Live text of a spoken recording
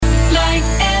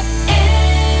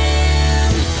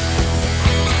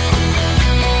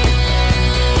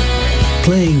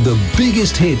playing the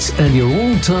biggest hits and your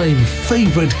all-time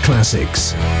favorite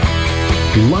classics.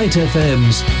 Light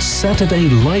FM's Saturday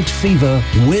Light Fever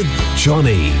with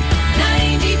Johnny.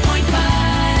 90.5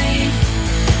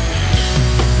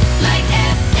 Light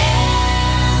FM.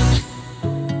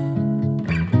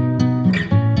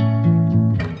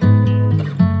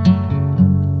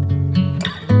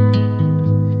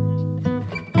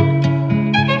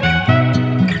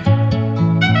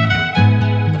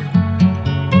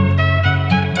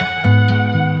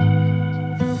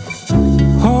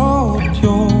 Hold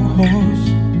your horse.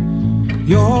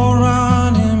 You're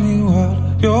running me wild.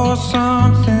 You're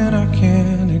something I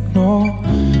can't ignore.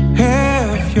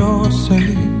 If you're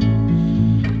safe,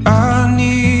 I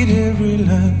need every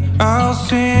line. I'll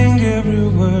sing every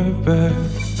word back.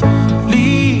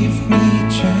 Leave me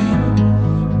chained,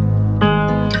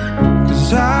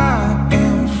 'cause I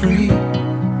am free.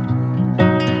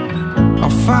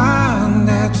 I'll find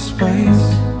that space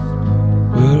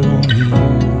where only you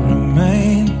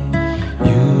remain.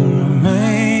 You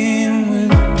remain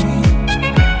with me.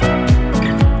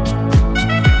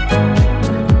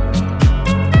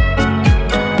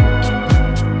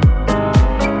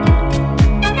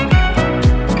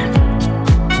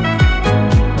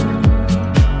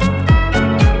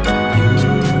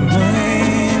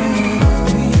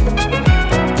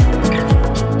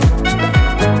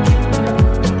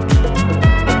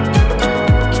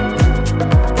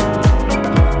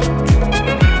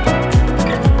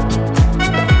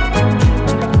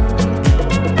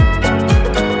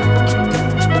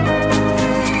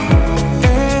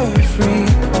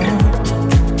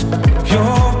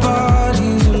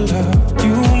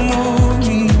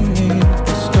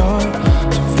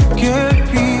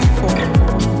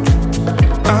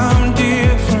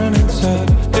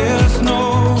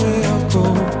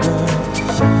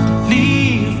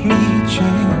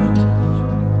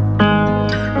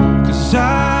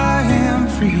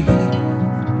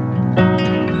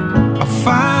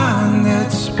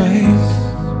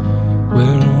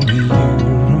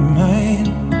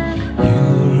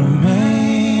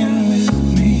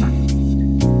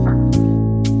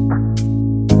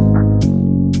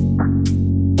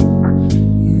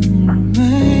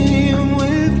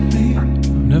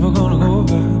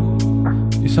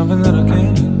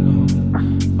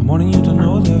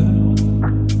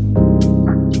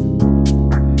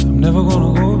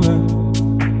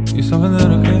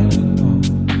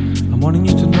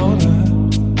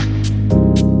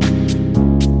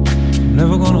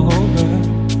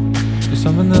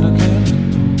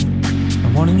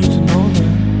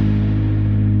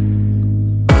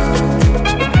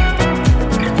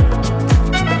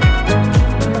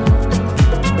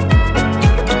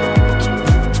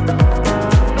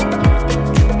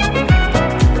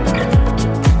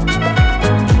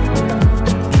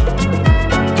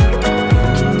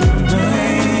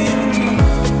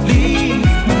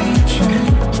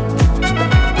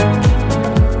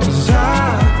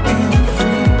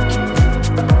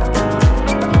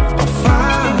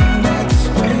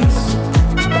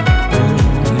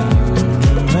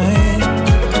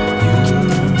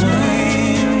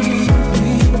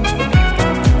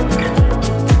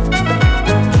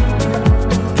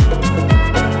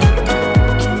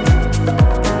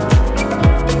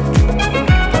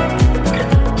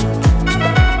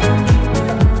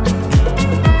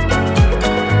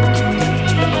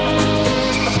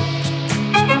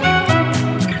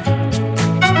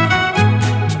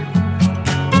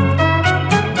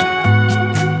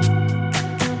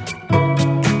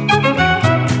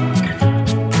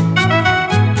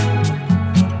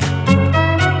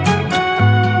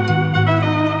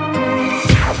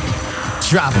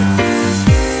 Drop it.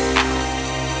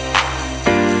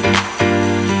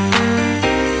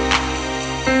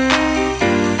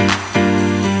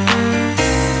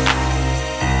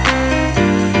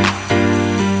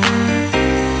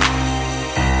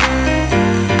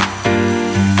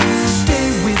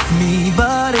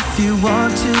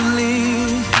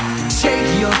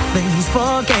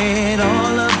 Forget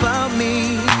all about me.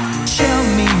 Tell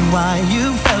me why you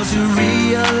failed to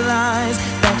realize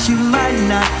that you might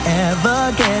not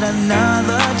ever get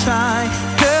another try.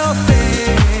 Girl,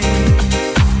 think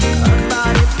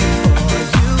about it before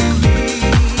you leave.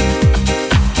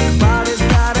 Your body's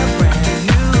got a brand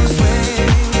new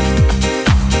swing.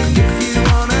 If you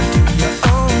wanna do your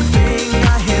own thing,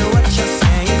 I hear what you're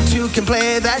saying. You can play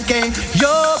that game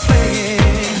you're playing.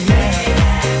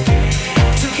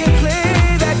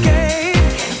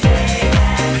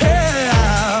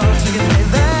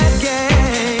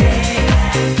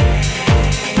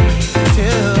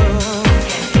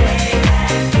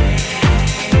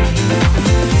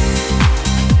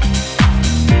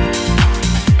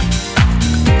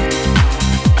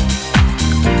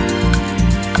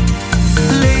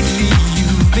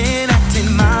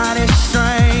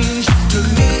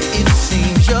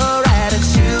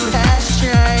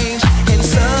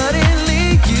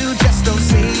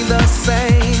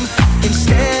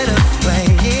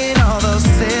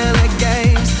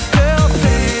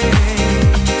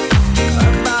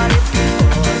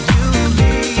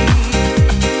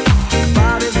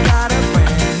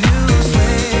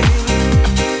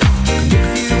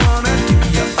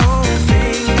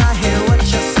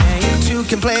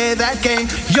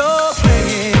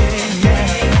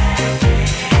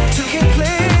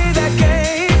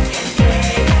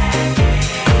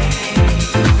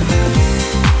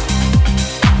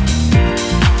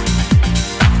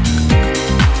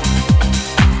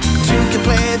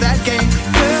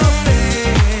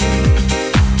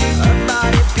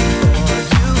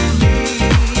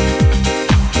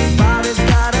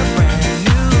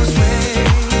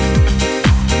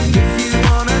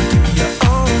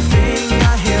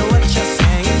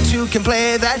 can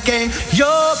play that game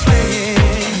you're playing.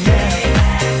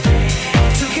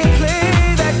 Two can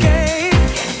play that game.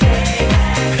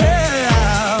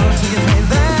 Yeah, two can play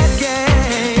that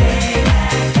game.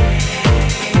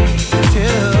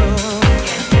 Two.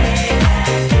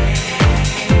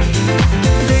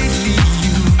 Lately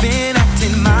you've been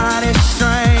acting mighty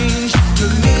strange. To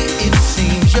me it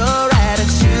seems your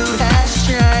attitude has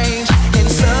changed, and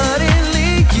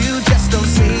suddenly you just don't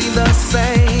seem the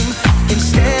same.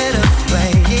 Instead of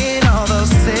playing all those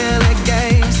silly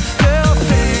games, girl,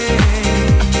 think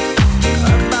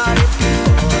about it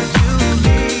before you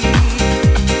leave.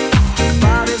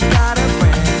 Bobby's got a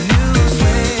brand new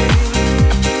swing.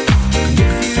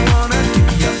 If you wanna do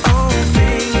your own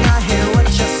thing, I hear what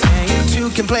you're saying. Two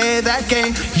can play that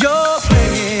game you're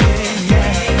playing,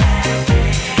 yeah.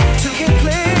 Two can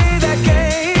play that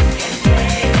game.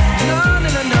 No, no,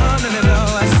 no, no, no, no, no.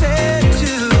 I said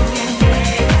two.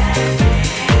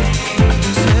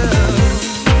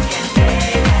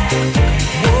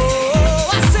 Whoa,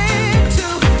 I said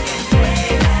two.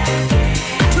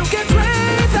 Two can play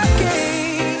that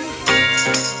game.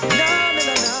 No, no,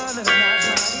 no, no, no, no,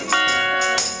 no.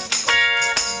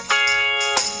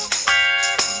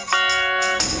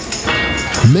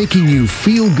 Making you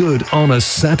feel good on a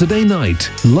Saturday night.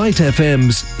 Light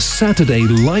FM's Saturday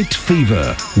Light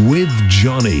Fever with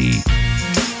Johnny.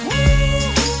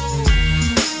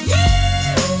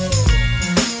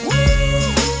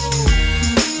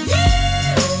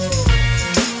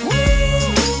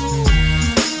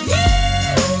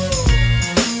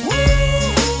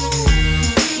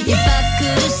 If I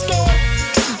could escape,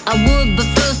 I would, but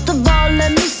first of all,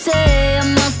 let me say I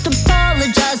must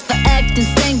apologize for acting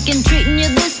stinking, treating you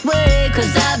this way.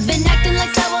 Cause I've been acting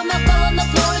like sour milk all on the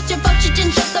floor. It's your fault you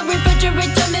didn't shut the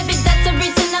refrigerator. Maybe that's the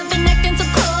reason I've been acting so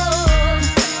cold.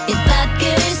 If I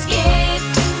could escape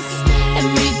and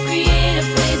recreate a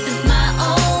place that's my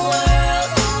own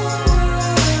world,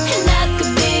 and I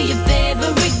could be your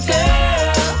favorite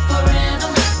girl forever,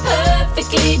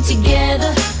 perfectly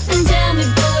together. And tell me,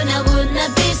 boy, now wouldn't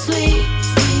that be sweet?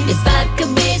 If I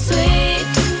could be sweet.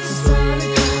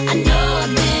 I know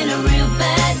I've been a real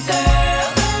bad girl.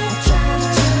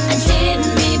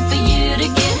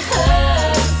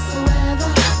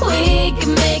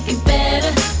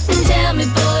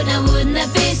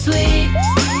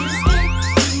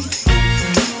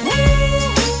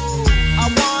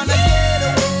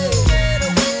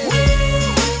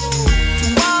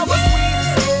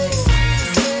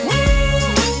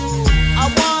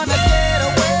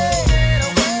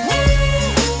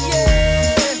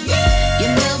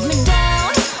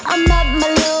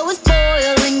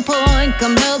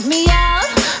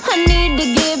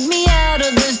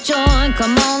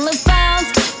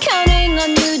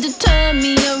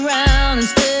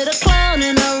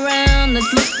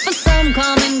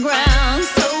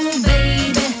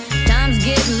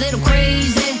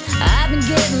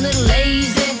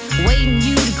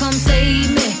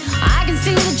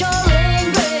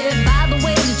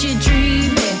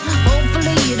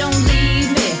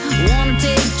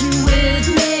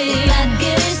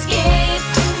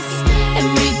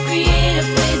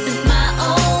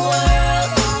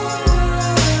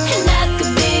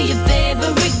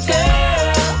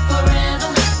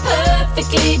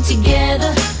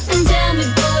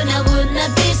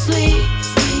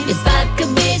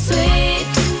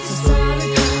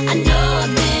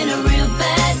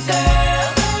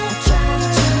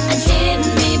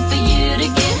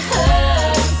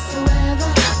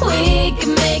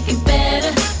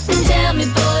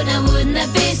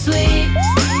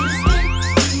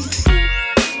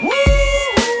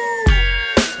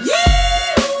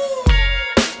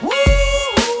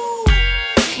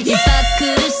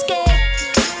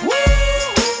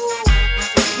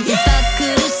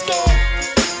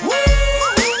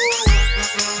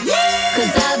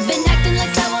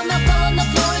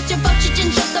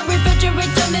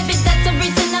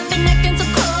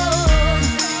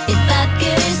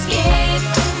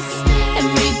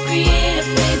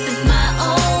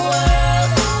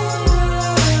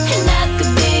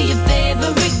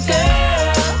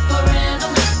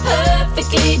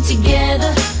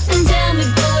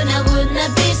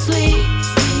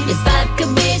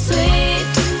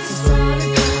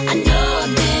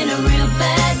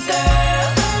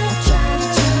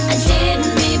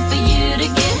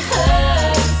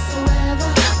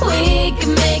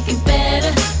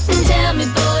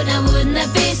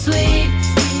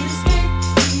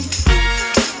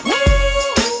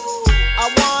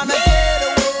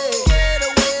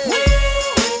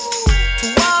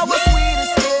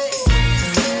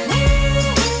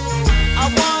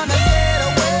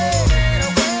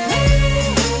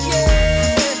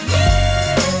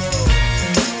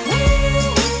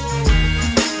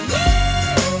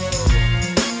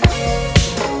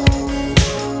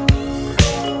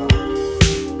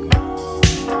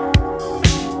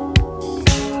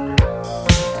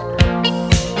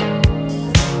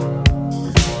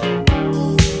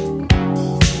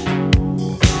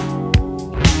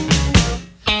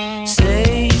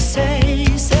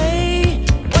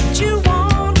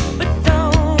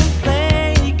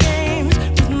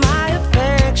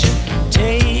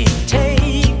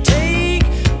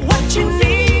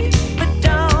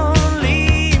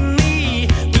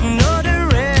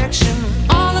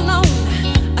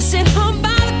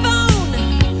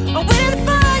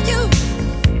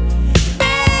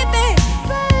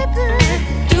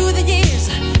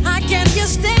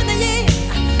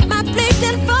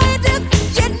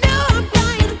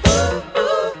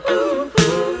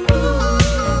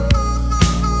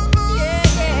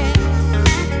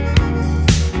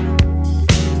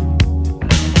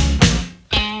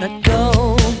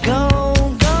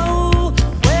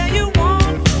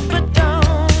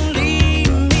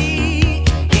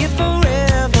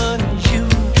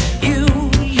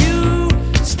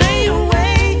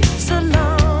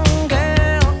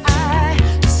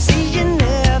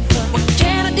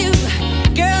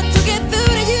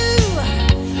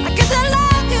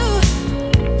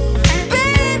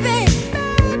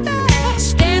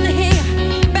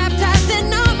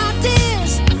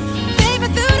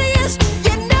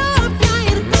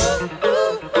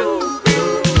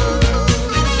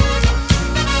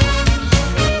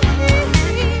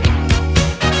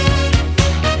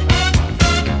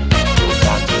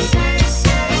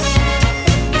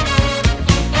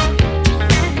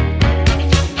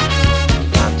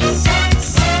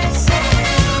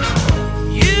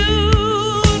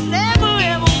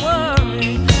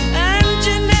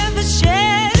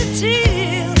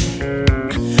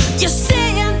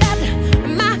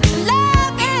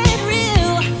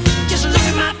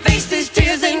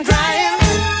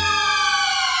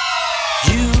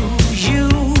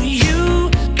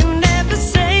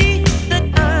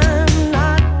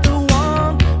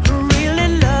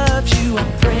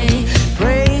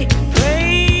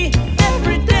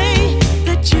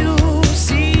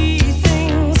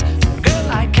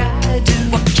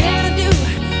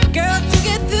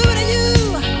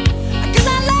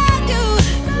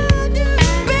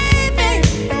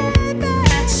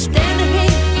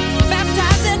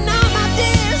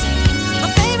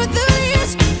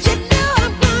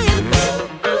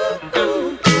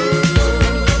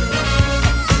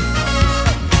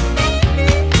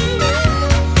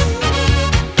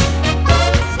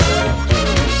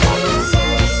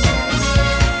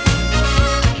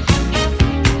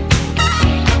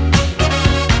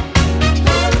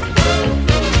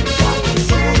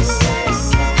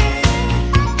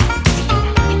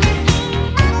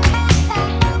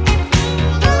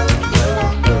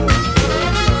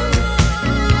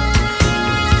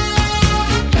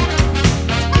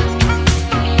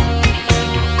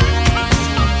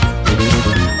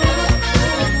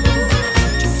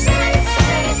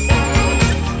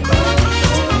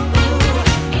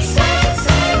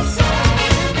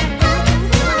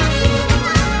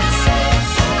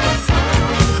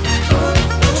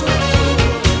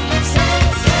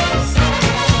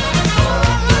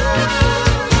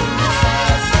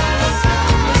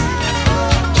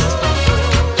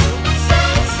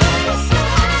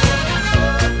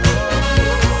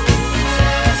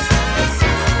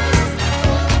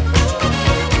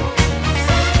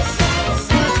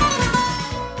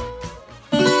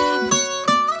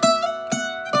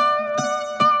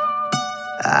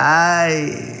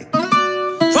 Ay.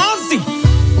 Fonsi.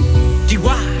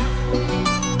 Chihuahua.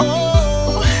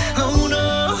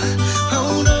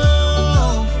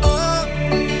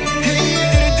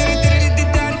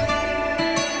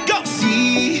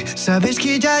 Sabes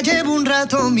que ya llevo un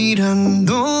rato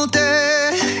mirándote.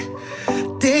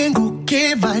 Tengo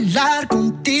que bailar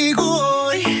contigo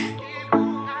hoy.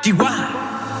 Chihuahua.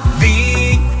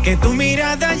 Vi que tu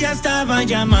mirada ya estaba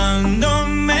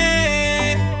llamándome.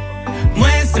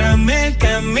 Muéstrame el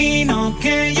camino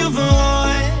que yo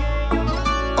voy.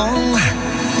 Oh,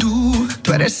 tú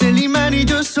eres el imán y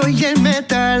yo soy el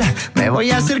metal. Me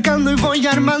voy acercando y voy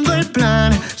armando el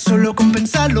plan. Solo con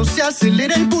pensarlo se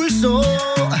acelera el pulso.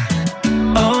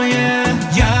 Oh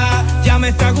yeah, ya me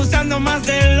está gustando más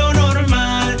de lo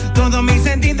normal. Todos mis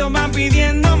sentidos van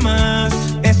pidiendo más.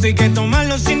 Esto hay que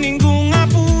tomarlo sin ningún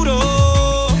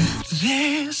apuro.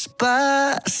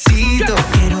 Despacito,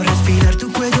 quiero respirar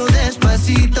tu cuello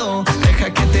despacito.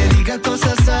 Deja que te diga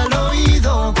cosas al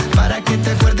oído, para que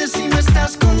te acuerdes si no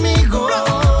estás conmigo.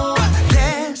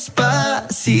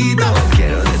 Despacito,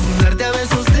 quiero desnudarte a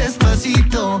besos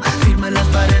despacito. Firma en las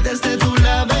paredes de tu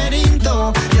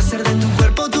laberinto y hacer de tu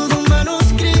cuerpo todo un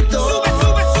manuscrito. Sube,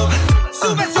 sube, sube,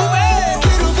 sube, sube.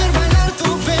 Quiero ver bailar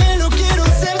tu pelo, quiero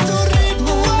ser tu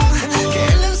ritmo. Que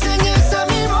le enseñes a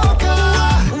mi boca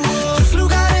tus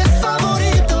lugares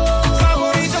favoritos.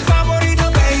 Favorito, favorito,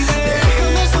 baby.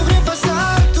 Déjame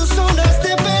sobrepasar tus zonas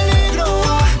de peligro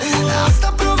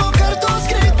hasta provocar tus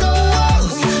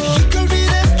gritos y que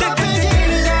olvides tu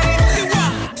apellido.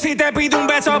 Si te pido un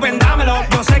beso, vendámelo.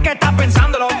 Yo sé que estás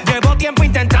pensándolo. Llevo tiempo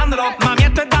intentándolo. Mami,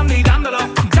 estoy dando y dándolo.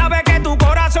 Sabe que tu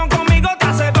corazón conmigo te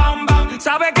hace bam bam.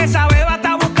 Sabe que esa beba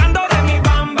está buscando de mi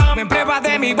bam bam. Me pruebas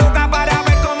de mi boca para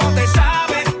ver cómo te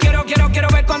sabe. Quiero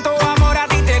ver cuánto amor a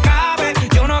ti te cabe.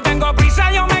 Yo no tengo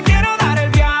prisa, yo me quiero dar el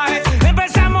viaje.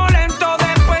 Empezamos lento,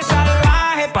 después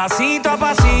salvaje. Pasito a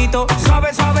pasito,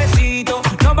 suave, suavecito.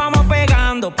 Nos vamos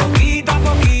pegando poquito a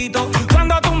poquito.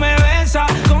 Cuando tú me besas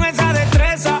con esa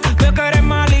destreza, veo que eres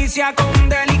malicia con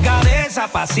delicadeza.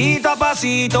 Pasito a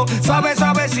pasito, suave,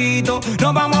 suavecito.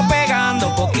 Nos vamos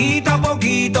pegando poquito a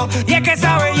poquito. Y es que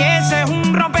esa belleza es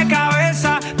un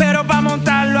rompecabezas, pero para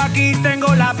montarlo aquí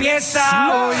tengo la pieza.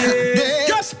 Oye,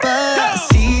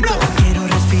 despacito, quiero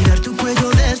respirar tu cuello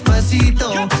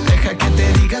despacito. Deja que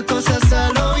te diga cosas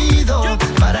al oído,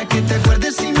 para que te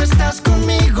acuerdes si no estás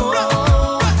conmigo.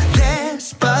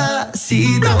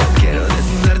 Despacito, quiero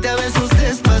desnudarte a besos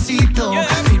despacito.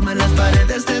 Firma en las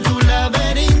paredes de tu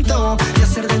laberinto y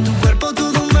hacer de tu cuerpo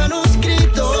todo un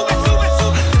manuscrito. Sube, sube,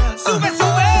 sube, sube,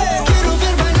 sube. Quiero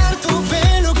ver bailar tu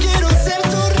pelo, quiero ser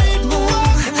tu ritmo.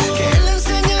 Que le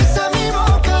enseñes a mi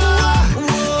boca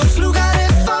tus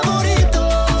lugares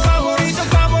favoritos. Favorito,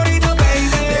 favorito, baby.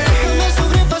 Déjame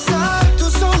sobrepasar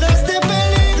tus zonas de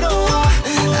peligro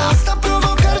hasta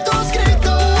provocar tus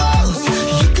gritos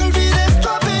y que olvides tu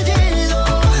apellido.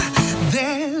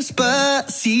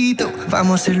 Despacito,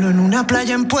 vamos a hacerlo en una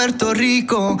playa en Puerto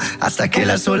Rico, hasta que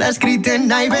las olas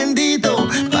griten ay bendito,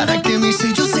 para que mi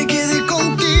sello se quede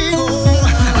contigo.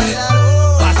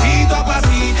 Pasito a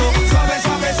pasito, suave,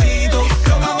 suavecito,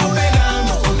 lo vamos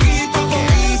pegando poquito a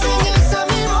poquito. Enseñas a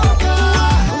mi boca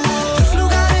tus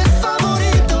lugares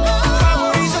favoritos.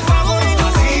 Favorito, favorito.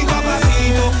 Pasito a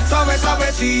pasito, suave,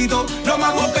 suavecito, lo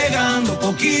vamos pegando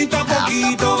poquito a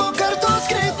poquito. Hasta provocar tus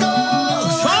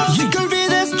gritos y que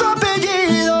olvides tu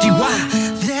apellido.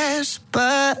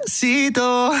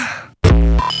 Despacito.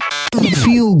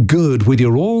 Feel good with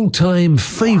your all-time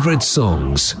favorite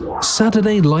songs.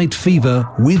 Saturday Light Fever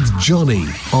with Johnny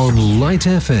on Light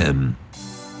FM.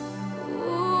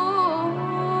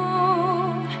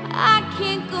 I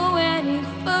can't go any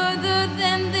further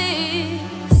than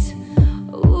this.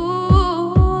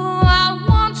 Ooh, I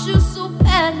want you so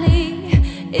badly.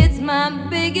 It's my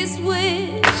biggest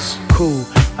wish. Cool.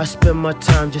 I spend my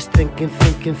time just thinking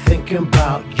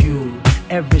about you.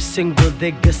 Every single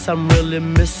day, guess I'm really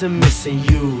missing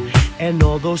you. And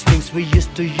all those things we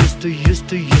used to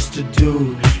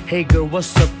do. Hey girl,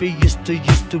 what's up? It used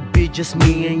to be just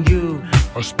me and you.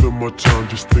 I spend my time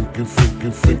just thinking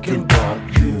about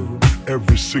you.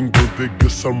 Every single day,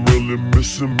 guess I'm really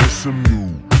missing you.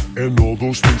 And all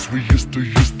those things we used to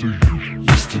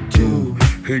do.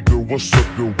 Hey girl, what's up,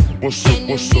 girl? What's up, Can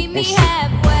you what's up, meet me what's up?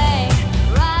 halfway?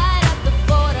 Right up the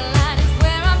borderline is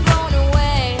where I'm going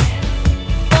away.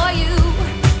 For you,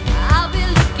 I'll be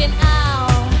looking out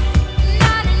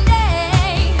night and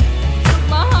day. Took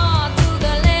my heart to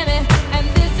the limit, and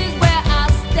this is where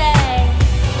I'll stay.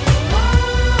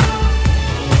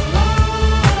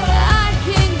 I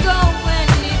can't go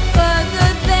any further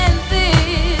than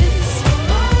this.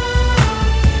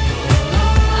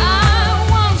 I'm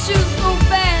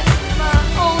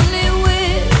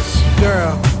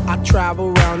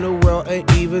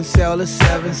sail the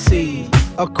 7 seas,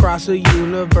 across the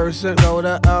universe and go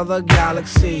to other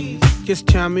galaxies. Just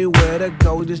tell me where to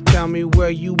go, just tell me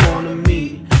where you wanna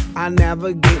meet. I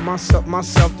navigate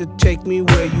myself to take me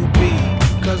where you be.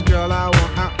 Cause girl, I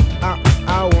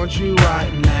want you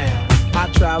right now. I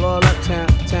travel uptown,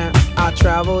 I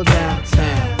travel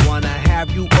downtown. Wanna have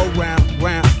you around,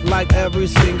 like every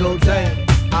single day.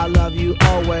 I love you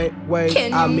always,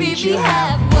 wait, I'll meet you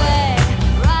halfway.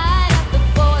 Right at the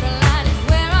borderline is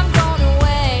where I'm going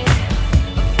away.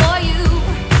 For you,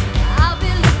 I'll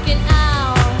be looking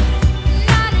out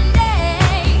night and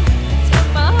day. Took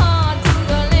my heart to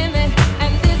the limit,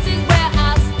 and this is where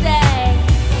I'll stay.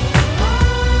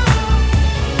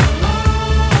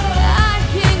 I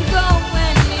can't go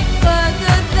any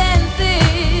further than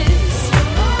this.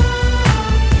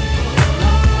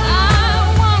 I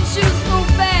want you so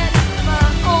bad, it's my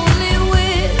only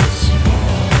wish.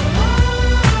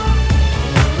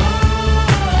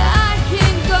 I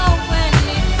can't go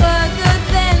any further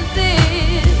than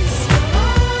this.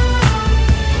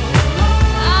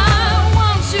 I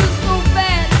want you so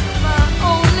bad, it's my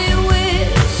only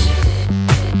wish.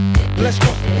 Let's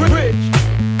cross the bridge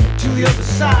to the other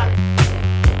side.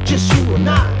 Just you and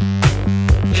I.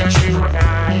 Just you and I.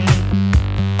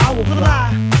 I will fly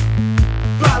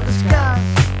the skies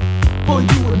for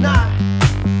you and I.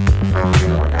 For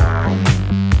you and I.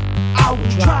 I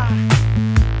will try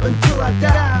until I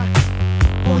die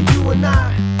for you and I.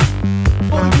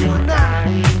 For you and I.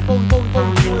 For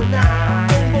you and I.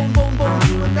 For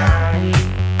you and I.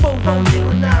 For you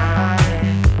and I.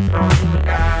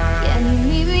 Can you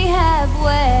meet me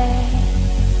halfway?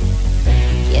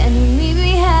 Can you meet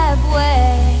me halfway?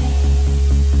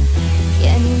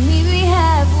 Can you meet me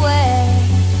halfway?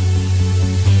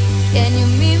 Can you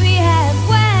meet me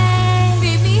halfway?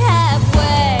 Meet me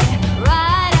halfway.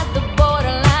 Right at the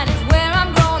borderline is where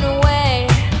I'm going away.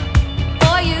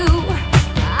 For you,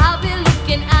 I'll be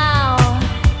looking out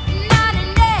night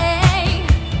and day.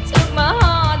 Took my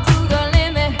heart to the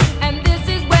limit, and this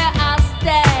is where I'll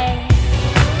stay.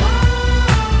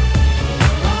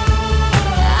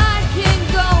 I can't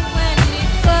go any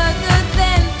further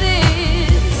than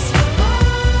this.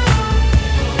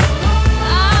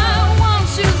 I want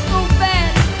you so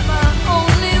bad, it's my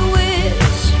only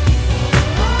wish.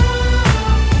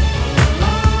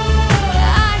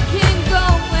 I can't go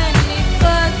any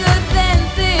further than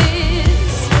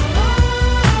this.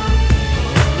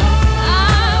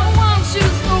 I want you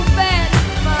so bad,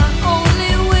 it's my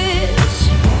only wish.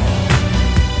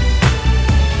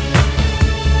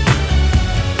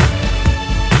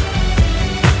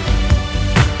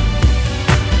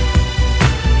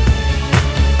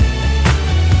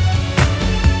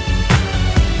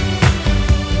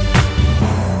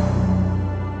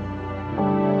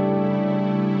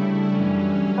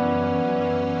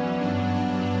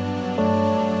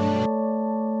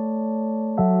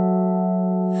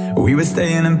 We were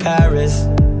staying in Paris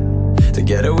to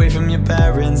get away from your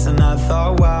parents, and I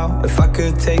thought, wow, if I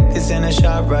could take this in a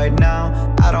shot right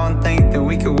now, I don't think that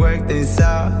we could work this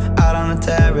out on the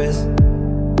terrace.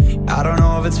 I don't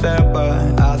know if it's fair,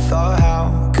 but I thought,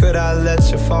 how could I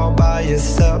let you fall by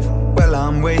yourself? Well,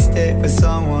 I'm wasted with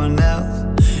someone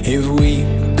else. If we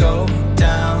go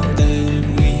down,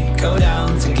 then we go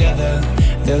down together.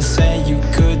 They'll say you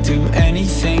could do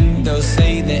anything, they'll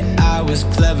say that I was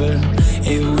clever.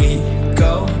 If we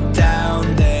go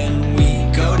down, then we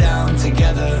go down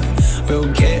together.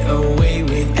 We'll get away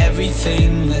with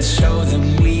everything, let's show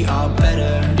them we are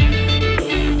better.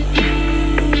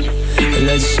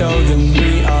 Let's show them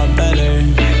we are better.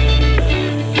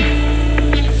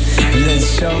 Let's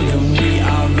show them we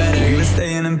are better. We were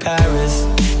staying in Paris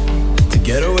to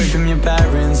get away from your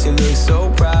parents. You look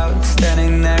so proud,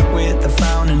 standing there with a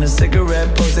frown and a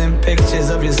cigarette, posting pictures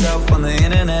of yourself on the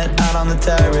internet, out on the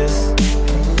terrace.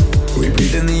 We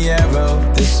breathe in the air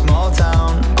of this small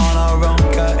town, on our own,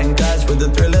 cutting glass with the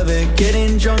thrill of it,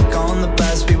 getting drunk on the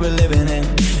past we were living in.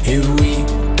 If we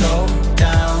go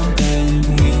down, then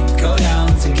we go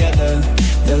down together.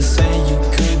 They'll say you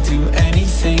could do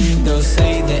anything, they'll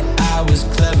say that I was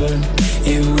clever.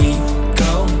 If we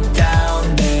go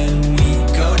down, then we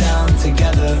go down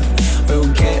together.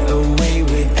 We'll get away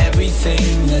with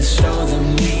everything, let's show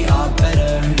them we are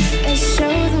better. Let's show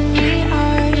them we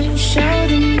are, show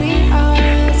them we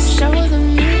are, show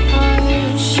them we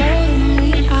are, show them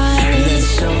we are. Let's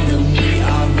show them we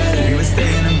are better. We were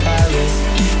staying in Paris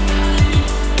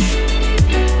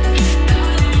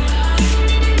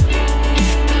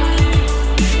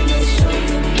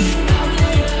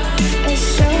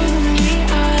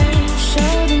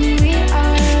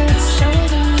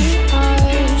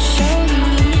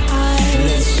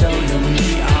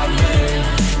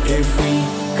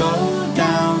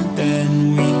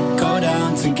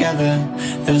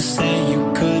They'll say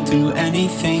you could do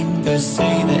anything. They'll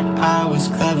say that I was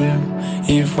clever.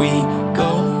 If we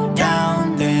go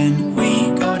down, then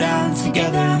we go down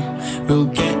together. We'll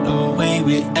get away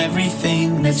with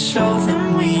everything. Let's show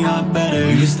them we are better.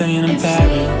 We were staying in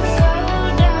Paris.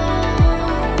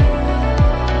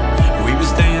 We were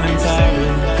staying in Paris.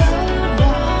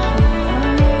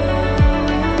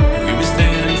 We were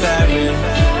staying in Paris.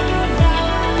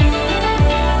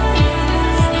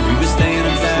 We were staying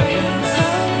in Paris.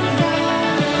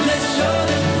 Let's show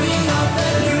them we are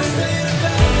better. We were staying in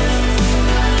Paris.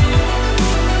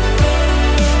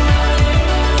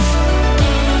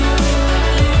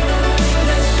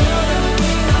 Let's show them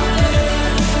we are better.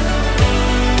 Let's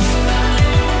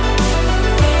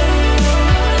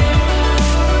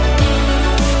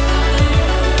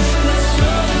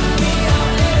show them we are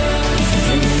better.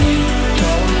 If we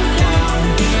go down,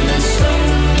 let's show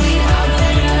them we are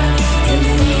better. If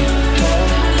we go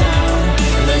down,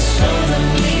 let's show them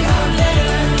we are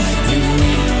better. If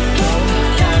we go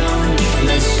down,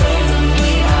 let's show them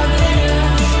we are better.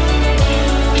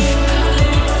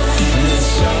 Let's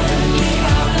show them we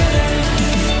are better.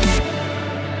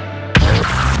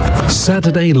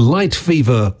 Saturday Light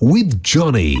Fever with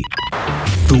Johnny.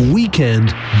 The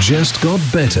weekend just got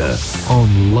better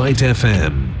on Light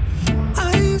FM.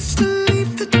 I used to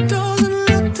leave the doors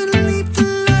unlocked and leave the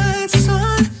lights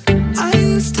on. I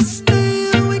used to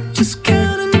stay awake just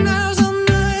counting hours all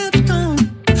night long.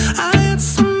 I had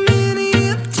so many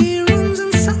empty rooms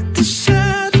inside the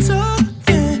chateau.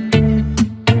 Yeah.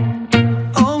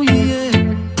 Oh yeah.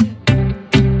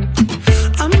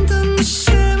 I'm done with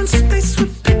sharing space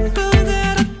with people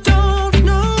that I don't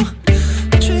know.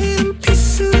 Trading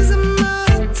pieces of my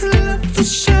heart to love the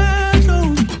shadow.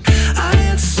 I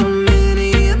had so many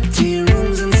empty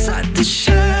rooms inside the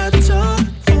chateau.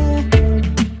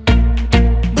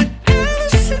 But ever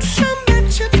since I met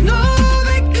you, no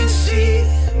vacancy.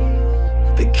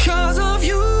 Because of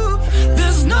you,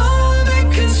 there's no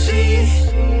vacancy.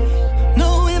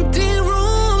 No empty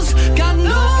rooms, got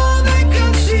no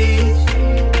vacancy.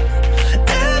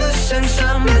 Ever since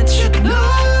I met you, no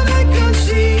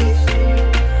vacancy.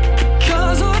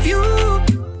 Because of you.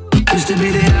 Used to be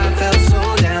that I felt so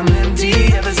damn empty.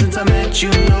 Ever since I met you,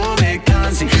 no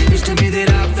vacancy. Used to be that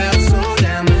I felt so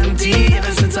damn empty.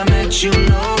 Ever since I met you,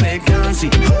 no vacancy.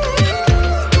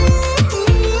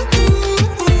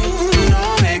 No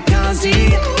vacancy.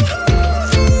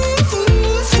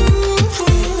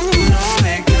 No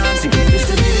vacancy. Used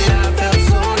to be that I felt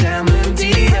so damn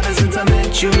empty. Ever since I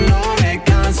met you, no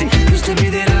vacancy. Used to be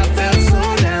that I felt so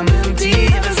damn empty.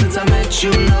 Ever since I met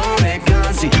you, no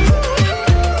vacancy.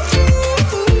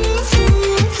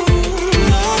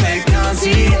 No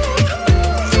vacancy.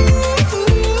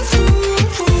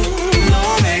 No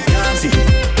vacancy.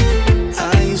 I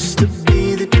used to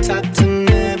be the type to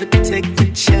never take the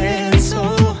chance.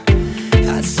 Oh,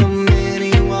 had so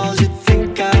many walls, you'd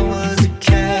think I was a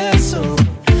castle.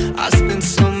 I spent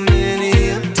so many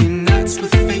empty nights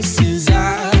with faces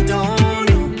I don't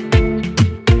know.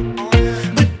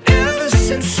 But ever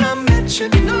since I met you,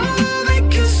 no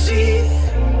vacancy.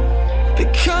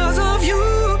 Because of you,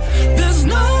 there's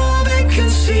no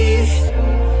vacancy.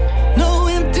 No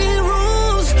empty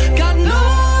rooms, got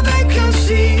no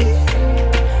vacancy.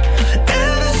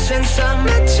 Ever since I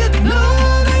met you, no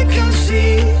vacancy.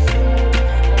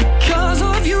 Because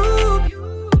of you.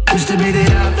 Used to be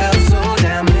that I felt so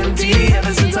damn empty.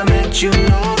 Ever since I met you,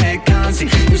 no vacancy.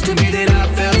 Used to be that I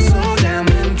felt so damn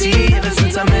empty. Ever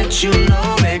since I met you,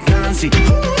 no vacancy.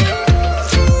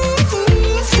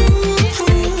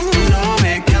 No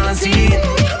vacancy.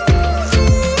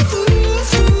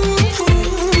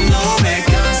 No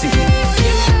vacancy.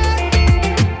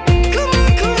 Come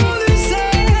on, and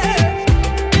say,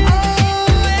 oh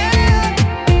yeah.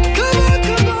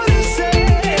 Come on, and say,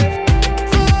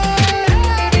 oh yeah.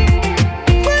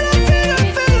 When I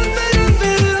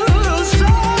feel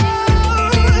so.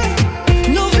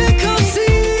 No vacancy.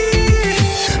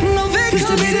 No vacancy. Used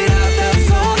to be that I felt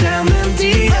so damn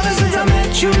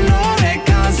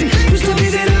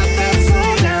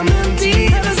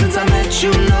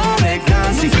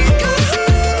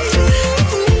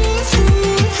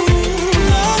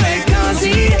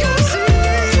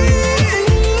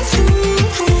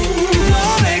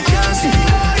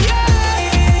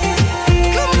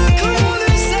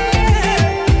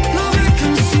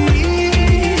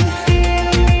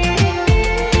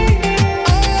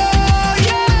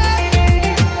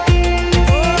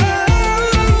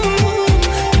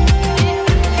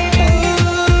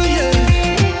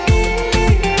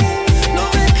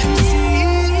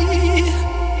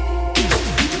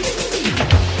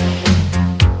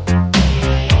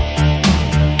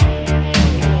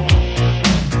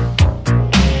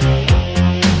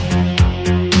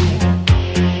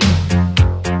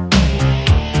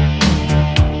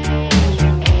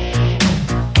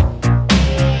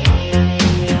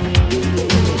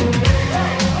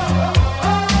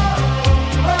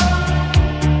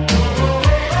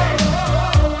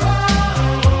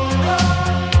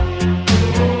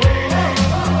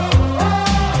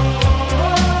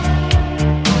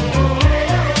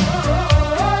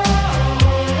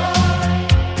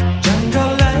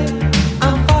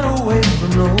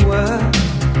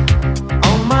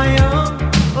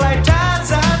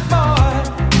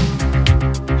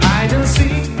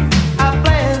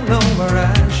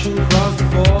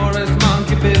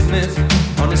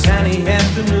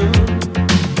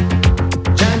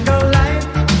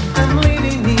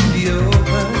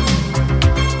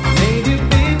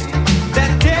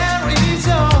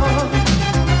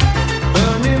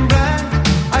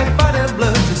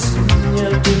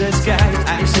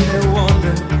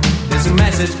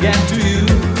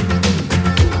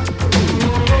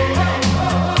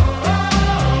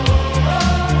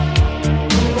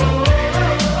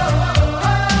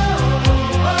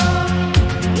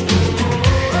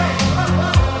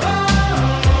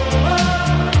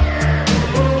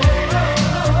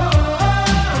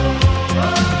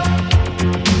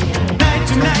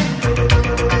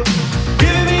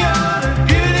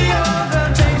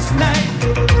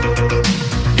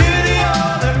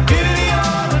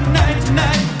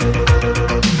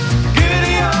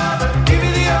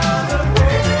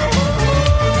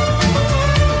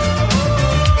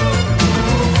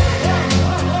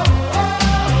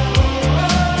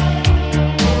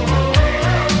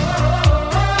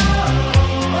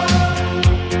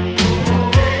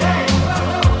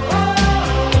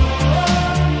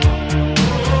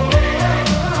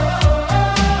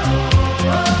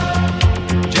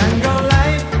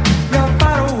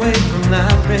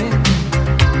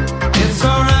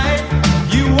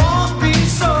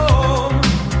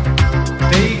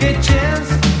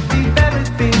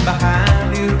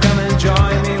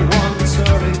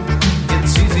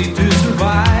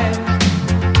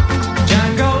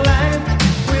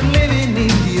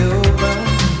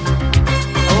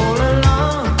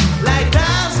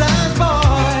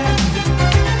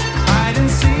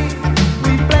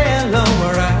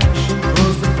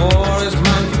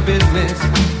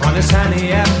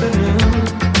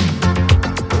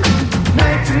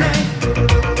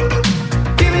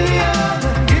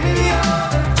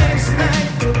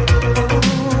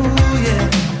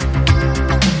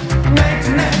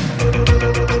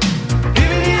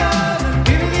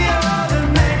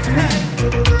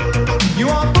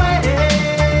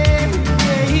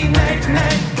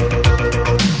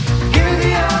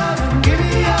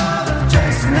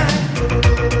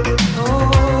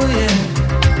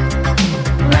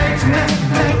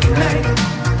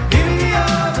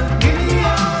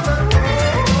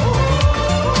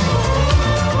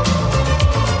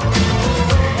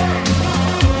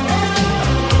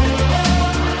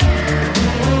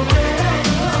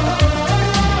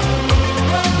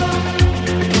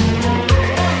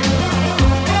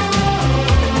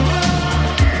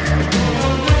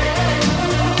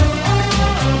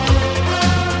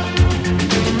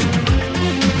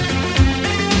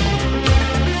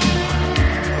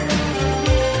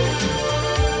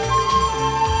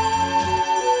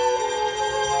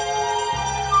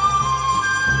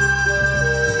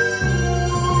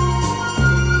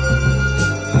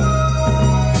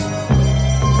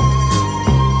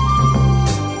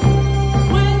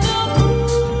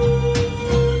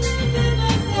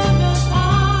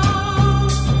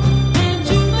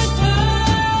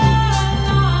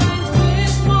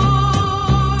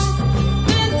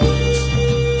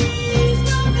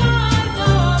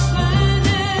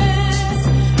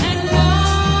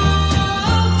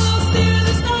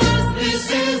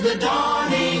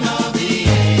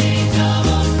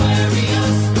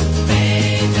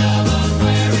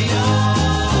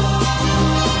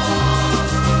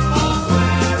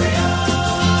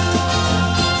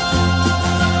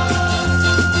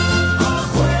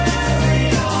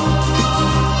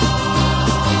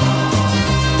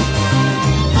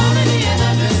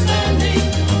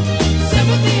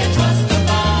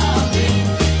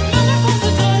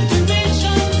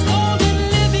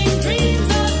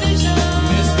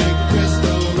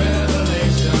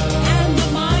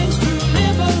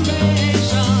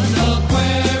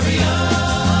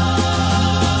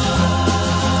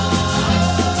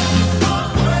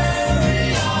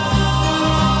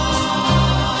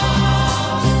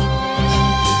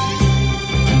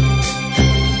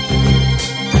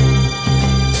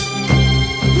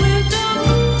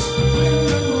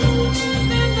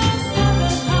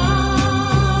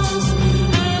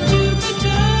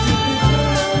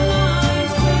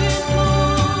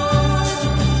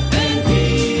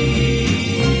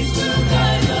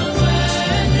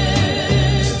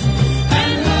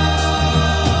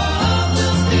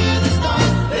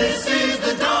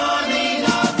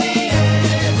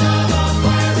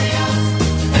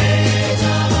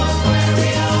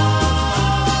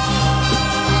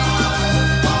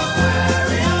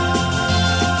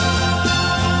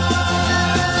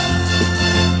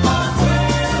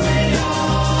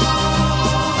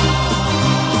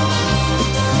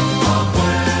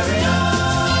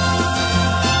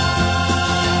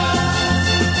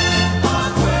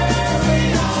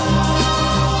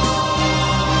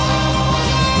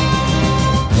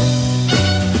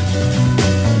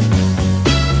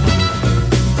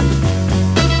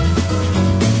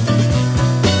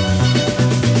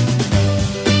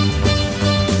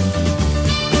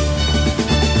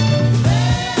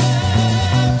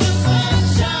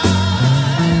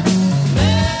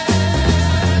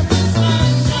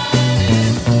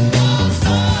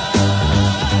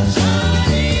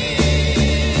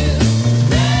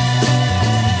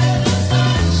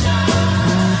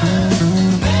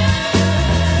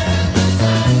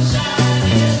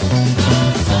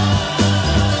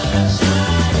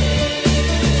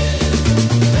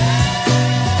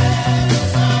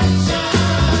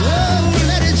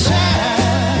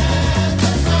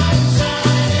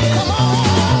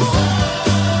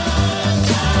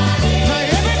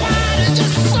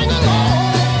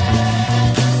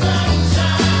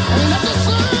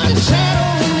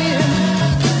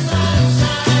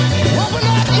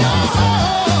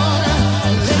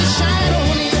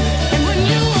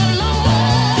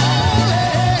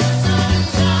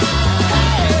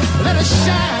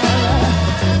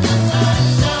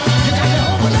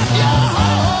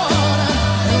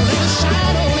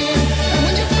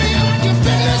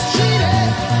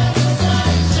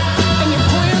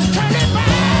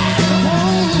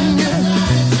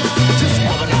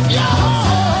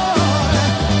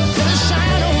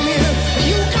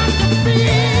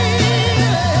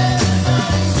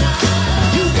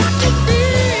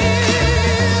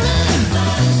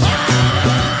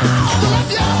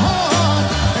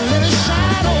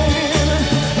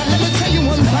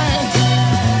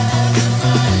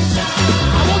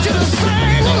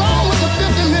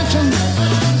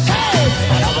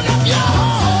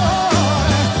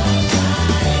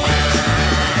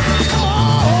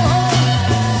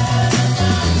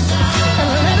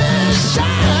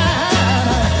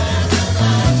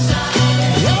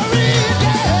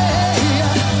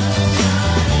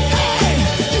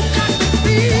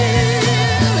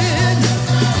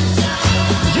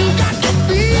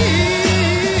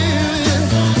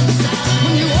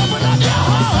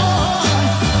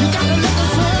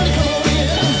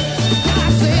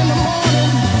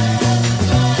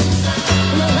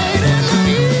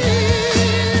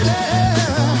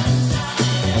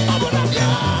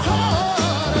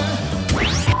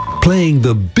Playing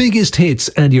the biggest hits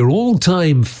and your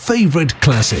all-time favourite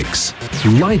classics.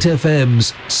 Light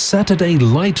FM's Saturday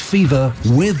Light Fever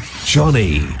with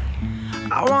Johnny.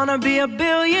 I wanna be a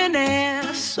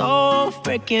billionaire, so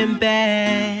freaking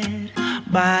bad.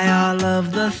 Buy all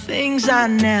of the things I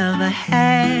never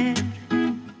had.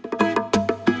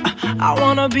 I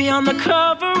wanna be on the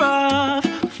cover of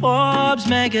Forbes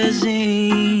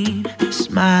magazine,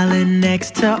 smiling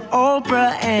next to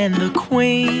Oprah and the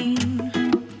Queen.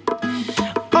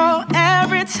 Oh,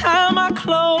 every time I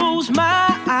close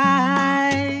my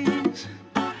eyes,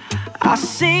 I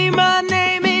see my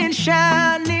name in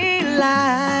shining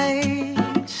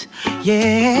lights.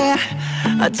 Yeah,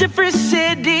 a different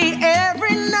city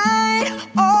every night.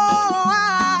 Oh,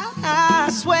 I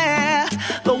swear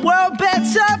the world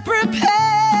better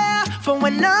prepare for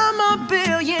when I'm a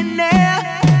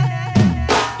billionaire.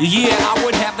 Yeah, I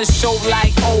would have a show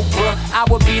like Oprah. I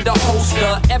would be the host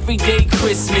of Everyday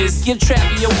Christmas. Give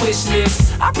Travi a wish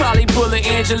list. I'd probably pull an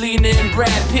Angelina and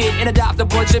Brad Pitt and adopt a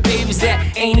bunch of babies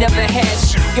that ain't never had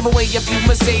shit. Give away a few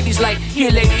Mercedes like, here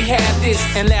lady, have this.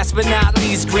 And last but not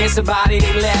least, grant somebody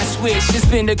their last wish. It's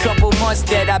been a couple months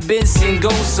that I've been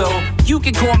single, so you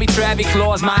can call me Travis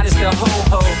Claus, minus the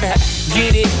ho-ho.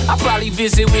 Get it? I'll probably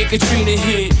visit where Katrina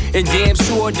hit, and damn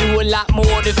sure do a lot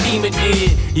more than FEMA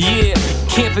did. Yeah,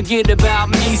 can't forget about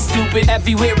me, stupid.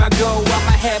 Everywhere I go,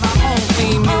 I'ma have my own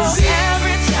theme music. Oh,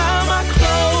 every time I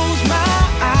close my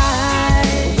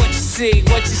eyes, what you see,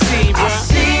 bro? I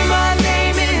see my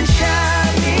name in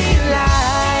shining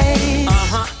lights.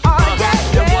 Oh,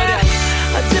 yeah, what else?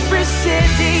 A different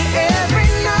city every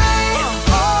night.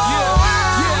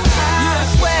 I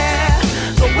swear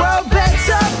the world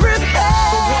better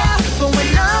prepare for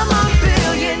when I'm a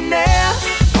billionaire.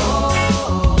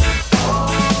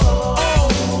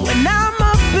 When I'm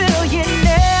a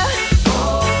billionaire.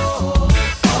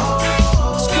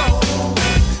 Let's go.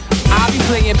 I'll be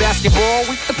playing basketball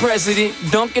with the president,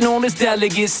 dunking on his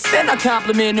delegates. Then I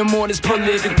compliment him on his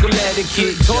political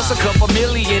etiquette. Toss a couple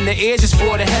million in the air just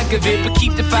for the heck of it, but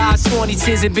keep the 5s, 20s,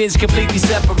 10s, and bins completely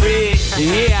separate.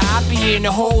 Yeah, I'll be in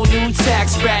a whole new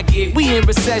tax bracket. We in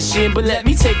recession, but let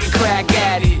me take a crack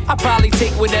at it. I'll probably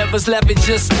take whatever's left and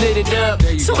just split it up,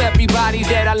 so everybody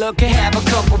that I love can have a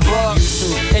couple bucks.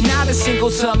 And not a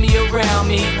single tummy around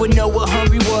me would know what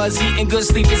hungry was, eating good,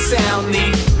 sleeping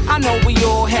soundly. I know we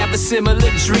all have a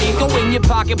similar dream. Go in your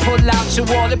pocket, pull out your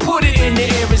wallet, put it in the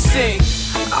air and sing.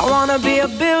 I wanna be a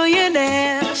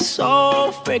billionaire,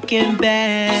 so freaking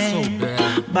bad.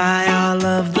 Buy all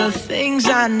of the things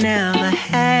I never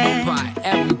had. Buy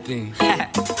everything.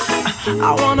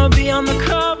 I wanna be on the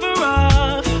cover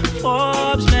of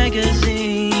Forbes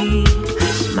magazine,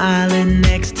 smiling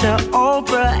next to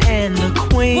Oprah and the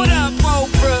Queen. What up,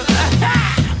 Oprah?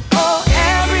 Oh,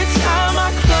 every time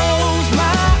I close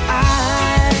my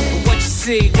eyes, What you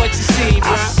see, bro?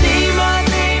 I see my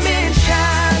name in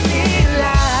shining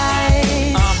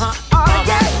lights. Oh,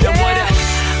 yeah, What else?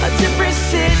 a different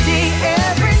city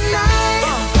every night.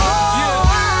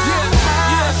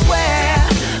 I swear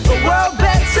the world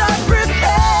better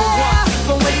prepare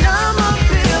for when I'm a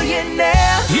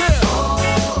billionaire. Yeah.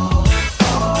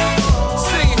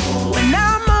 Sing it. When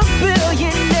I'm a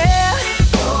billionaire.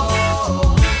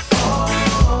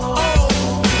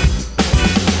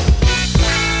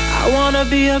 I wanna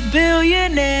be a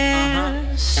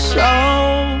billionaire, so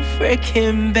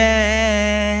freaking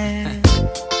bad.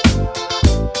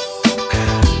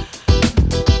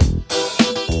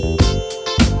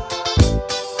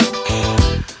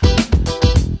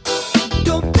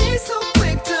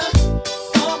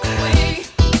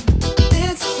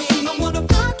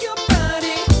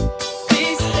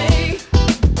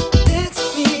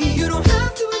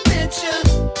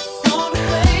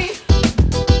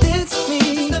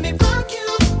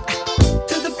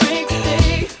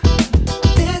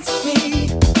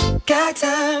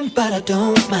 I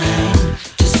don't mind.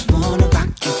 Just wanna rock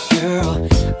you, girl.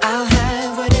 I'll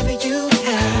have whatever you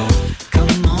have.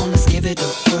 Come on, let's give it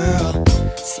a whirl.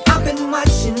 See, I've been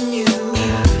watching you,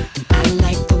 and I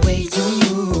like the way you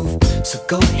move. So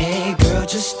go ahead, girl,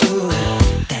 just do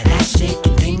that ass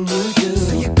shaking thing you do.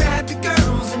 So you grab your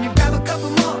girls and you grab a couple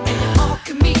more, and you all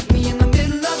can meet me in the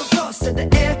middle of the floor. So the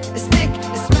air is thick,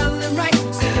 it's smelling right.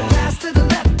 So you pass to the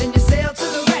left and you sail to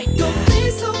the right. Don't be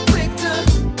so quick to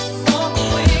walk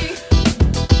away.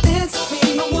 Dance with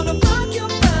me, I wanna rock your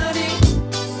body.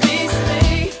 Please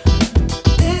stay.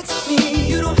 Dance with me,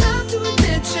 you don't have to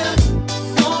admit you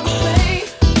wanna play.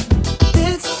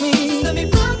 Dance with me, just let me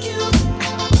rock you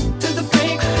to the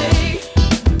break of day.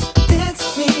 Dance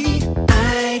with me,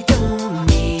 I don't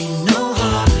mean no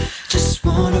harm. Just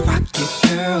wanna rock you,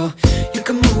 girl. You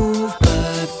can move,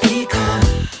 but be calm.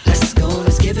 Let's go,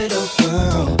 let's give it a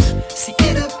whirl. See,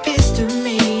 it appears to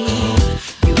me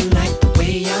you like the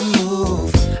way I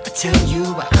move. I tell you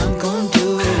what I'm gonna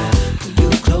do. Pull you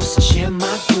close and share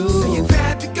my groove. So you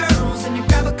grab your girls and you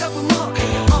grab a couple more, and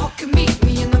you all can meet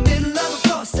me in the middle of the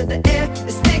floor. So the air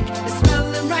is thick, it's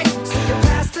smelling right. So you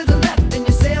pass to the left and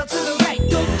you sail to the right.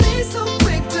 Don't be so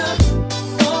quick to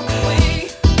walk away.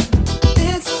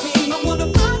 Dance with me, I wanna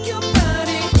rock your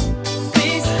body.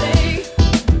 Please stay.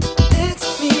 Dance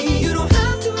with me, you don't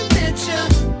have to admit you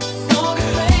wanna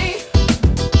play.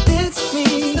 Dance with me,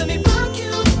 let me rock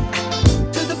you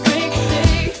to the break of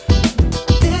day.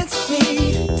 Dance with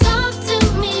me. Talk to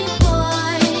me,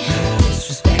 boy.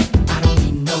 Disrespect, I don't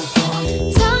mean no harm.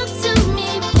 Talk to me,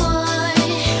 boy.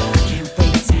 I can't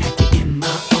wait to have you in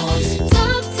my arms.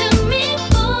 Talk to me,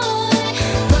 boy.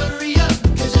 Hurry up,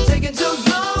 cause you're taking too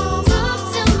long. Talk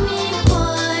to me,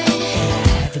 boy.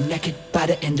 Have you naked by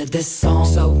the end of this song.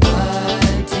 So what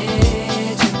did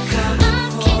you come I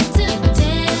came to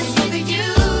dance with you.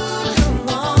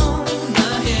 wanna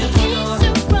hear Came to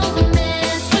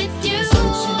romance with you.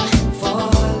 for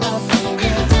love?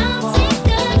 And I'll take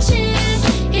a chance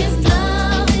if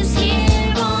love is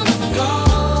here on the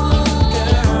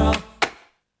floor.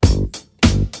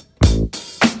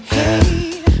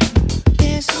 Hey,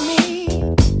 it's me.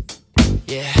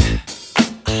 Yeah.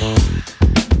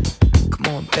 Come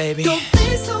on, baby. Don't be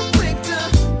so quick to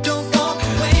don't walk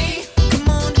away. Come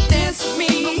on, dance with me.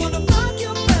 I wanna rock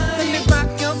your body. Let me rock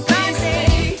your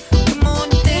body. Come on,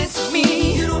 dance with me.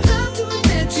 You don't have to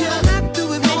admit you.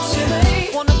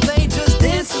 Wanna play, just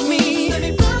dance with me. Let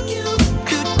me rock you.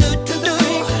 Do.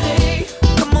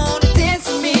 Come on, dance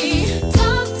with me.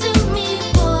 Talk to me,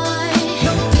 boy.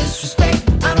 No disrespect,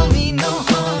 I don't mean no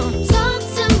harm. Talk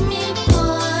to me,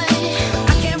 boy.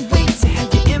 I can't wait to have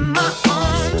you in my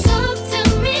arms. Talk to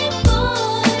me,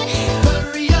 boy.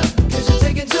 Hurry up, cause you're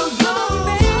taking too long.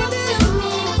 Talk to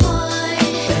me, boy.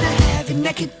 Better have you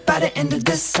naked by the end of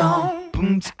this song.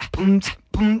 Boom, boom,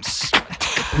 boom,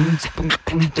 boom, boom,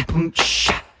 boom, boom,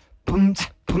 sha. Boom,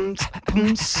 boom, boom, boom, boom, boom,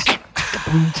 boom, sha.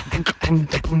 Boom, boom, boom,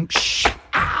 boom, sha.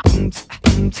 Boom,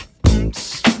 boom, boom,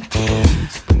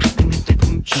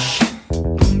 boom, sha.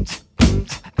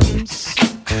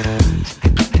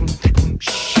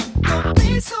 Don't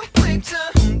be so quick to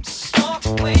walk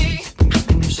away.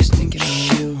 I was just thinking of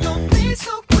you. Don't be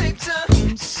so quick to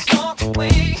walk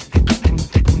away.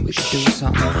 We could do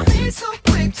something Don't be so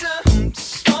quick to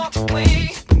walk away.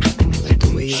 like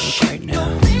the way you look right now.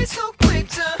 Don't be so quick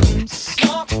to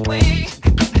walk away.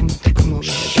 Come over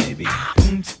here, baby.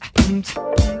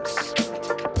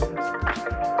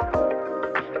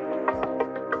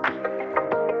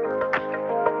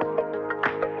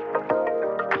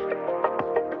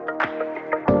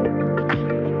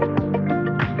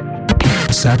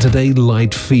 Saturday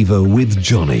Light Fever with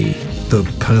Johnny. The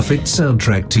perfect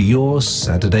soundtrack to your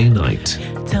Saturday night.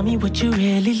 Tell me what you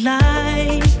really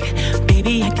like.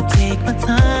 Baby, I can take my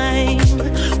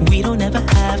time. We don't ever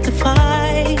have to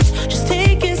fight. Just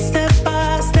take it step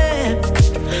by step.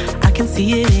 I can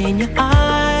see it in your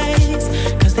eyes,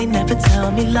 'cause they never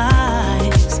tell me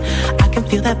lies. I can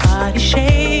feel that body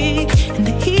shake and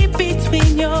the heat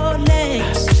between your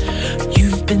legs.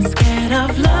 You've been scared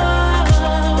of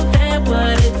love and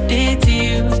what it did to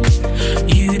you.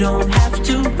 You don't have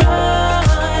to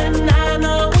run, I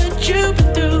know what you've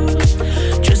been through.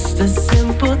 Just a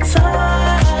simple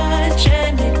touch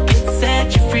and it can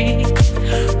set you free.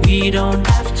 We don't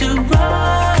have to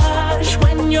rush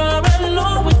when you're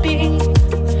alone with me.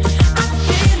 I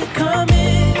feel it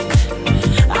coming,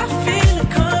 I feel it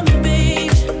coming,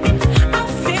 babe. I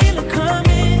feel it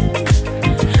coming,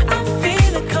 I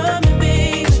feel it coming,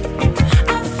 babe.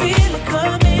 I feel it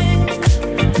coming,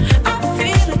 I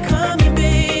feel it coming,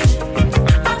 babe.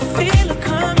 I feel it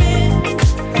coming,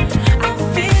 I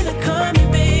feel it coming,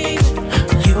 babe.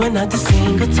 You are not the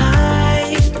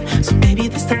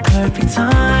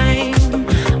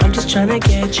tryna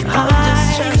get you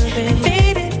high.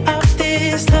 Faded off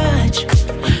this touch.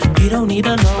 You don't need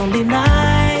a lonely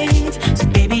night, so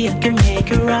baby I can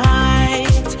make it right.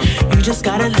 You just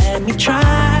gotta let me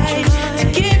try to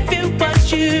give you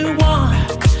what you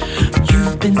want.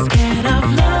 You've been scared of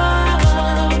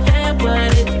love and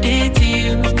what it did to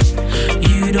you.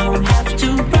 You don't have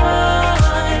to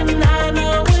run, I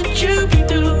know what you've been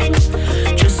through.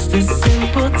 Just a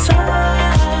simple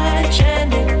touch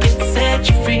and it can set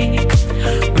you free.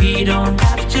 We don't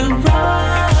have to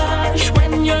rush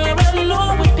when you're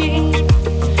alone with me.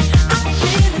 I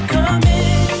feel it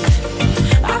coming,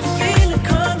 I feel it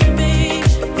coming, babe.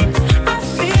 I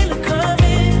feel it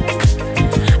coming,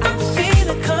 I feel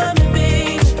it coming,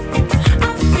 babe. I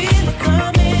feel it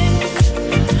coming,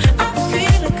 I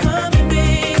feel it coming,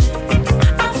 babe.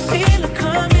 I feel it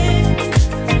coming,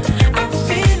 I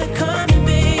feel it coming,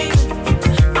 babe.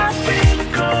 I feel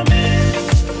it coming,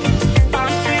 I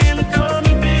feel it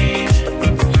coming, babe.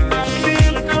 I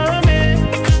feel it coming,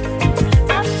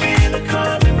 I feel it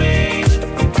coming, babe.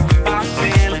 I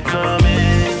feel it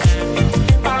coming,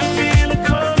 I feel it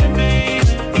coming, babe.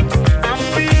 I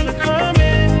feel it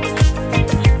coming,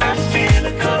 I feel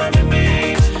it coming,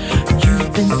 babe.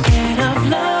 You've been scared of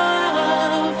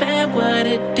love and what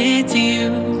it did to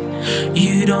you.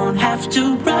 You don't have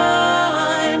to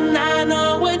run, I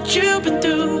know what you've been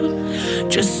through.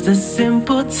 Just a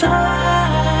simple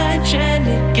touch and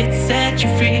it can set you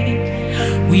free.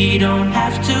 We don't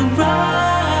have to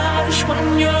rush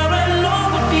when you're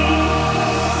alone with me.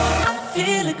 I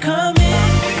feel it coming. I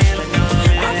feel it coming,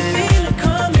 babe. I feel it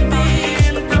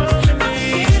coming.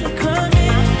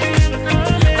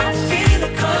 I feel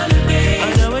it coming, babe. I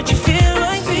know what you feel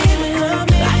like feeling. I feel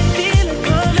it coming. I feel it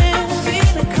coming, babe.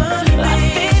 I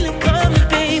feel it coming,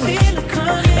 babe.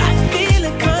 I feel it coming.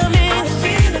 I feel it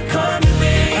coming. I feel it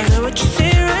coming, babe. I know what you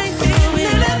say right there. I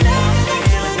feel it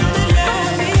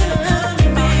coming,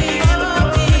 babe.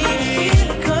 I feel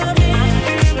it coming.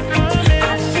 I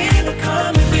feel it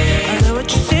coming, babe. I know what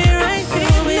you say right there. I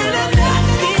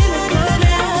feel it coming. I feel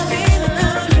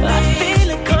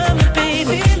it coming,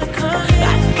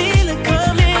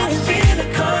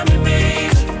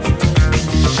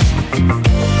 babe. I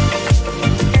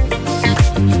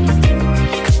feel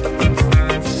it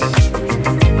coming.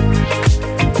 I feel it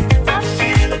coming. I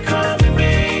feel it coming,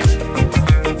 babe.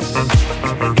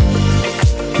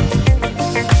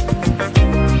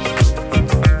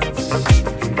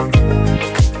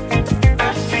 I feel it coming, babe.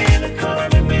 I feel it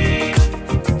coming, babe.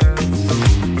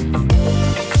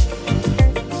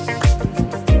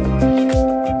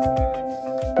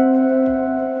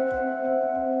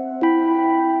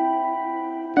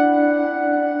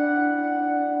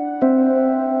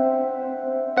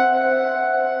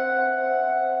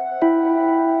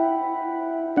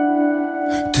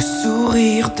 De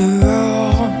sourire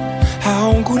dehors, à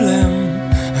Angoulême,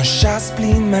 un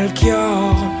Chaspline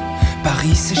Melchior,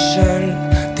 Paris Seychelles,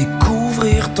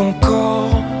 découvrir ton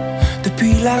corps,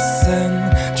 depuis la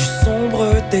scène du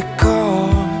sombre décor,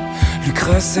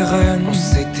 Lucrèce et Reine, on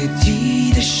s'était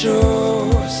dit des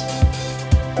choses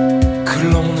que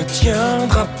l'on ne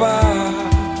tiendra pas,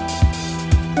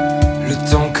 le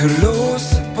temps que l'eau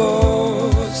se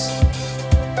pose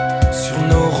sur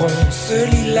nos ronces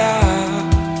lilas.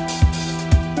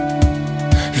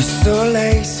 Le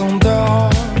soleil s'endort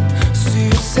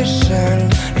sur Seychelles,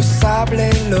 le sable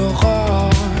et l'aurore,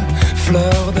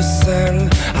 fleur de sel.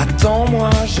 Attends-moi,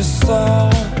 je sors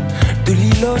de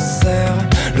l'île aux cerfs,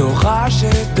 l'orage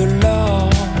et de l'or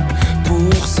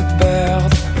pour se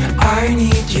perdre. I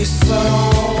need you so,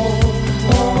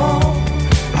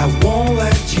 I won't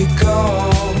let you go.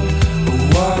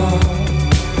 Oh,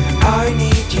 I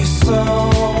need you so,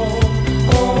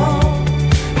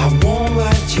 I won't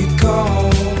let you go.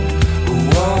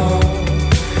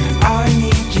 I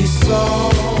need you so,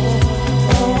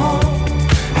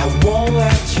 I won't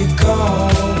let you go.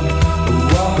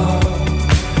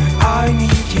 I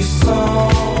need you so,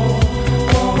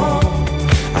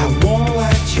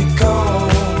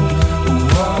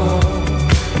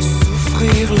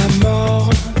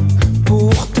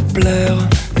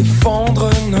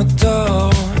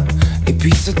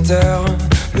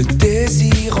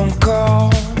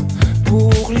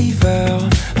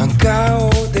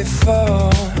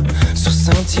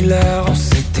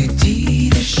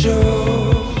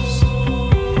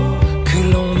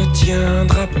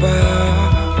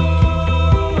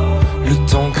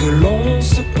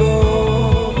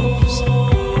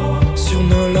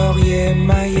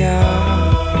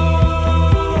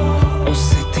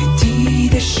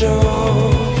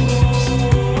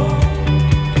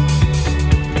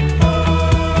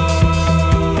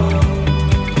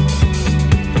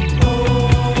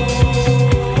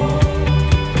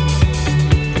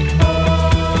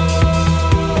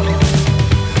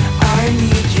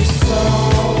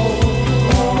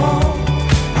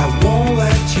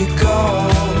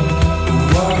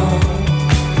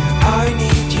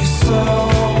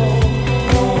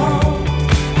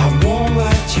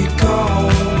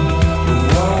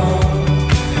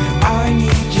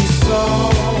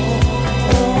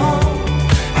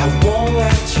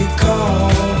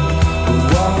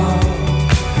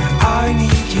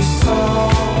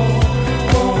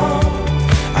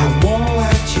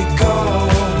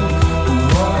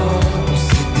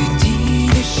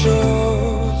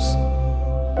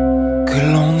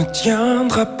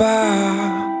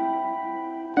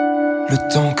 Le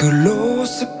temps que l'eau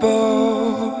se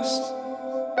pose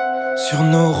sur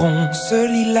nos ronces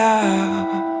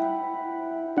lilas.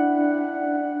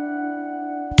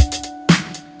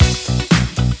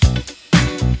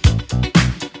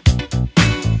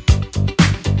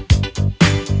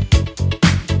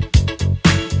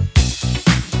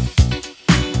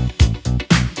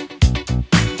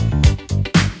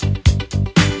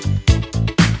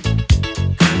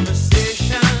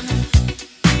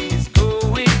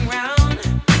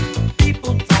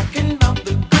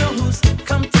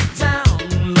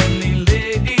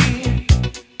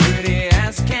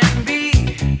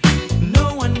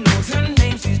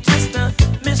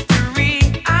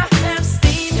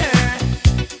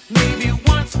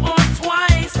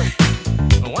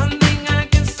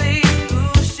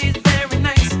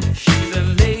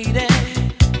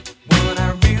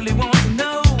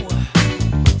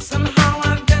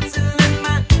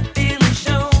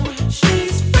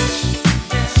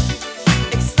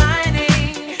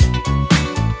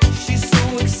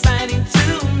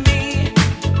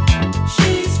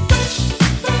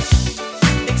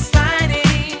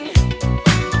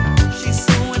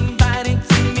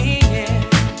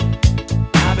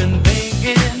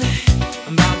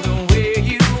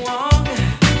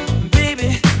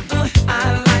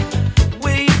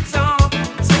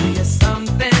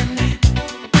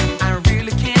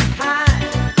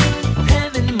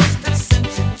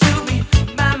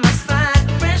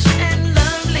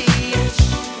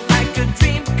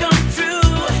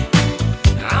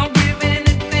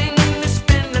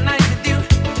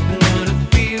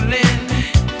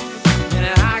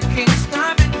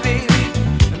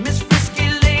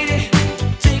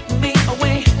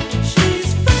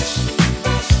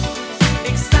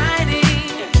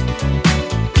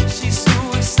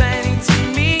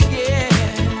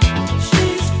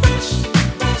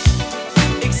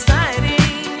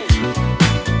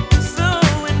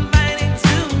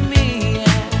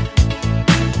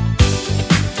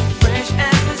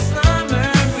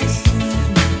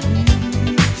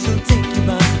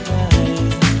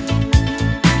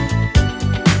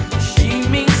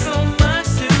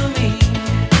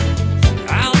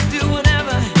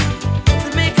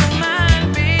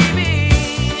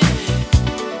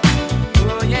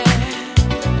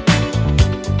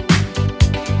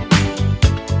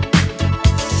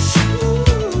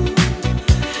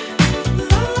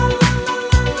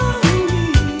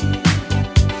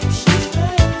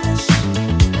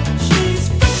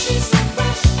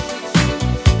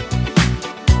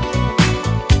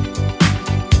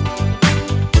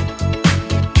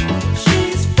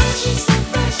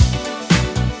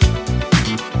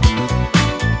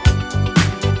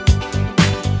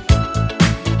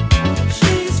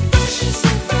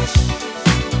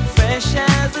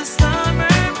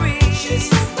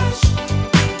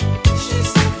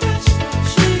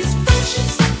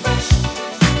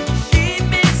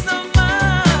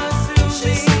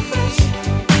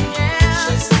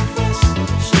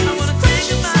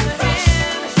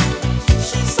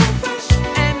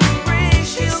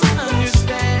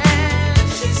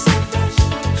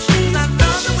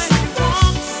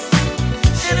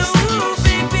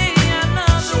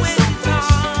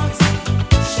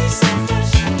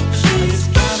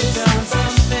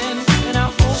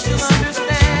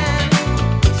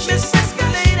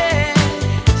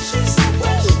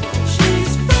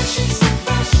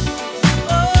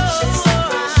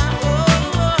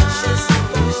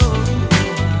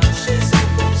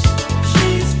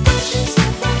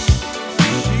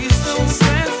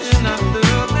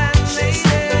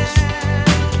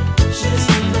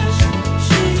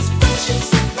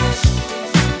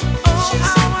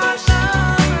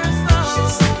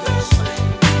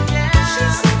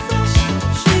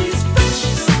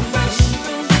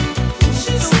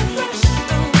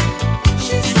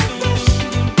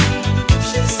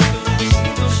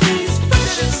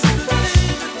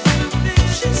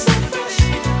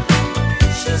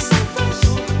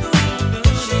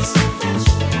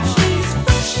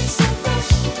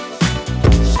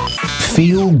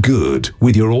 Feel good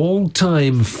with your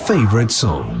all-time favorite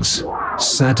songs.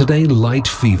 Saturday Light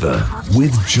Fever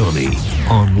with Johnny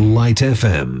on Light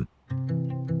FM.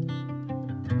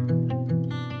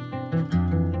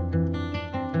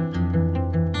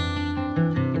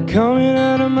 Coming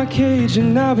out of my cage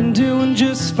and I've been doing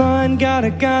just fine.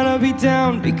 Gotta be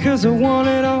down because I want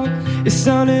it all. It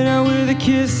started out with a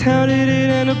kiss. How did it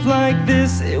end up like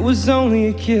this? It was only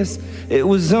a kiss. It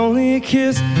was only a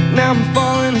kiss. Now I'm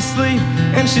falling asleep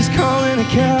and she's calling a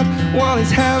cab while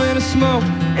he's having a smoke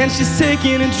and she's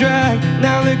taking a drag.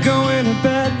 Now they're going to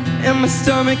bed and my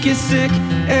stomach is sick,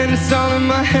 and it's all in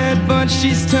my head, but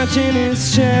she's touching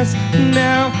his chest.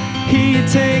 Now he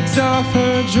takes off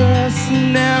her dress.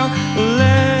 Now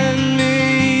let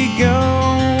me go.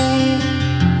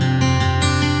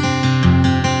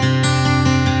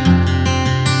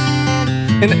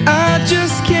 And I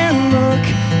just can't look,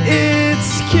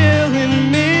 it's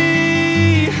killing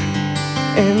me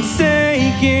and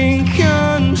taking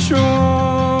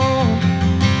control.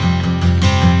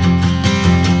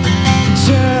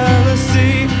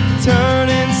 Jealousy,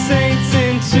 turning saints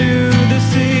into the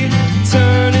sea,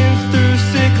 turning through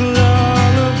sick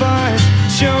lullabies,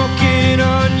 choking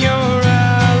on your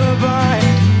alibi.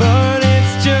 But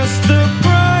it's just the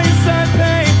price I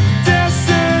pay.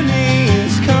 Destiny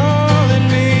is calling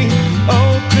me.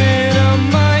 Open up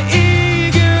my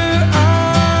eager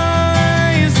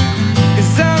eyes,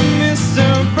 'cause I'm Mr.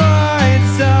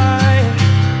 Brightside.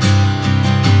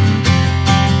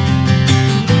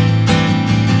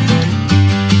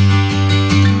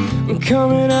 I'm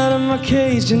coming out of my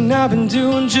cage and I've been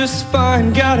doing just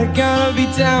fine. Gotta be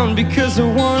down because I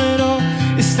want it all.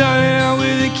 It started out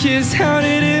with a kiss. How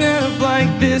did it end up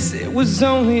like this? It was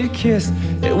only a kiss.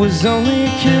 It was only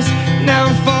a kiss. Now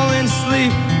I'm falling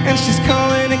asleep and she's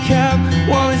calling a cab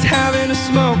while he's having a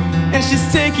smoke and she's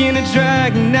taking a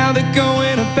drag. Now they're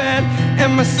going to bed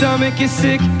and my stomach is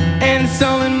sick and it's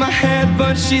all in my head,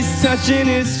 but she's touching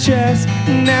his chest.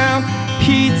 Now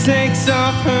he takes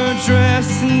off her dress.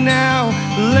 Now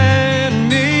let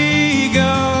me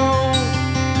go.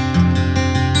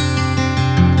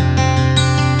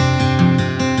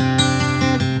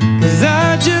 'Cause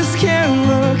I just can't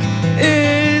look,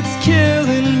 it's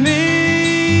killing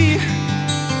me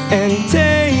and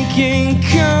taking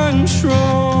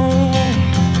control.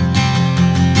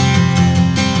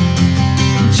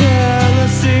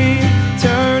 Jealousy,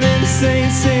 turning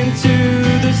saints into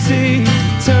the sea,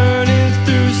 turning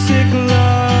through sick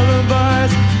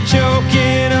lullabies,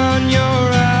 choking on your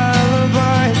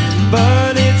alibi.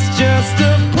 But it's just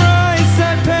the price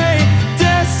I pay.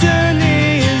 Destiny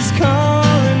is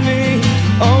calling me.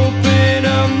 Open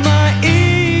up my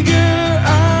eager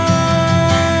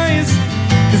eyes,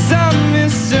 'cause I'm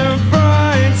Mr.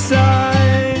 Brightside.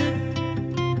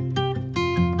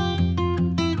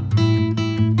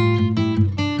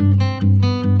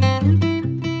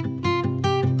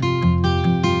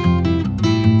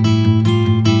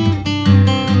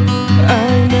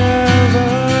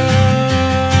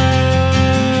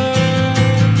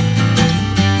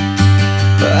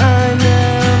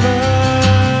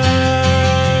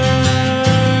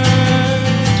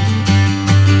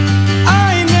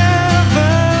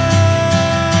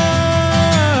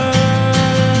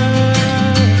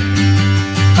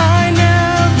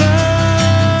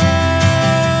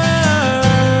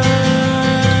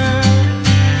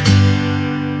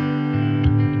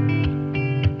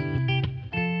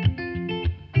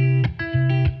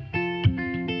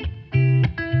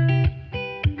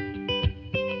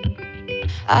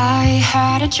 I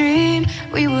had a dream,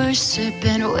 we were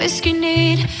sipping whiskey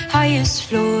neat, highest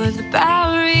floor of the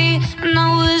Bowery, and I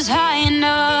was high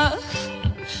enough.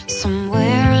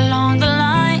 Somewhere along the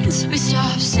lines, we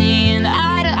stopped seeing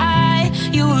eye to eye.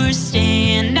 You were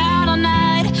staying out all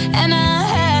night, and I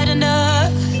had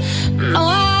enough. No,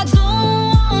 I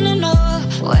don't wanna know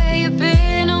where you've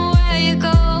been or where you're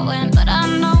going, but I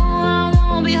know I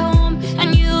won't be home,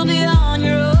 and you'll be on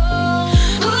your own.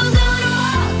 Who's gonna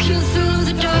walk you through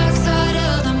the dark side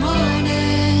of the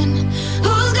morning?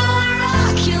 Who's gonna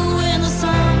rock you when the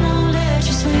sun won't let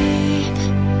you sleep?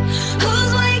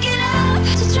 Who's waking up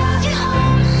to drive you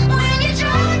home when you're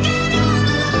drunk and all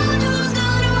alone? Who's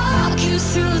gonna walk you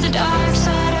through the dark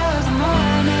side of the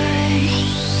morning?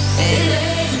 It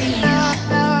ain't me.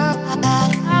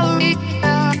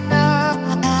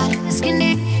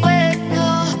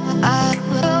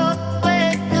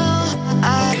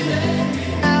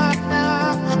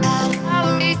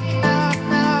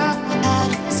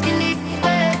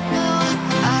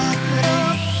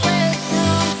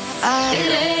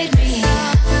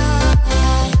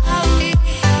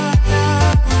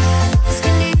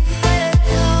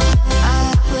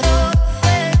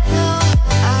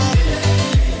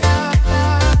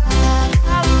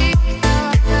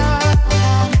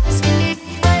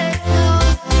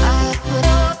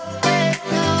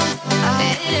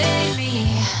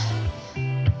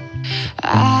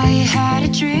 I had a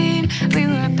dream, we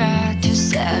were back to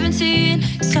 17,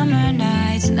 summer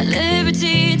nights and the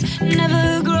libertines,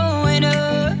 never growing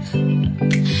up.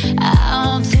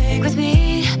 I'll take with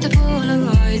me the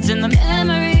Polaroids and the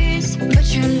memories, but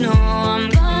you know I'm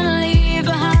gonna leave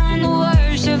behind the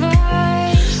worst of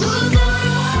us. Who's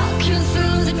gonna walk you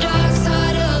through the dark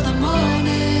side of the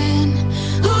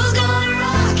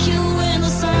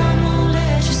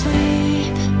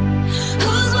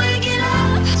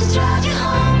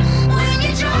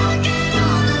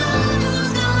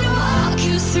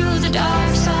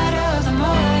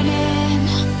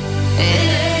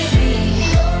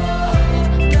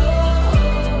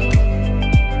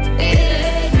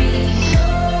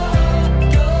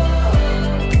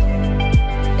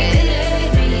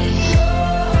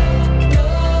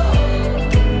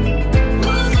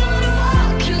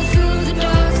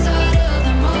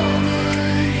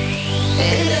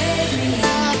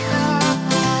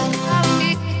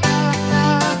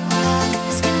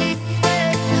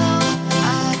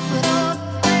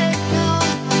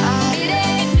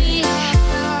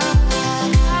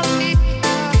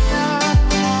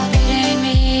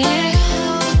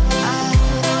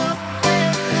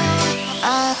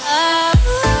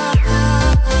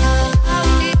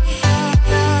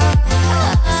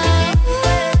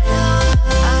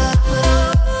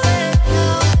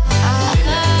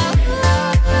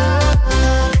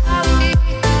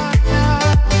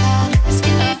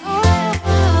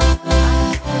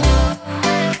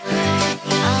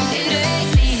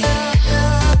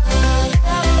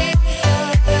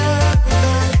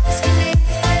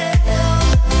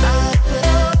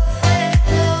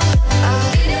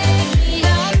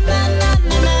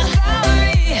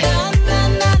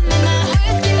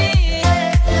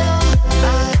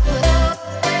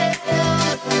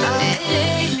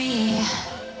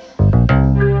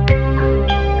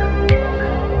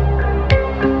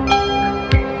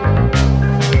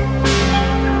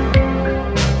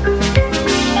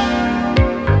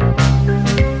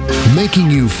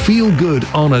you feel good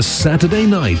on a Saturday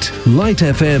night. Light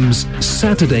FM's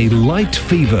Saturday Light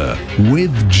Fever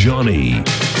with Johnny.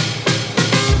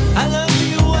 I love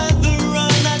you whether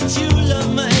or not you love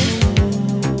me.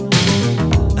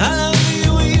 I love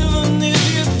you even if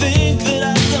you think that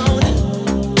I don't.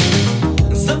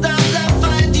 Sometimes I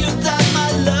find you doubt my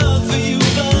love for you,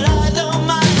 but I don't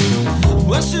mind.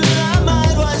 Why should I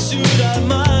mind? Why should I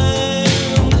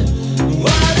mind?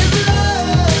 What is love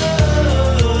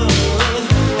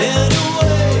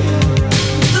anyway?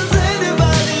 Does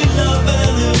anybody love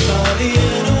anybody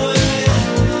anyway?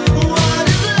 What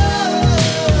is love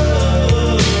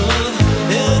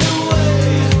anyway?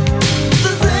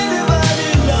 Does anybody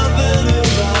love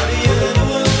anybody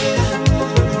anyway?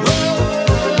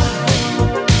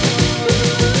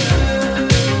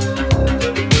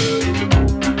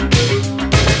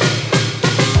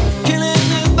 Can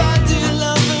anybody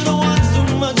love anyone so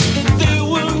much that they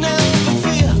will never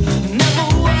fear, never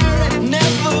worry,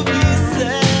 never be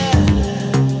sad?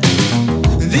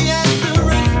 The answer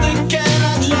is they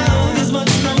cannot love as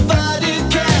much nobody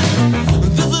can.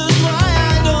 This is why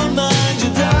I don't mind you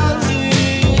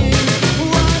doubting.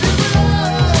 What is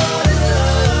love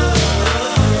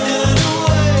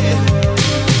anyway?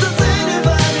 Does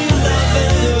anybody love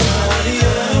anybody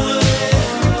anyway?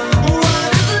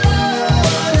 What is love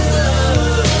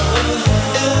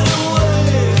anyway?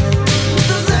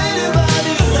 Does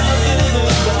anybody love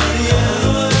anybody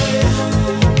anyway?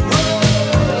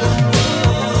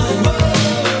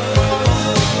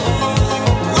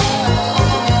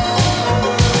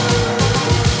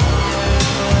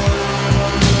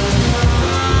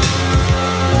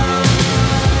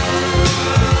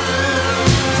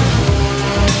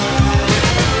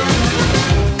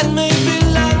 And maybe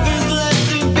life is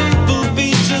letting people be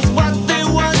just what they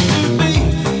want to be.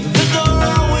 The door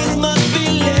always must be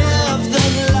left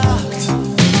unlocked.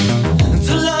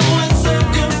 To love when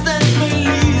circumstance may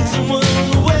lead someone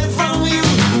away from you,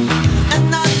 and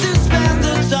not to spend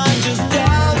the time just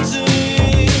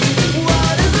doubting.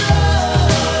 What is love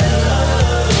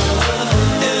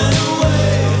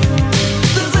anyway?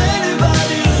 Does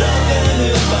anybody love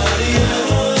anybody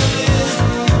anyway?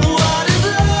 What is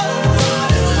love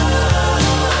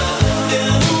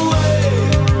anyway?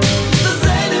 Does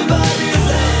anybody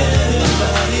love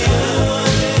anybody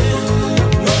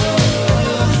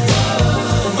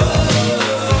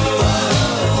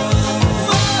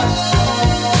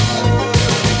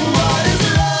What is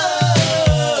love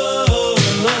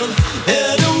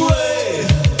anyway?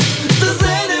 Does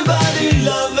anybody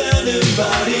love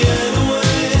anybody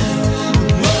anyway?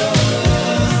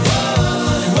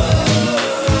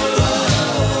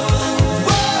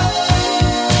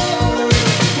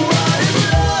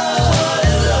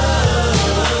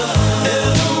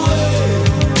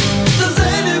 Does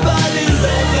anybody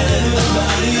love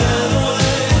anybody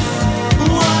anyway?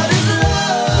 What is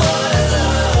love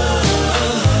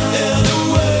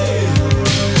anyway?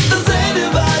 Does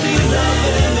anybody love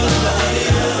anybody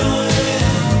anyway?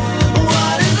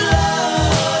 What is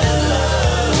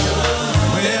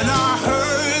When I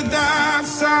heard that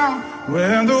sound,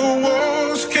 when the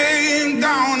walls came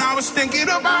down, I was thinking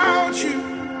about you,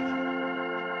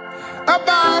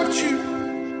 about you.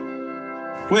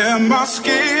 Where my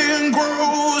skin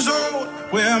grows old,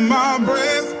 where my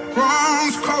breath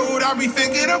runs cold, I'll be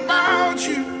thinking about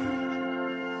you,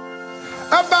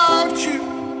 about you.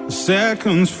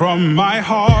 Seconds from my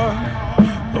heart,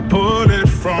 a bullet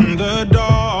from the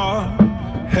dark.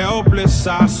 Helpless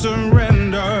I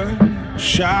surrender,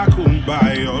 shackled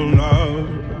by your love.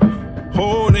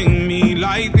 Holding me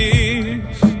like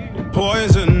this,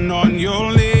 poison on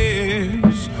your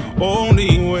lips.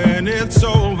 Only when it's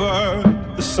over,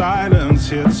 the silence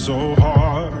hits so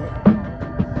hard.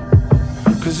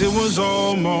 'Cause it was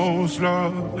almost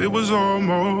love, it was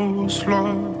almost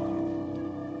love.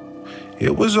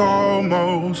 It was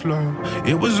almost love,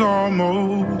 it was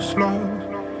almost love.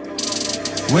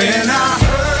 When I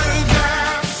heard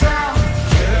that sound,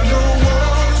 when the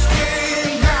walls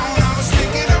came down, I was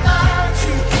thinking about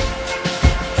you,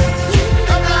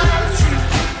 about you.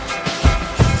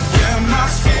 When my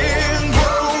skin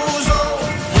grows old,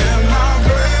 when my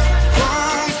breath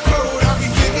runs cold, I'll be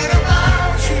thinking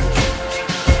about you,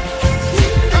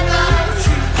 about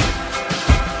you.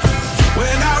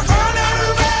 When I run out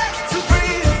of air to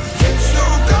breathe, it's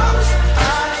your ghost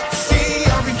I see.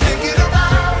 I'll be thinking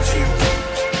about you,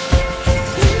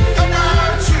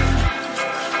 about you.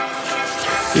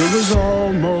 It was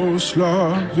almost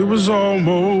love, it was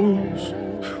almost.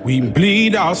 We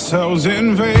bleed ourselves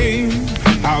in vain.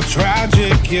 How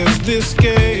tragic is this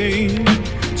game?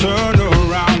 Turn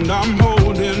around, I'm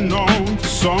holding on to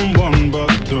someone,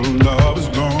 but the love's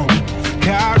gone.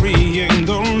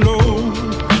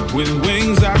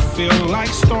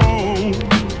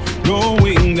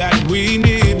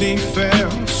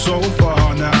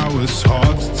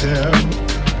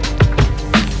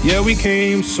 Yeah, we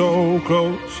came so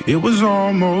close. It was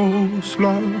almost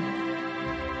love.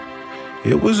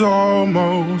 It was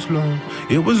almost love.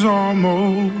 It was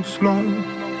almost love.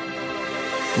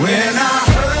 When I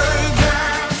heard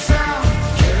that sound,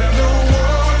 yeah, the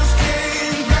walls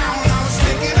came down. I was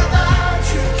thinking about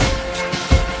you,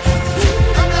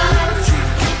 about you.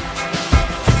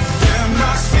 When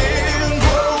my skin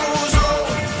grows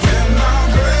old, when my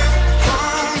breath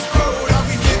comes cold, I'll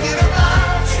be thinking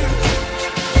about you,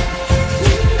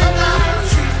 about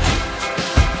you.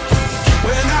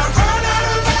 When I run out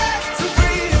of air to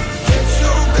breathe, it's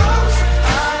your ghost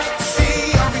I see.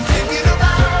 I'll be thinking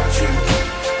about you,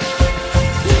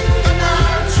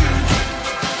 about you.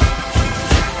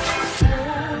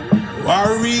 I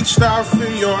reached out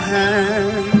for your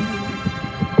hand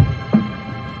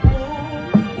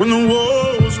when the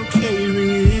walls were caving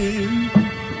in,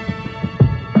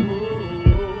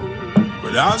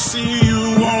 but I see you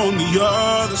on the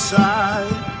other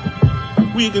side.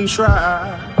 We can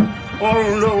try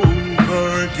all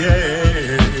over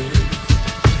again.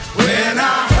 When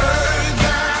I heard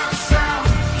that sound,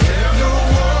 yeah, the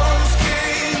walls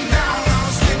came down. I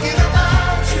was thinking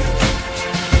about you,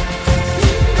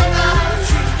 about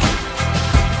you.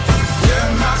 When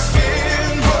my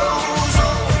skin grows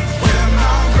old, when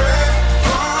my breath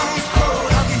comes cold,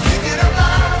 I'll be thinking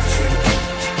about you,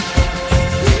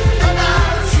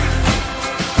 about you.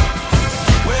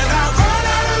 When I run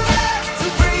out of air to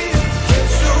breathe,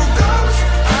 it's your ghost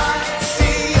I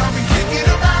see. I'll be thinking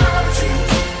about you,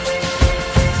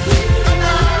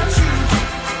 about you.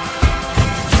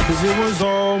 'Cause it was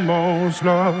almost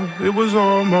love. It was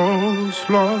almost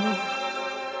love.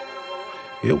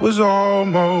 It was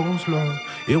almost love.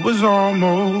 It was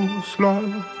almost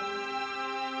love.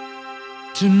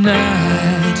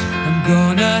 Tonight I'm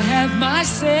gonna have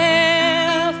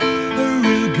myself a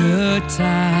real good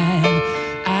time.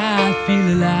 I feel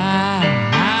alive,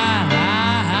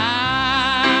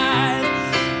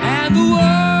 and the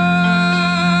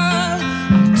world,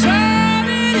 I'll turn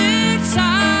it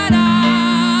inside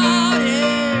out.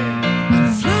 Yeah. I'm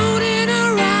floating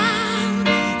around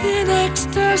in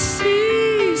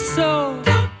ecstasy, so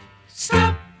don't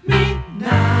stop me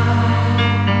now.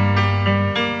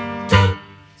 Don't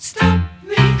stop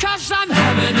me, 'cause I'm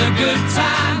having a good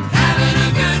time, having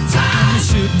a good time. A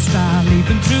shooting star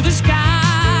leaping through the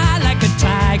sky like a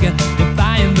tiger,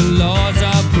 defying the laws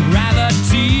of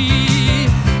gravity.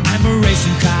 I'm a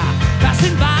racing car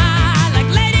passing by like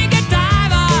Lady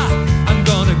Godiva. I'm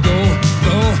gonna go,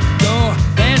 go, go.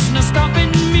 There's no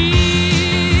stopping me.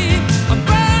 I'm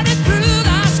burning through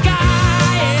the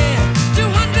sky, yeah.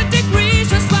 200 degrees,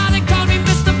 that's why they call me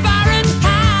Mr.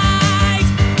 Fahrenheit.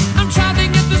 I'm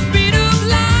traveling at the speed of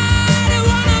light. I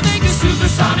wanna make a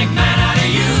supersonic man out of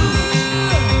you.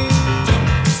 Don't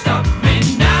stop me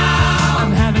now.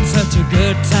 I'm having such a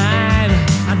good time.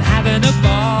 I'm having a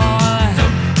ball.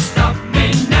 Don't stop me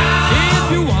now. If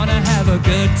you wanna have a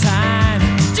good time,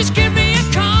 just give me a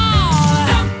call.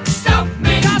 Don't stop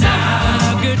me 'cause now. I'm having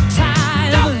a good time.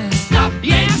 Don't stop me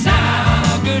yes, now. I'm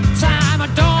having a good time. I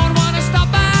don't wanna stop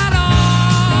at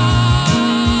all.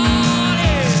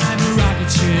 Yeah. I'm a rocket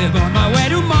ship on my way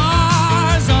to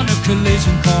Mars on a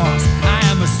collision course. I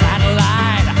am a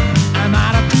satellite. I'm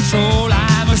out of control.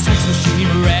 I'm a sex machine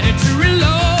ready to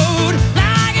reload.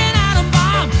 Like an atom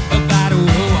bomb about to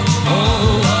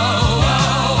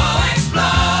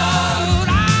explode.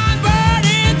 I'm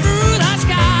burning through the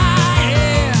sky,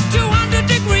 yeah. 200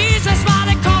 degrees, that's why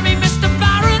they call me Mr.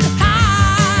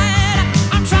 Fahrenheit.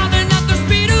 I'm traveling at the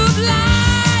speed of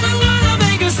light. I wanna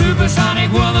make a supersonic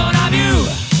woman of you.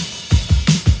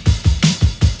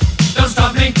 Don't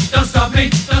stop me, don't stop me,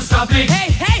 don't stop me. Hey,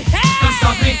 hey, hey! Don't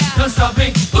stop me, don't stop me.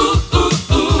 Ooh, ooh,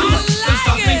 ooh. Don't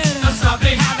stop me, don't stop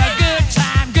me. Have a good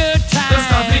time, good time. Don't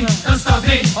stop me, don't stop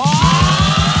me.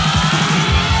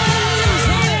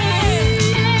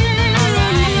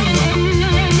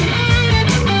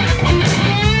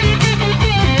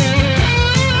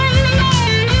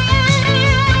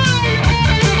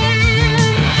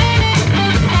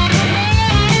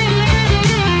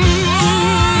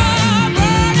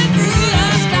 Burning through the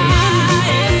sky,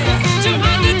 yeah.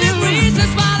 200 degrees,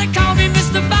 that's why they call me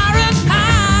Mr. Fahrenheit.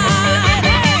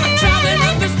 I'm traveling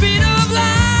at the speed of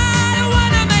light. I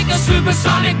wanna make a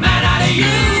supersonic man out of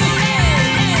you.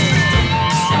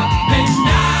 Don't stop me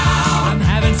now. I'm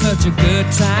having such a good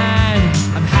time.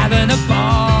 I'm having a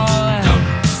ball. Don't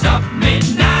stop me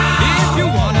now. If you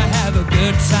wanna have a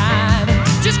good time,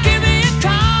 just give me a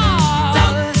call.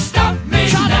 Don't stop me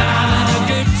now. I'm having a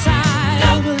good time.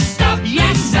 Don't stop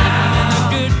yes, I'm having a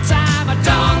good time. I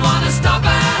don't wanna stop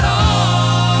at all.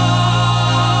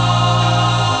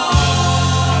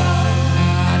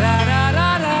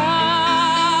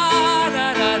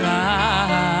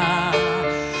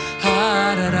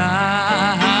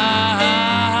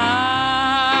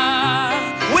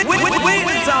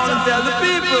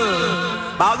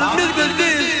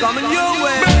 coming your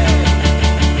way.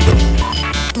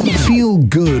 Feel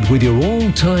good with your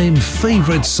all-time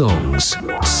favorite songs.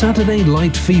 Saturday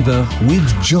Light Fever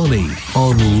with Johnny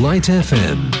on Light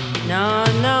FM. No,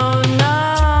 no, no.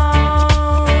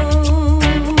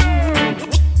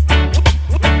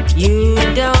 You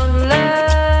don't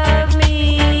love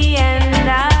me, and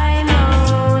I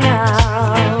know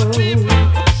now.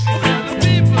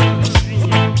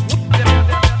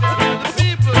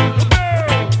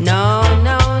 No,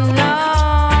 no, no.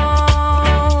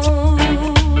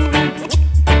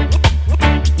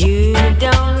 You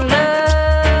don't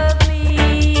love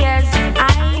me, yes,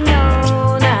 I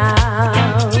know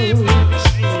now.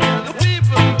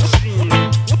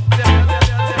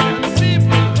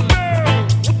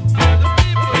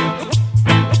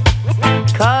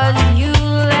 'Cause you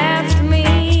left me,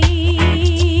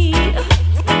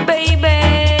 baby,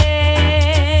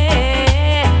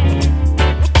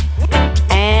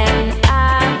 and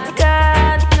I've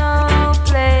got no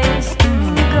place to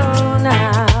go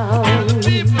now.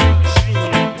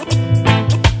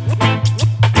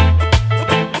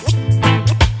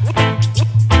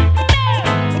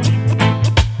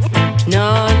 No,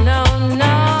 no,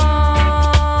 no.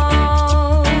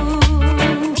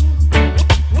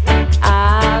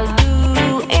 I'll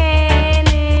do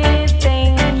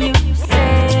anything you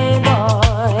say,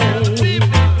 boy.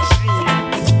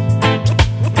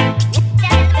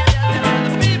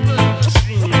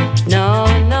 No,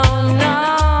 no, no.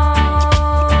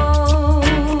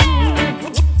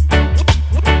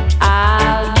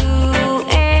 I'll do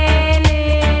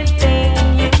anything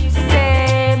you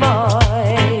say,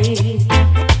 boy.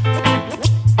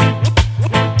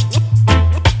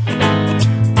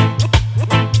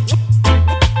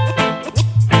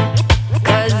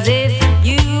 'Cause if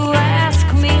you ask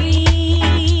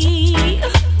me,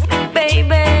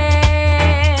 baby,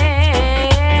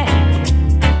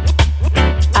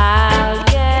 I'll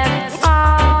get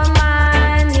on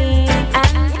my knees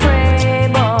and pray,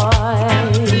 boy.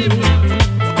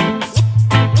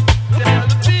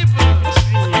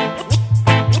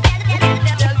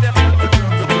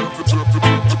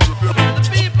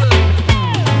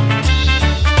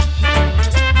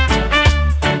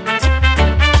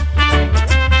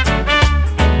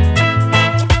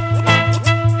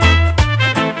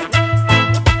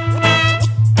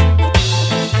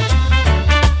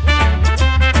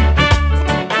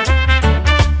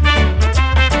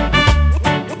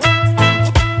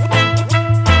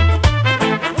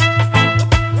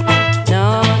 No,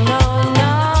 no,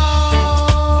 no.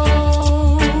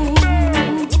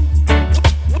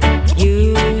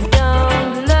 You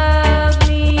don't love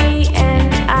me,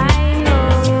 and I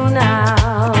know now.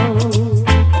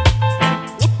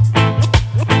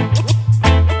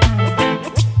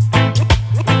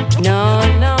 No,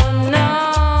 no, no.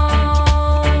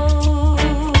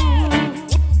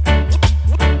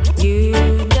 You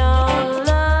don't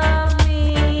love me,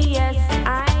 yes, I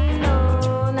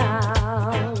know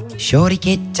now. Shorty,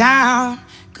 get down,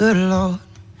 good lord.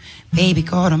 Baby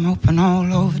got 'em open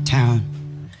all over town.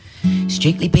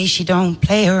 Strictly bitch, she don't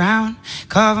play around.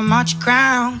 Cover much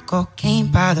ground, cocaine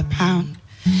by the pound.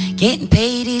 Getting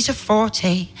paid is a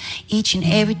forte, each and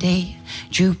every day.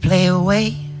 Drew play away,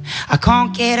 I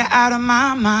can't get her out of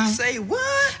my mind. Say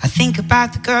what? I think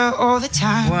about the girl all the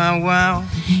time. Wow, wow.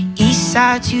 East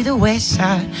side to the west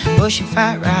side, pushing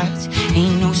fat rides,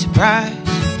 ain't no surprise.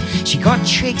 She got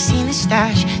tricks in the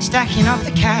stash, stacking up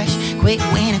the cash, quick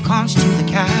when it comes to the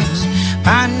cash.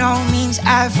 By no means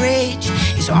average,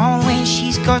 it's on when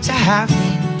she's got to have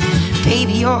it.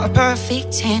 Baby, you're a perfect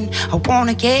 10, I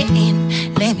wanna get in.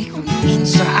 Let me come in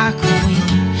so I can win.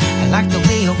 I like the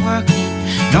way you're working,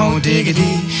 no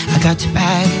diggity. I got to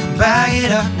bag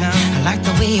it up now. I like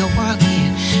the way you're working,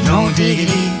 no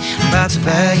diggity. I'm about to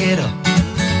bag it up.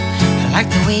 I like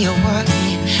the way you're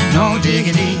working, no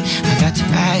diggity. I got to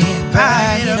bag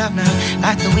it up now.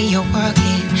 Like the way you're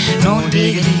working, no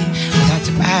diggity. I got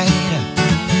to bag it up.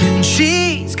 And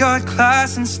she's got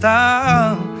class and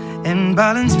style, and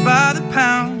balance by the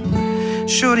pound.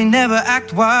 Shorty never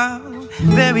act wild,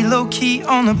 very low key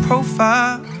on the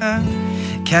profile.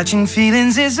 Catching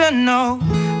feelings is a no,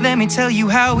 let me tell you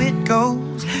how it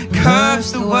goes.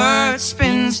 Curves the word,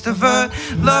 spins the verb,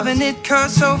 loving it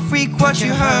cause so freak what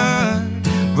you heard.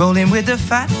 Rolling with the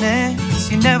fatness,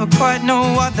 you never quite know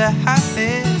what the half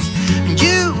is.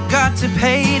 You got to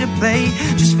pay to play,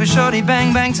 just for shorty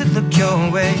bang bang to look your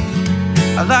way.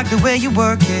 I like the way you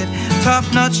work it, tough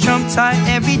nuts trump tight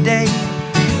every day.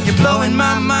 You're blowing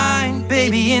my mind,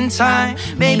 baby, in time.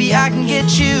 Maybe I can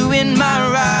get you in my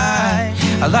ride.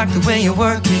 I like the way you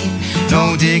work it,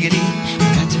 no diggity. I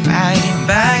got to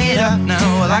bag it up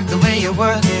now. I like the way you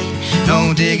work it,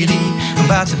 no diggity, I'm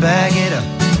about to bag it up.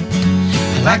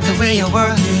 I like the way you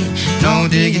work it, no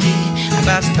diggity, I'm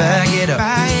about to bag it up.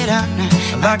 Bag it up now.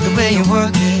 I like the way you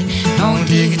work it, no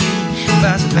diggity, I'm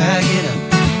about to bag it up.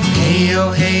 Hey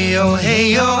yo, hey yo,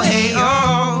 hey yo, hey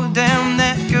yo, damn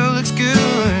that girl looks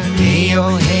good. Hey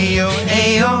yo, hey yo,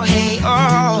 hey yo, hey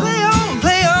yo, play on,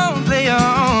 play on, play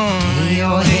on. Hey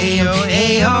yo, hey yo,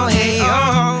 hey yo, hey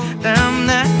yo, damn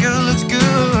that girl looks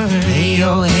good. Hey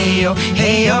yo, hey yo,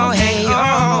 hey yo, hey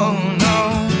yo, no,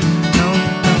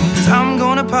 cause I'm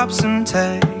gonna pop some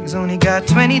tags. Only got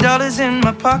 $20 in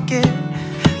my pocket.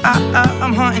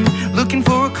 I'm hunting, looking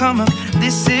for a come up.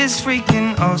 This is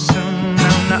freaking awesome.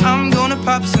 Now I'm gonna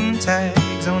pop some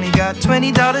tags. Only got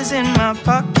 $20 in my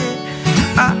pocket.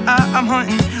 I'm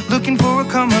hunting, looking for a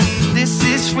come up. This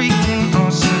is freaking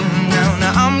awesome.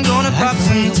 Now I'm gonna pop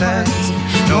some tags.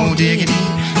 No diggity,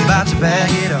 about to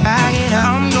bag it up.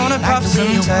 I'm gonna pop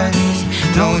some tags.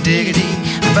 No diggity,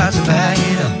 about to bag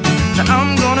it up. Now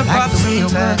I'm gonna pop some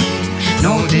tags.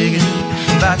 No diggity,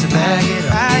 about to bag it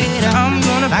up. I'm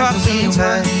gonna pop some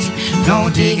tags. No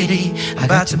diggity,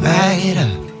 about to bag it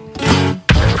up.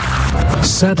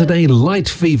 Saturday Light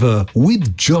Fever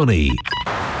with Johnny.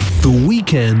 The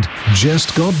weekend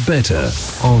just got better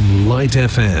on Light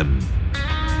FM.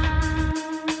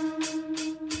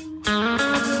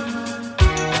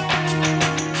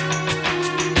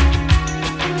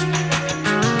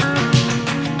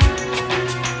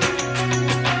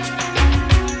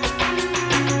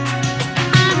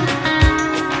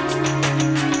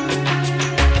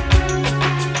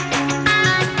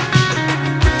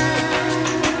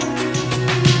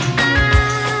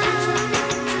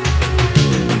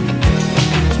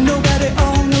 Nobody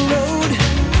on the road,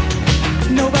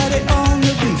 nobody on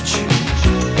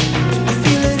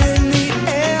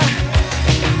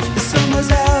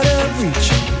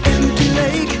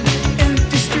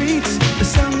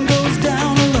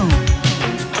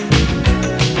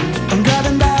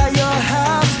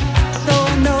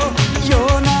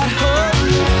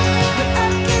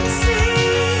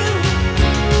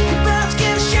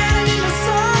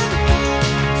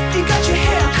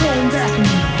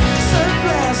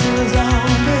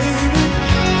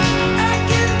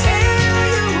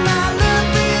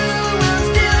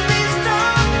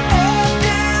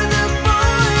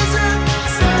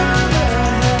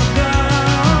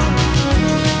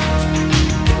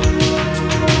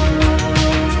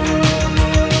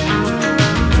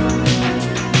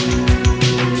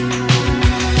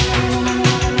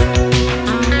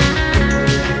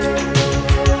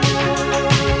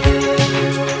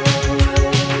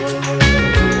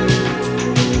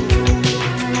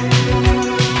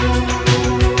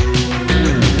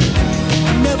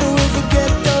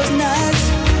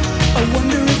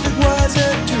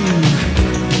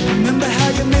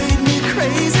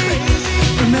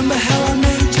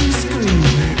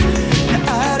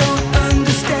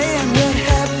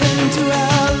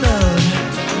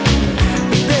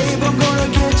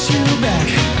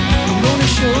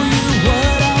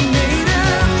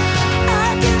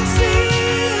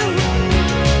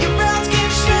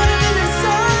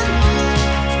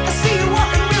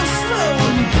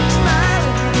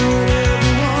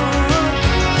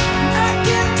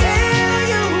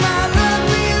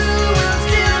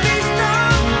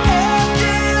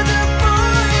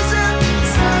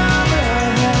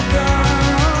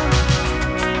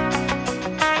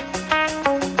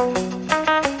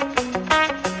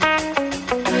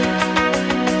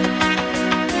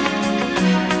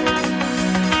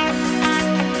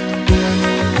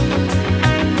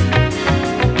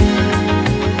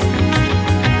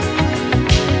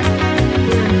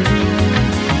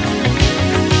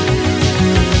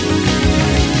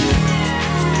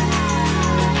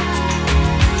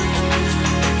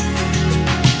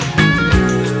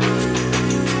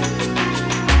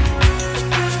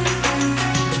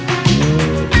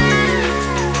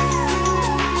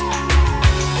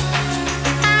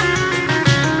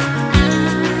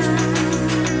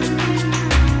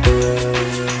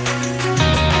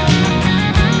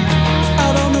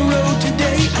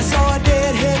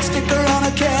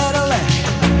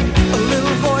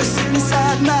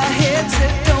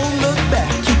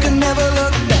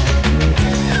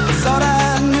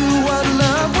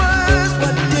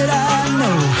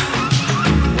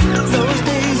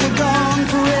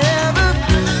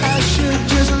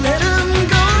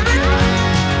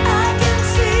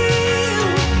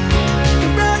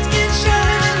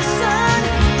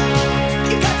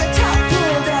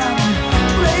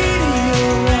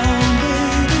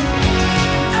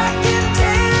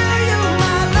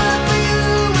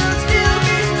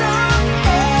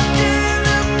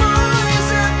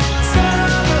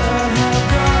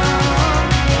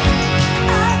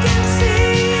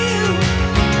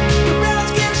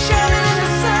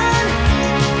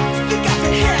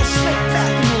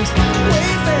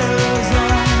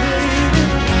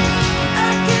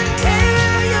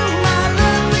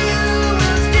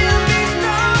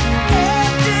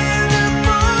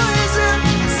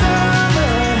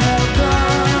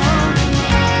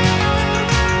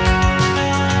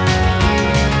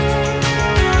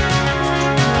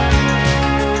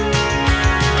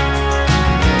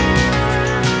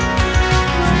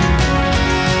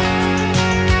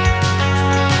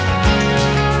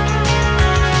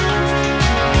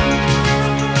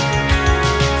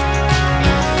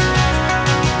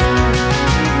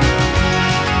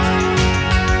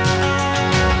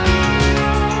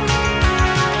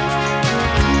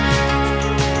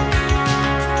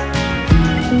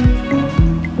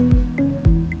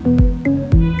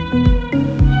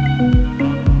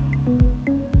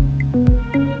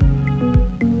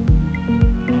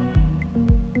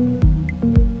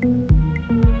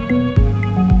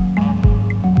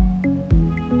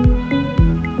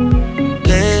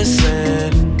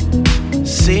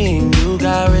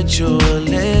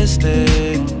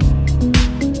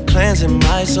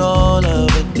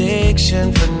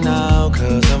mention for now,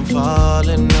 'cause I'm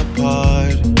falling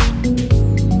apart.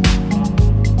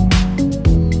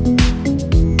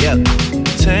 Yep,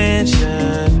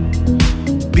 tension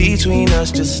between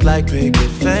us just like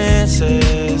picket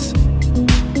fences.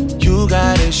 You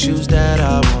got issues that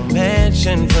I won't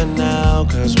mention for now,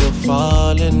 'cause we're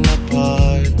falling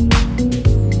apart.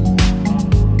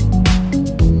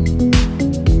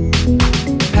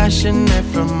 Passionate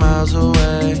from miles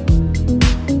away,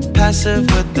 passive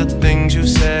with the things you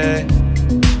say,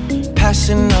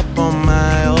 passing up on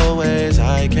my always.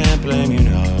 I can't blame you,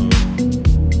 no.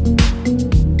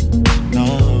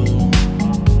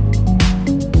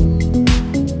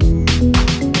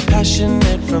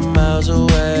 Passionate from miles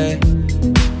away,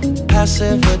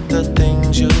 passive with the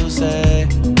things you say,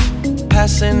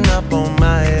 passing up on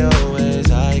my always.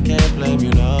 I can't blame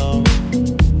you, no.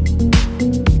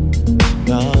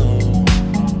 No.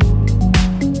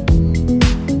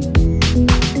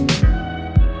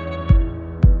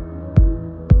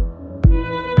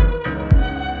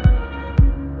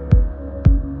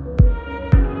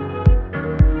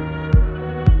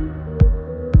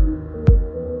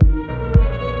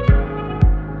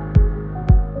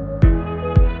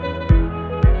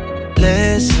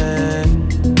 Listen,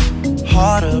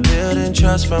 harder building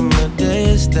trust from a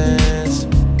distance.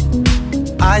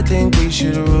 I think we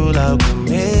should rule out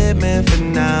commitment for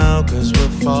now, 'cause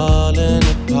we're falling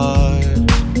apart.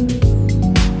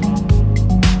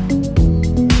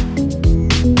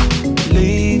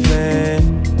 Leaving,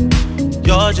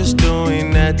 you're just doing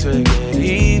that to get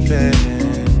even.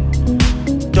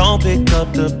 Don't pick up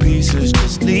the pieces,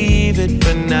 just leave it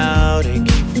for now. They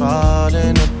keep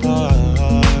falling apart.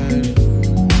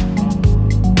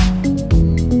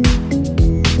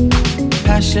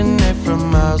 Passionate from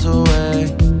miles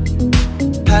away,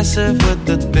 passive with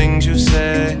the things you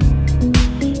say,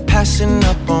 passing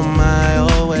up on my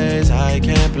always. I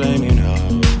can't blame you, no.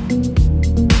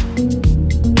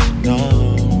 No.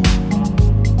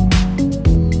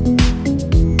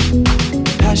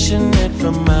 Passionate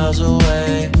from miles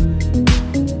away,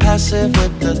 passive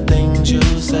with the things you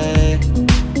say,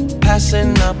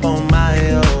 passing up on my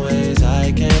always.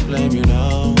 I can't blame you,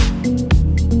 no.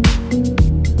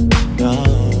 No.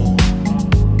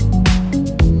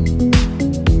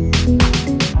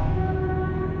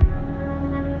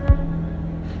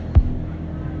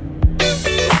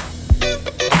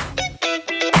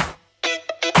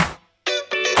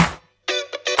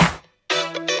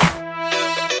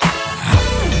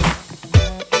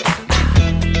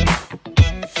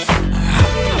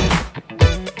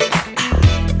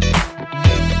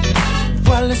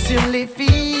 Voile sur les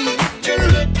filles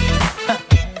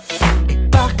et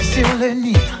barque sur le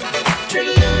Nil.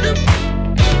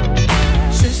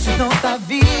 Je suis dans ta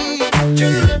vie,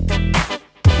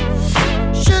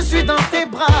 je suis dans tes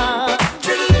bras.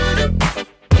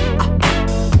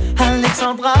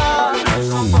 Alexandra,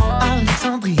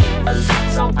 Alexandrie,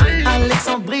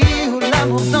 Alexandrie où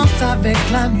l'amour danse avec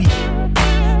la nuit.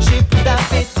 J'ai plus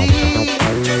d'appétit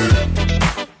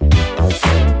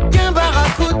qu'un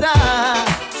barracuda.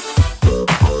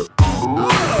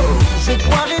 Je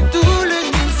boirai tout le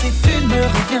Nil si tu ne me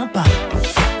reviens pas.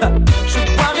 Je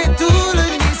boirai tout le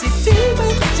Nil si tu me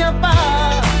retiens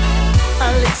pas.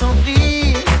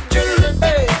 Alexandrie,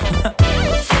 hey.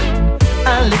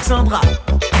 Alexandra,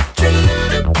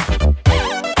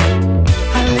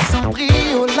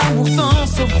 Alexandrie où l'amour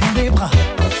danse au fond des bras.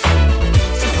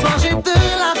 Ce soir j'ai de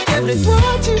la fièvre et toi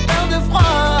tu perds de froid.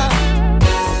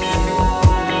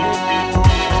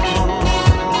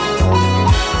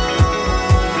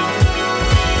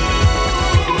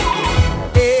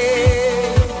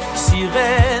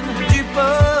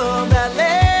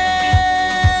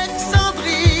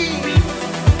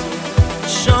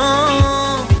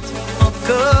 Chante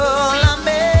encore la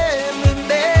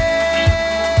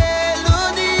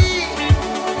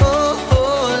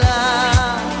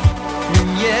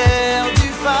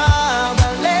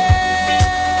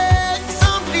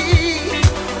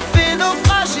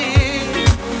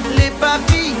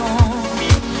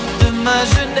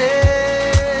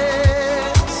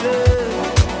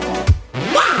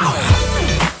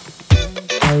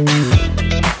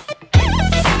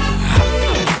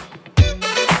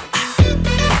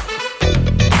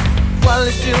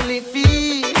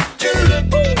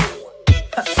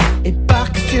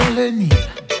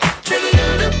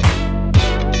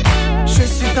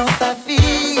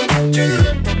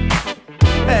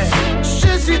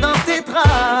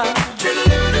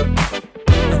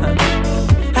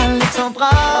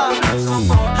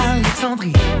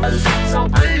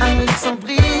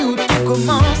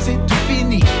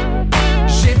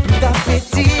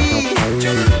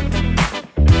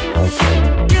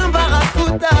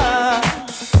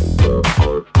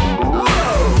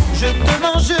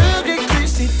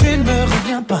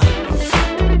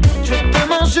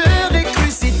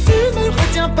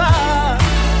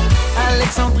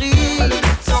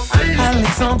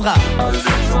Alexandra.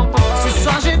 Ce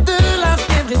soir j'ai de la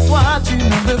fièvre et toi tu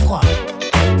meurs de froid.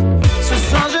 Ce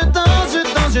soir je danse, je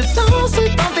danse, je danse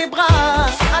dans tes bras.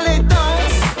 Allez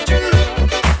danse, tu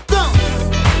danses,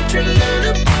 tu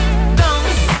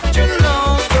danse, tu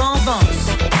danses, danse,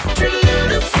 tu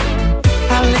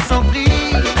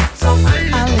Alexandrie,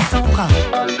 Alexandra.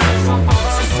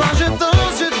 Ce soir je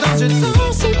danse, je danse, je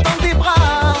danse dans tes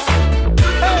bras.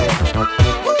 Hey.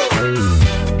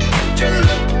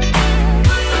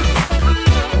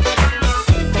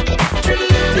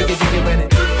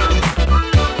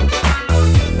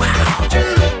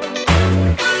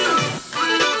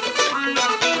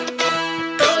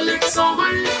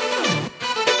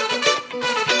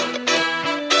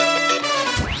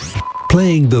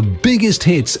 Playing the biggest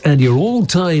hits and your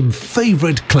all-time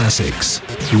favorite classics.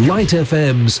 Light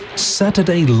FM's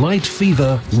Saturday Light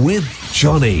Fever with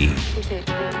Johnny.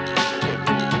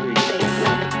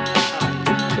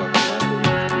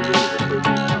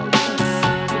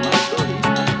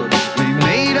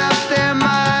 Made up their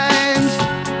minds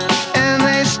and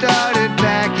they started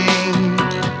packing.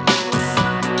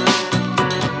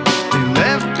 They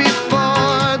left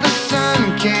before the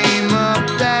sun came up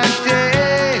that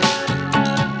day.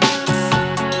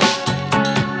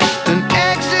 An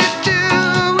exit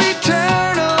to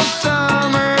eternal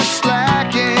summer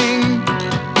slacking.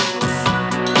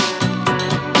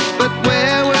 But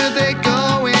where were they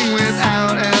going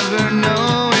without ever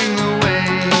knowing the way?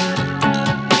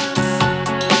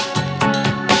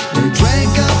 They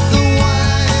drank up the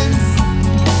wine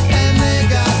and they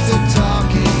got to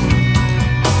talking.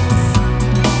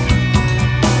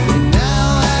 They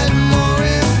now had more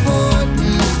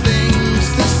important things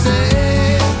to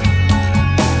say.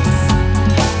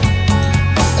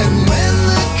 And when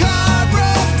the car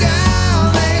broke down,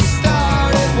 they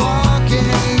started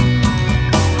walking.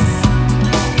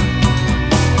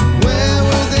 Where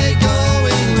were they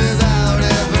going without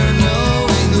ever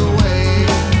knowing the way?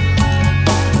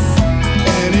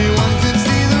 Anyone could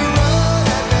see the road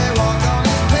that they walk on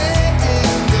is paved in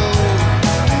gold.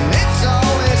 And it's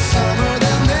always summer,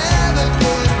 they'll never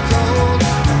get cold.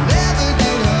 They'll never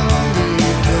get hungry,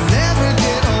 they'll never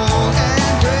get old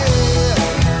and gray.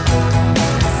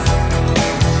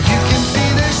 You can see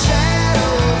their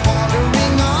shadows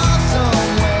wandering off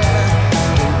somewhere.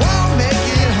 They won't make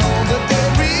it home, but they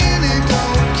really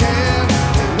don't care.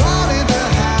 They wanted the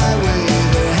highway,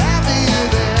 they're happier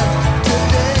there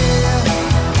today.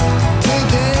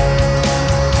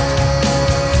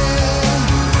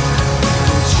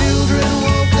 Children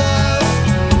woke up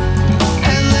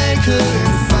and they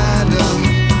couldn't find them.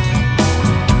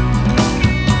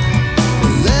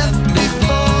 They left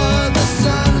before the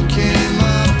sun came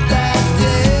up that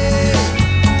day.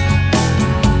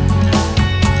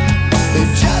 They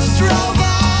just drove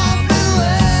off and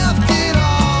left it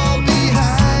all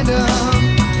behind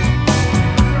them.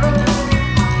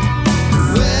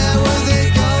 Where were they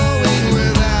going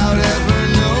without ever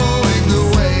knowing the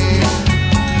way?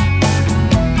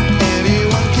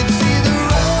 Anyone can see the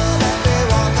road that they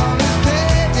walk on is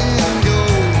paved in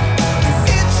gold.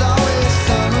 It's always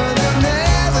summer, they'll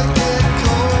never get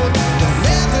cold. They'll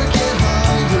never get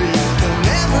hungry, they'll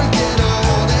never get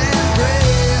old and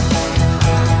gray.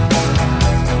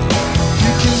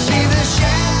 You can see the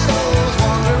shadows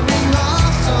wandering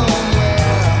off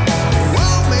somewhere. They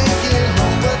won't make it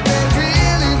home, but they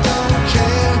really don't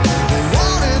care. They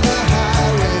wanted the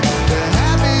highway, they're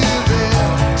happier there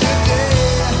today.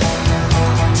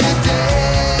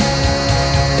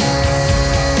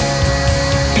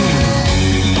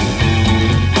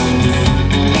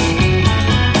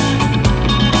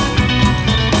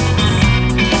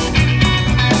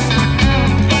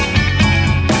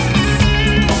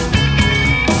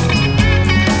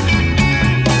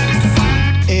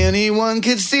 Anyone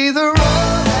could see the road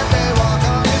that they walk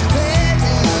on is paved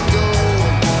in gold.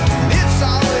 And it's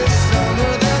always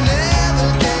summer, they'll never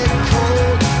get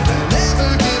cold. They'll never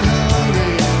get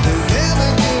hungry, they'll never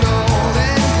get old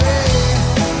and gray.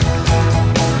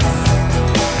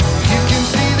 You can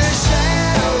see their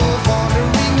shadows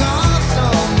wandering off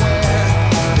somewhere.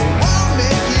 They won't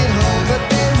make it home, but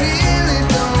they really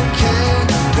don't care.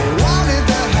 They wanted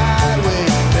the highway,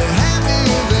 they're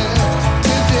happier there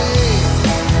today.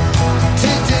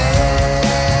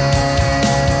 Today.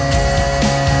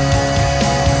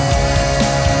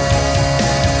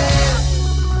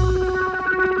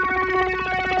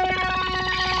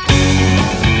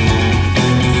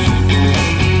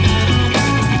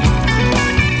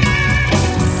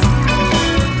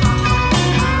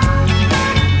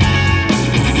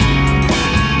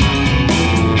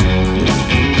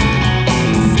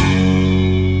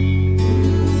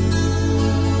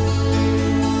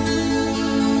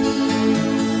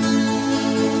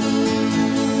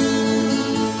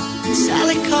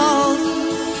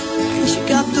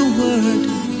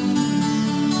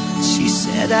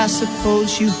 but I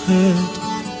suppose you heard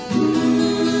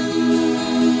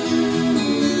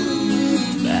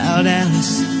about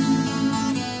Alice.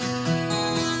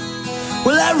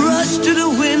 Well, I rushed to the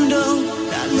window,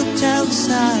 I looked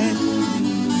outside,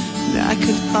 and I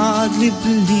could hardly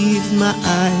believe my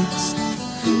eyes.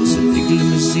 It's a big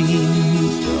limousine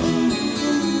moved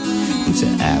off into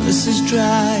Alice's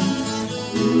drive.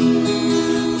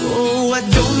 Oh, I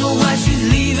don't know why she's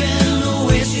leaving or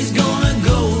where she's gonna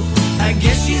go. I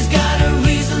guess she's got her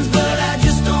reasons, but I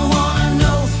just don't wanna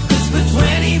know. 'Cause for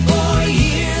 24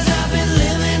 years I've been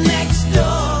living next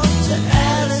door to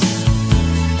Alice.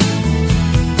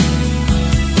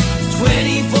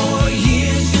 24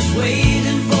 years just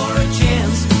waiting for a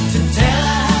chance to tell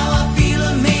her how I feel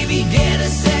or maybe get a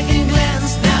second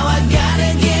glance. Now I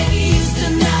gotta get used to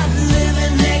not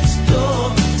living next door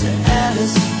to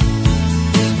Alice.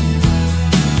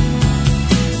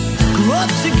 Grew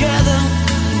up together,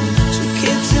 2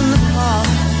 kids in the park,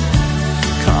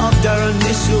 carved our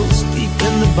initials deep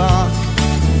in the bark.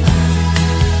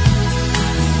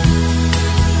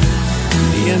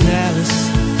 Me and Alice.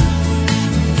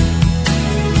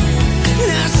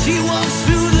 Now she walks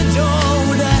through the door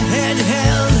with her head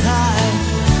held high,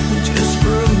 and just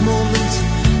for a moment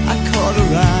I caught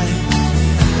her eye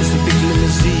as the big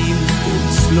limousine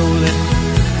pulled slowly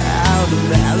out of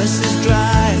Alice's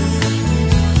drive.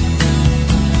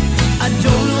 I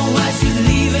don't know why she's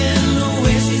leaving or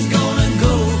where she's gonna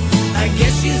go. I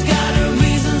guess she's got her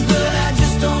reasons, but I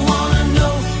just don't wanna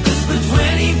know. 'Cause for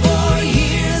 24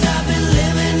 years I've been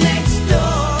living next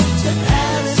door to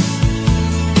Alice.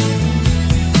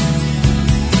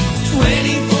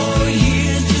 24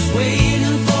 years just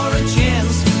waiting for a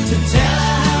chance to tell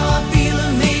her how I feel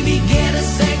and maybe get a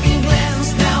second glance.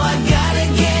 Now I gotta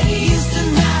get used to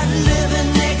not living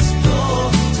next door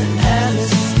to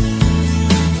Alice.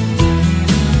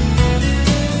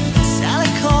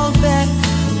 Sally called back,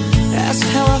 asked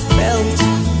how I felt.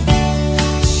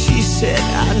 She said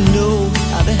I know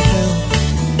how to help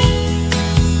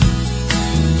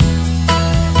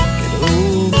get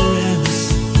over Alice.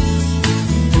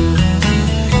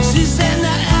 She said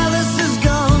that Alice is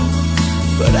gone,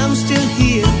 but I'm still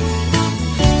here.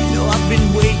 You know I've been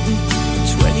waiting for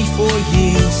 24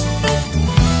 years.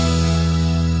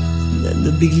 And then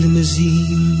the big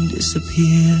limousine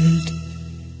disappeared.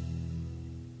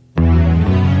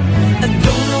 I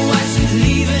don't know why she's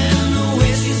leaving or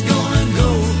where she's gonna go.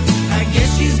 I guess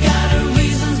she's got her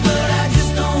reasons, but I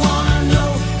just don't wanna know.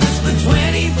 'Cause for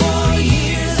 24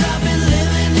 years I've been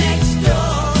living next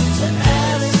door to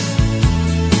Alice.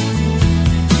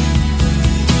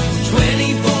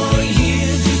 24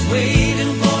 years just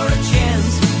waiting for a chance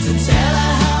to tell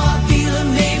her how I feel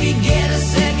and maybe get a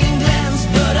second glance.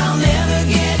 But I'll never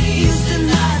get used to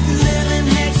not living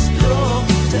next door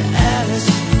to Alice.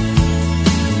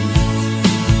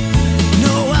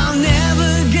 No, I'll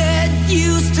never get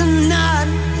used to not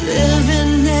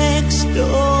living next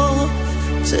door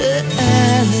to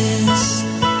Alice.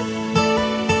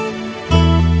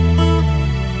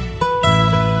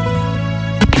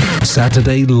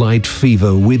 Saturday Light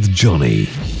Fever with Johnny.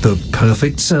 The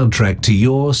perfect soundtrack to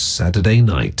your Saturday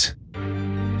night.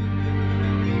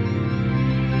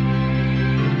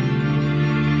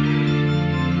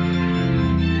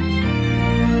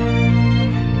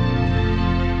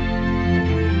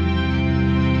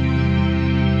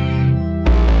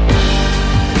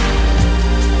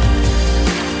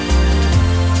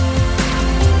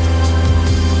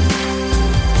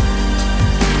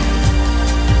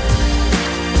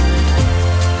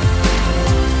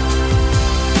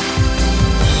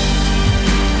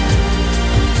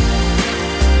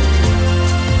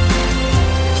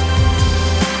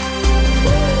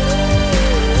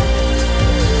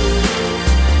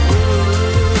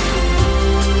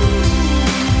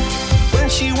 When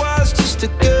she was just a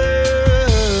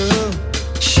girl,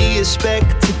 she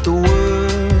expected the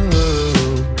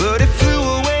world, but it flew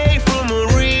away from her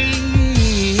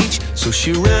reach. So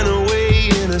she ran away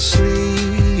in her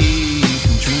sleep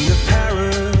and dreamed of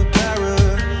paradise,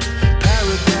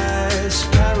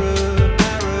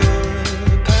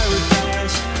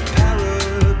 paradise.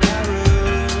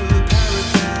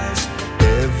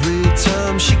 Every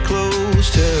time she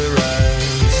closed her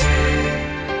eyes.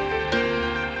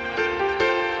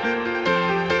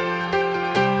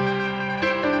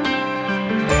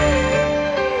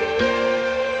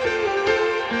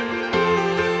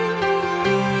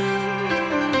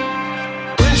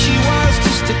 When she was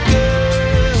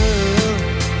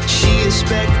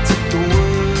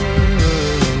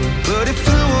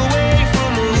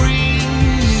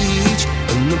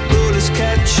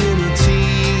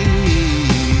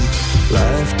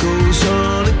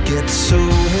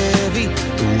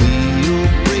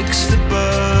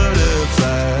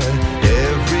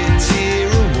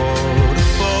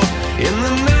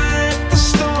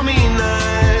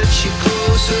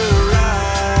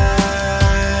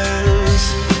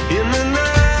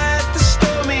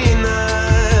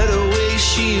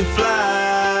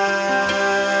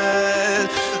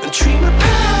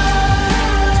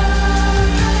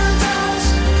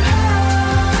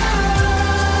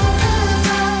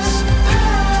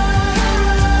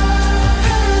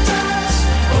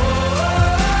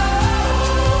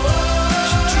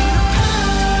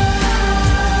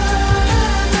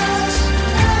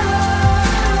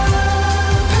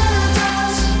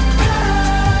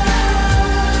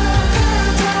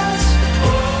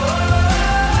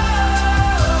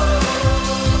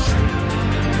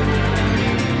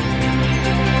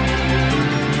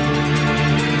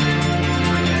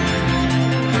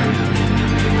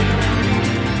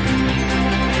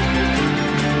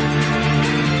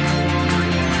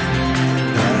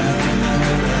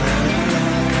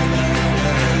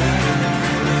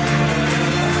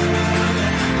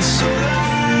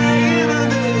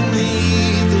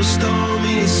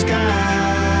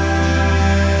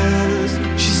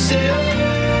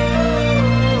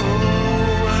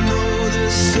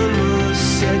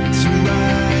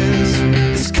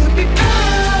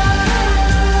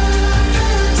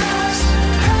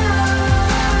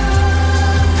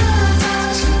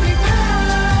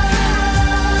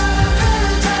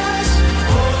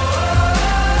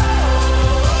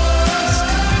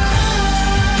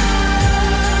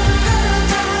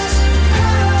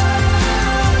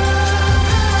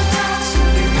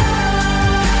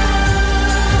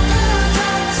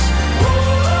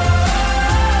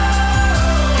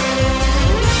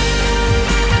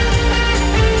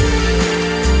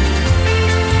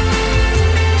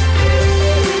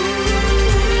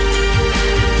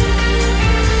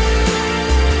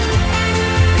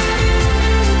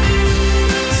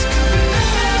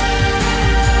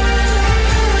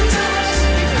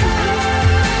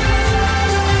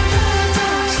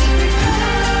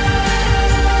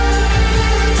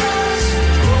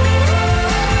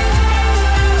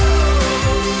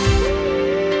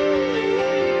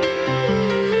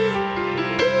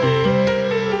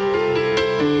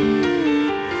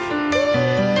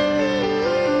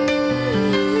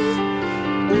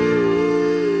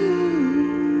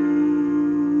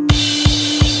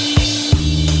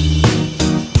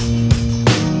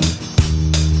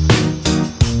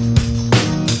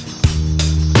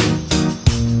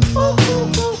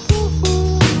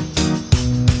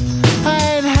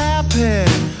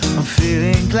I'm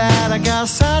feeling glad I got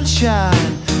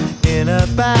sunshine in a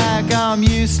bag. I'm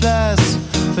useless,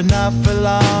 but not for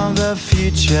long. The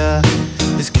future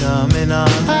is coming on.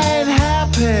 I ain't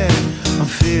happy. I'm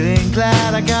feeling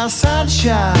glad I got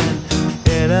sunshine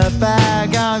in a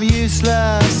bag. I'm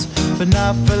useless, but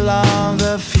not for long.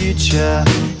 The future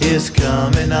is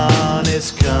coming on.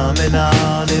 It's coming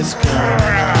on. It's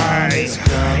coming on. It's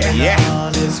coming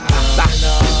on. It's coming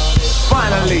on.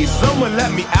 Finally, someone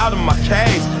let me out of my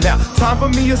cage. Now, time for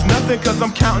me is nothing cause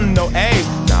I'm counting no A's.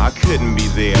 Nah, I couldn't be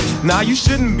there. Nah, you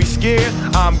shouldn't be scared.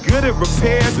 I'm good at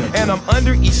repairs and I'm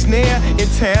under each snare.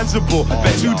 Intangible.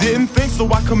 Bet you didn't think,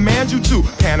 so I command you to.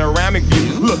 Panoramic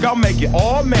view. Look, I'll make it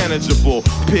all manageable.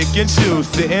 Pick and choose,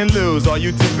 sit and lose. All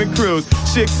you different crews,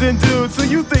 chicks and dudes who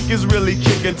you think is really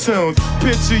kicking tunes.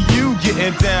 Picture you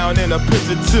getting down in a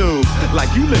picture tube, like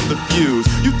you lit the fuse.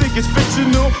 You think it's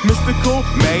fictional, mystical,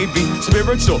 maybe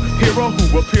spiritual hero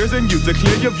who appears in you to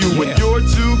clear your view when you're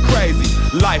too crazy.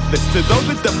 Lifeless to those,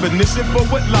 the definition for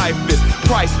what life is.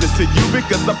 Priceless to you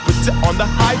because I put you on the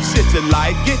hype shit. You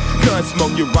like it? Gun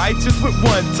smoke, you're righteous with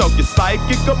one toe. You're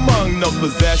psychic among no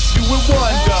possess you with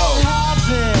one go.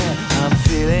 I'm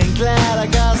feeling glad I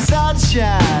got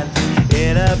sunshine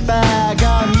in a bag.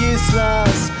 I'm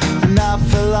useless, but not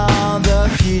for long. The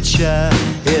future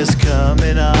is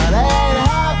coming on. Ain't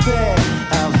happy.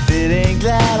 I'm feeling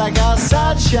glad I got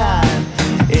sunshine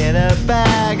in a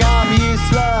bag. I'm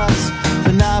useless,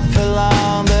 but not for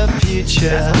long. The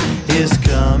future is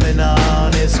coming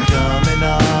on. It's coming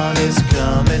on. It's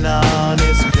coming on.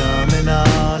 It's coming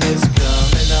on. It's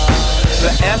coming on. The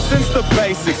essence, the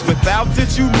basics, without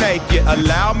it you make it.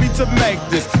 Allow me to make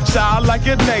this childlike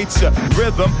in nature.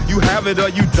 Rhythm, you have it or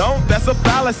you don't, that's a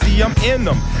fallacy, I'm in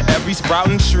them. Every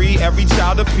sprouting tree, every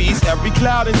child of peace, every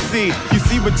cloud and sea. You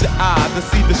see with your eyes and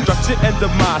see destruction and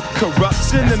demise.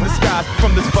 Corruption in the skies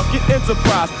from this fucking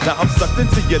enterprise. Now I'm sucked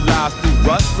into your lives through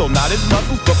rust, so not his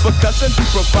muscles, but percussion he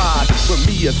provides. With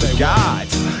me as a guide,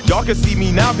 y'all can see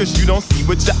me now cause you don't see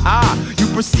with your eye. You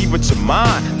perceive with your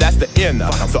mind, that's the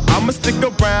inner. So I'ma stick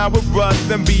around with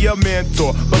Russ and be a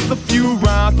mentor. Bust a few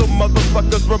rhymes so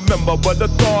motherfuckers remember what the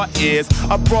thought is.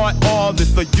 I brought all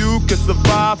this so you can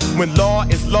survive when law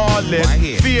is lawless.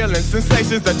 Feeling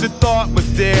sensations that you thought was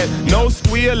dead. No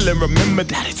squealing, remember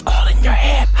that it's all in your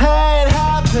head. I ain't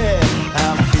happy.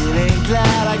 I'm feeling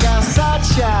glad I got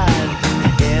sunshine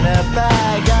in a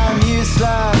bag. I'm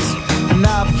useless,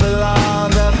 not for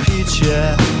long. The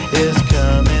future is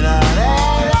coming on.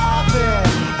 Ain't happy.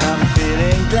 I'm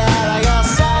feeling glad I got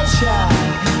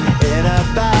sunshine in a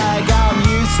bag. I'm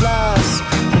useless,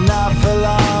 not for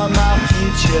long. My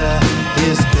future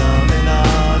is coming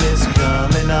on. It's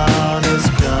coming on. It's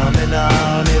coming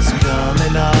on. It's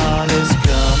coming on. It's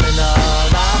coming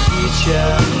on. My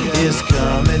future is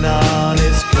coming on.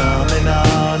 It's coming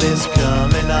on. It's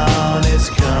coming on. It's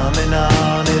coming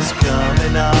on. It's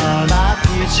coming on. My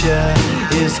future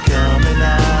is coming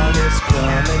on. It's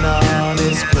coming on.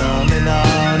 It's coming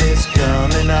on. It's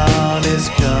coming on. It's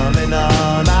coming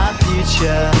on. My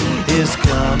future is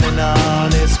coming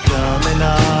on. It's coming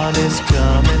on. It's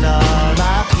coming on.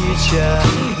 My future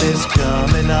is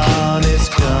coming on. It's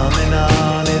coming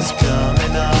on. It's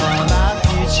coming on. My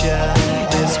future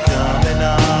is coming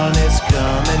on. It's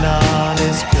coming on.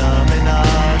 It's coming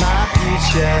on. My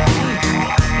future.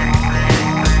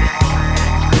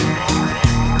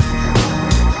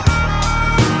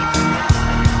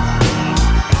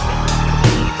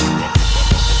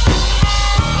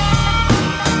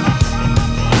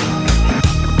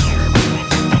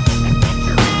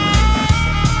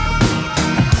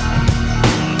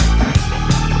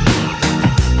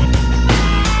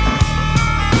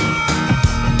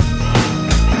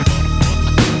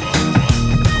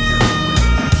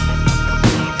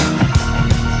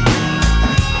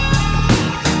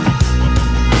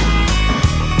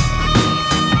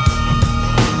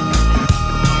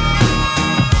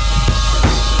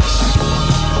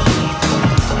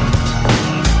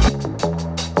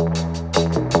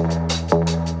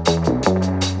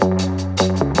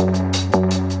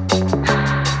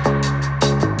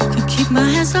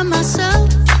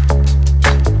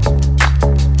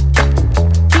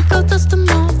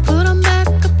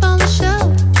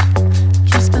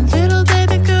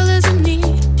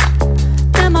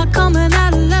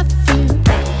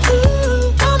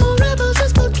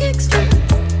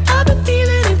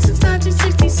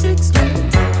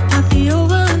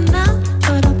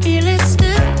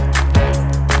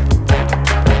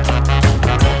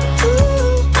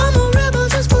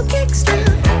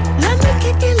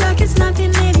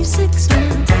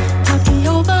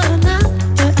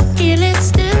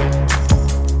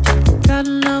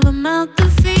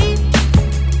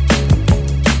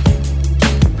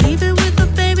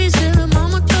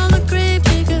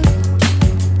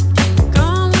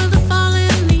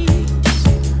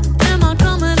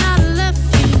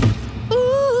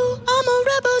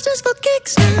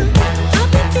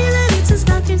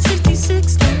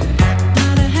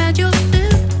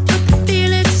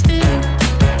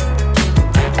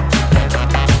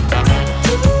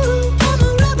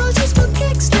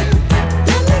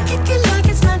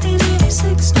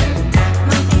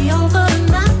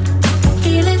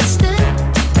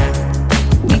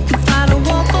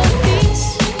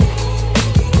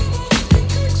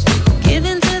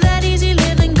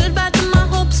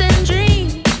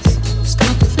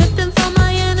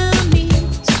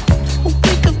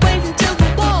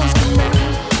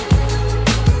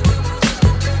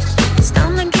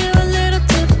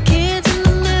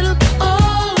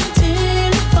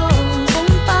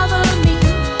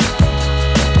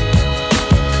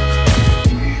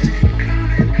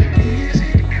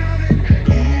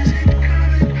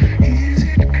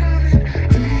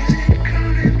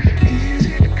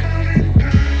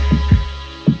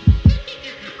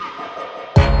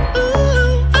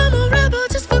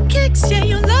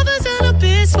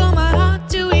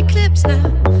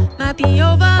 be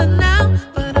over now,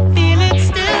 but I feel it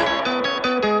still.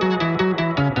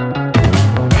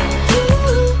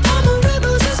 Ooh, I'm a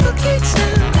rebel just for kicks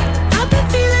now. I've been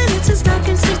feeling it since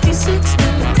 1966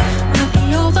 now. Might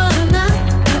be over now,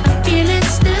 but I feel it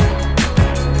still.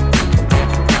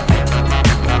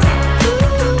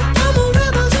 Ooh, I'm a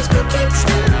rebel just for kicks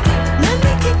now. Let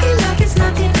me kick it like it's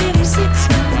 1986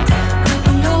 now. Might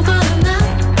be over now,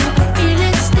 but I feel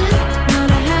it still. Might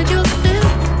have had your fill,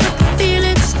 but I feel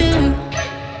it still.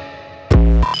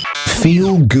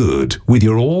 Feel good with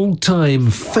your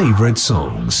all-time favorite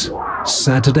songs.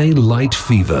 Saturday Light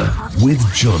Fever with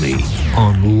Johnny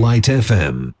on Light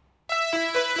FM.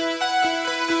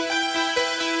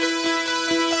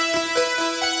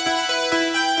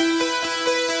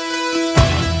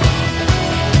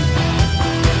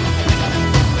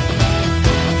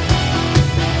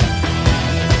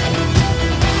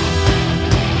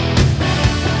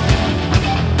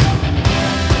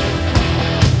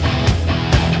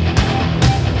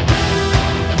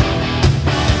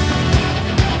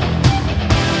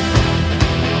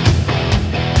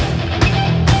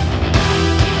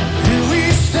 Ooh,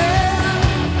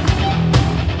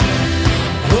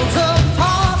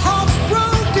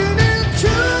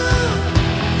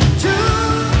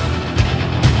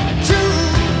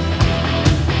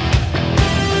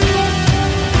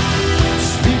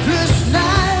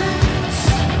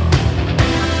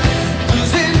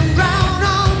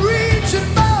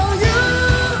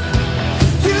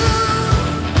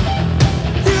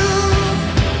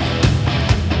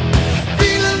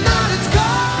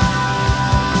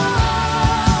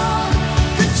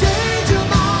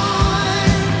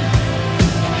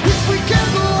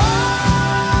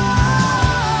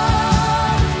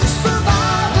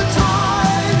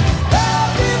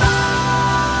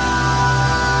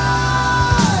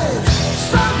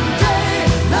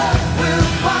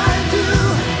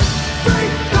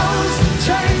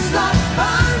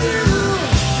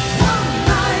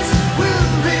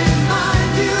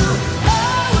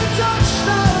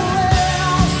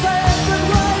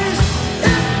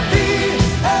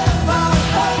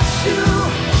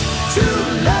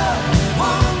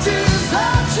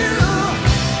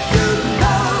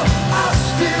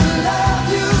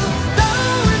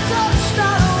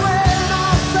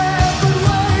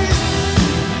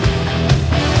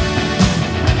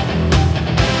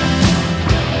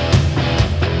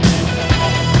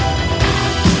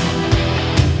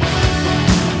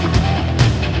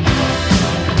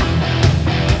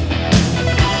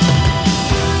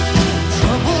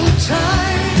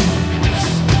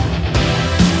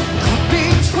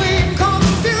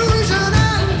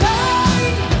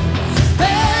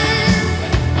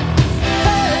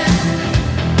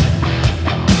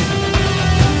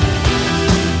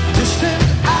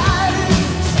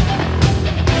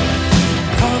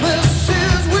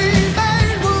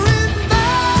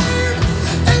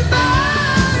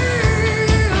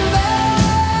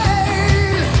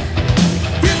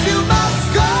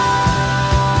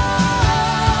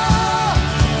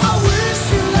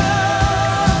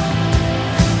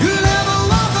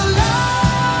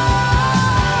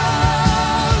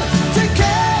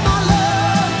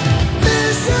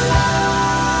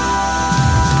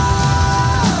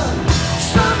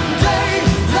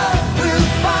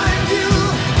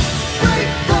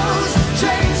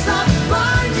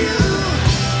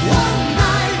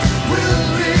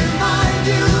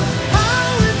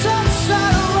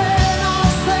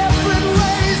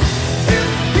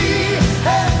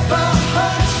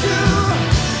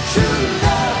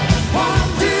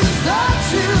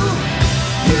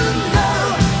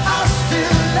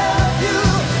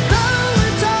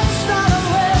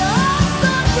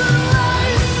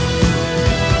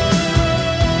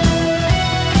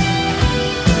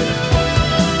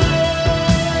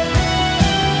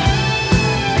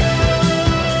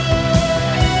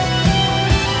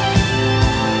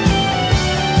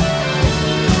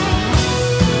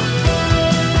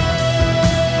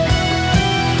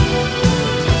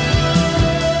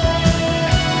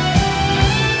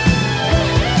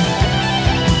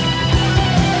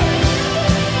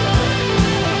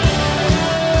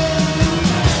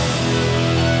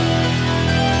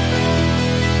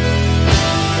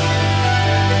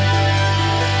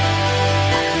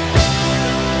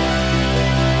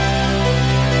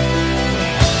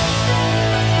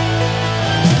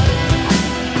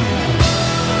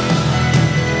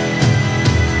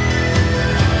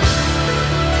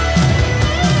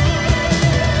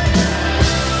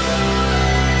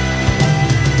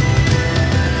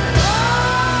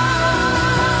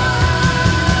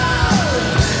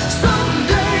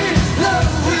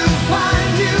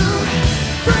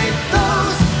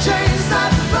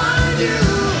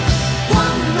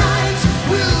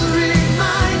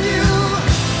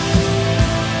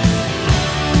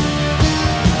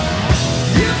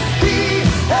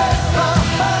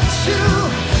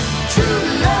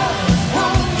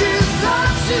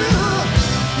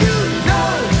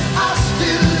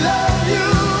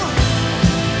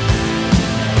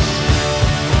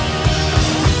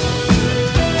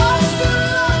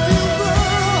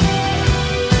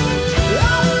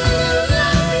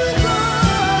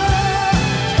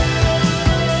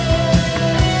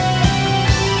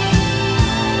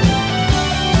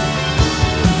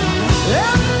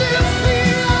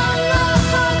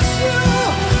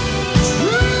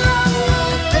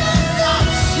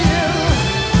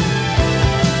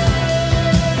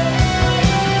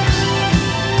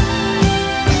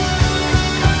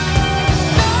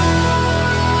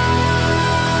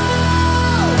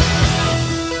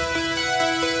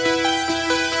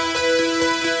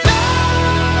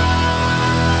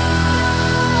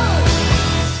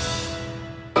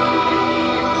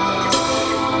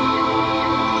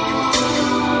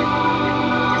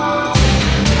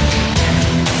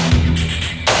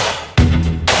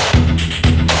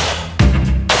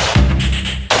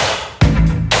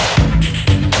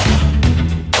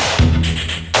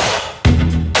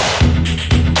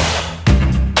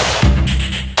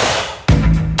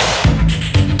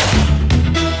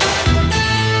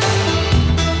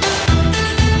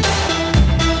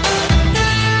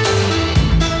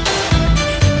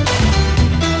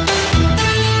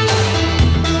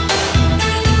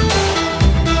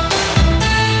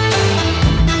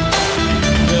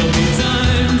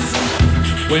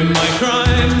 when my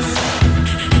crimes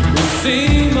will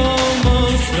seem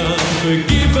almost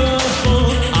unforgivable.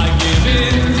 I give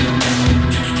in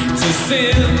to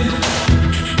sin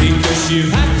because you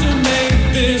have to make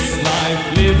this life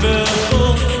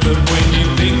livable. But when you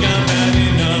think I've had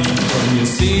enough from your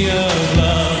sea of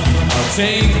love, I'll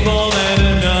take more than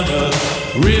another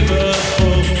river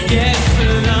full. Yes,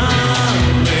 and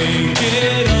I'll make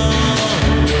it all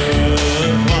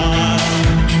worthwhile.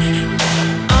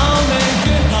 I'll make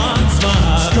your heart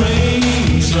smile.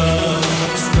 Strange love,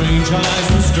 strange eyes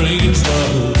and strange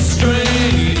love,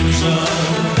 strange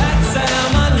love. That's how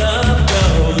my love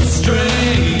goes.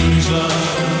 Strange love,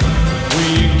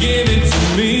 will you give it to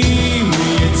me?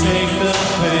 Will you take the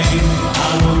pain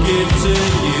I will give to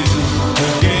you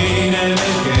again and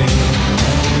again?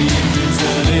 Will you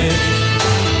return it?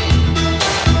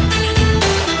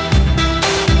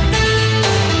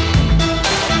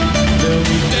 There'll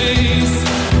be days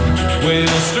when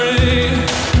I stray.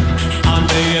 I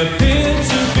may appear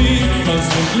to be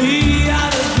constantly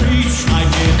out of reach. I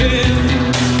give in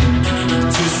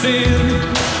to sin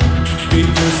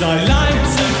because I like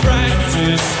to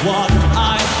practice what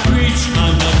I preach.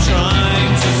 I'm not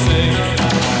trying to say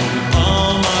I'm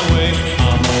on my way.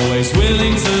 I'm always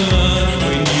willing to learn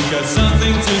when you've got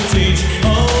something to teach. Oh,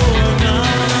 and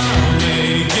I'll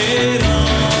make it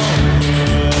all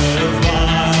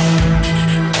worthwhile.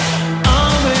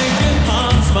 I'll make your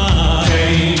heart smile.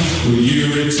 Pain, will you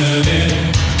return it?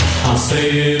 I'll say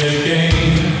it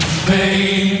again.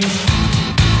 Pain,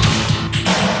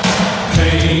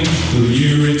 pain, will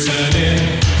you return it?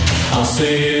 I'll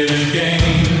say it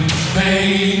again.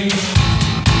 Pain,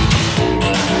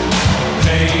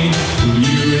 pain, will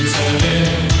you return it?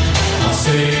 I'll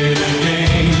say it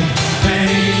again.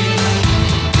 Pain,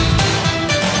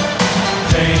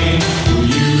 pain, will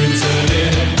you return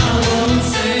it? I won't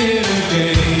say it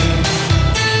again.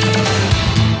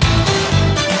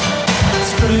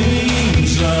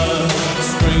 Strange love,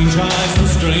 strange eyes and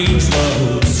strange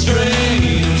love,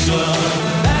 strange love.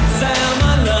 That's how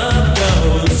my love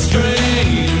goes.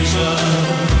 Strange love,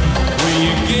 will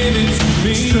you give it to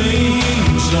me?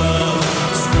 Strange love,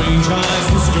 strange eyes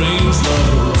and strange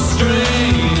love,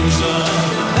 strange love.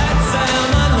 That's how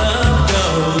my love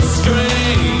goes.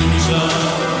 Strange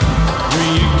love,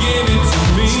 will you give it to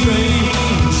me?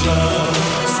 Strange love,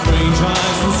 strange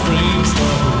eyes and strange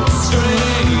love,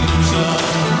 strange love.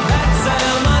 That's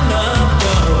how my love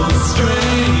goes.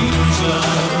 Strange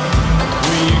love,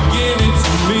 will you give it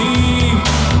to me?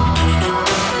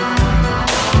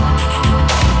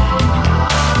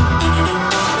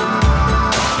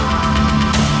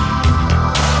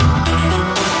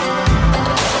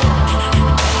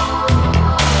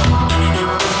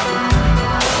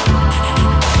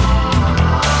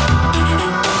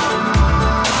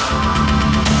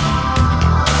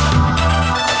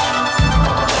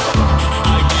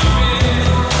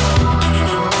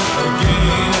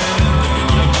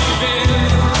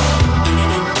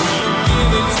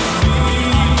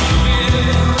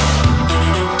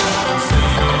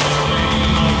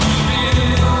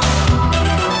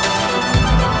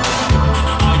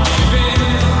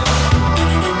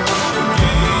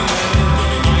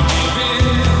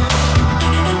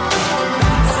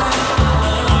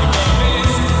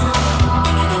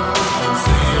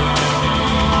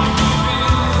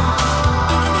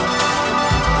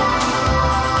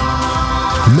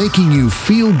 Making you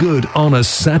feel good on a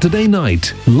Saturday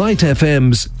night. Light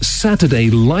FM's Saturday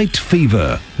Light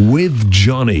Fever with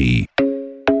Johnny.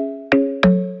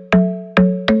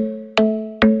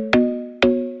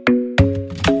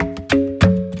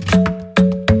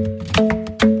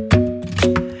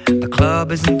 The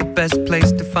club isn't the best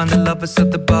place to find the lovers, so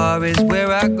the bar is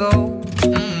where I go.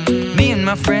 Me and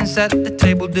my friends at the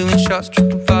table doing shots,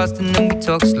 tripping fast, and then we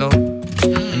talk slow.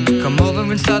 And you come over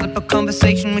and start up a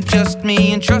conversation with just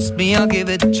me, and trust me, I'll give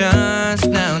it a chance.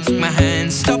 Now take my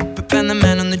hand, stop it, and the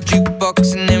man on the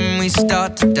jukebox, and then we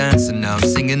start to dance. And now I'm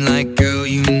singing like, girl,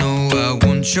 you know I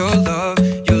want your love.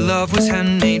 Your love was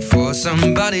handmade for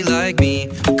somebody like me.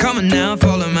 Come on now,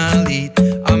 follow my lead.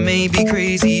 I may be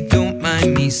crazy, don't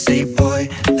mind me. Say, boy,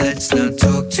 let's not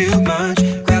talk too much.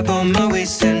 Grab on my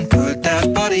waist and put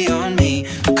that body on me.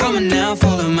 Come on now,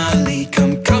 follow my lead.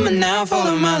 Come on now,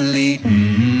 follow my lead.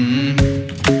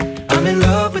 I'm in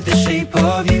love with the shape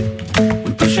of you.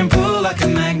 We push and pull like a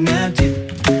magnet do.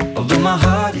 Although my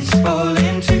heart is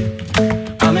falling too.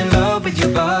 I'm in love with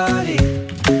your body.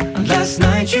 And last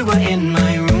night you were in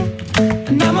my room,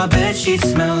 and now my bedsheets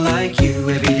smell like you.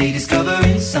 Every day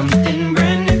discovering something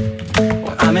brand new.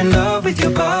 Well, I'm in love with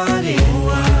your body.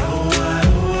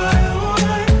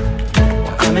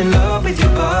 I'm in love with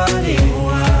your body.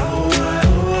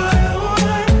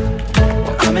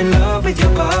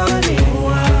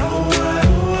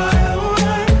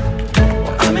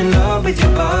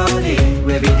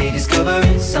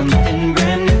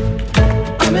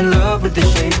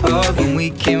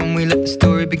 week in, we let the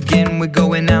story begin. We're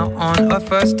going out on our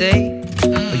first date.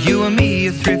 You and me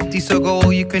are thrifty, so go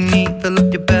all you can eat. Fill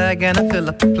up your bag and I fill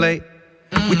up the plate.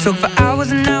 We talk for hours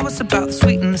and hours about the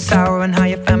sweet and the sour and how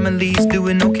your family's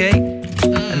doing okay.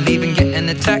 And leaving, getting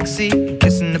a taxi,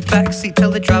 kissing the backseat,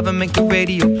 tell the driver make the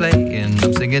radio play. And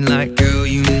I'm singing like, girl,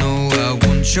 you know I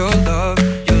want your love.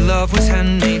 Your love was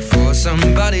handmade for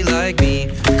somebody like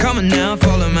me. Come on now,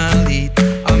 follow my lead.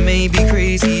 I may be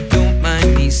crazy, don't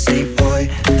mind me. Say, boy,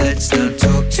 let's not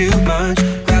talk too much.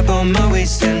 Grab on my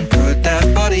waist and put that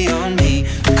body on me.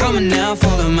 Come on now,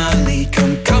 follow my lead.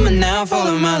 Come on now,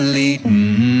 follow my lead.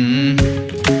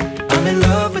 I'm in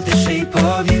love with the shape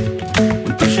of you.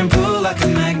 We push and pull like a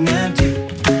magnet do.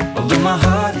 Although my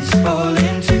heart is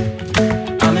falling too.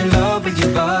 I'm in love with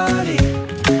your body.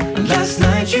 And last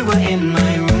night you were in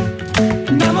my room.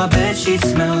 And now my bedsheets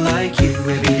smell like you.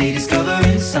 Every day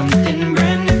discovering something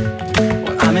brand new.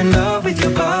 Well, I'm in love with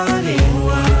your body.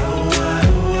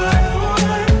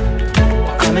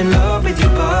 I'm in love with your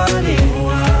body.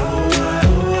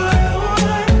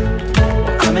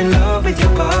 I'm in love with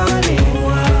your body.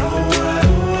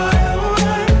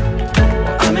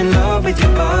 I'm in love with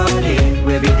your body.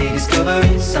 Every day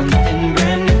discovering something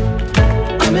brand new.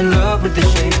 I'm in love with the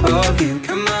shape of you.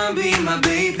 Come on, be my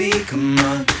baby, come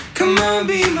on. Come on,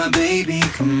 be my baby,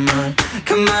 come on.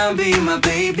 Come on, be my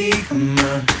baby, come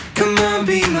on. Come on,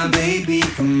 be my baby,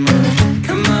 come on.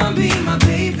 Come on, be my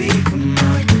baby, come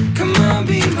on. Come on,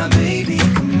 be my baby,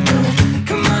 come on.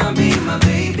 Come on, be my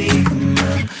baby, come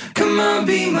on. Come on,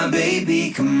 be my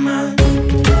baby, come on.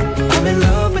 I'm in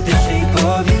love with the shape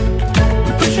of you.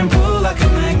 We push and pull like a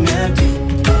magnet do.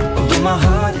 Although my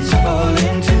heart is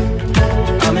falling too.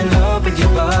 I'm in love with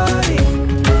your body.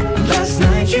 Last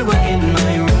night you were in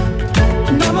my room.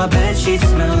 Now my bedsheets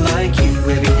smell like you.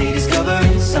 Every day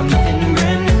discovering something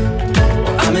brand new.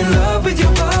 I'm in love with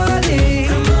your body.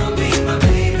 Come on, be my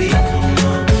baby. Come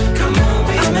on, come on,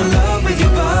 be I'm in love with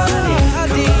your body.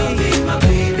 Come on, be my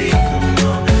baby. Come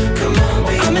on, come on,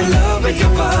 be I'm in love with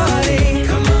your body.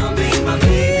 Come on, be my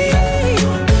baby.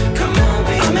 Come on,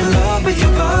 be I'm in love with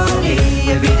your body.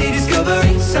 Every day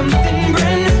discovering something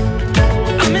brand new.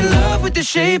 I'm in love with the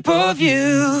shape of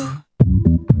you.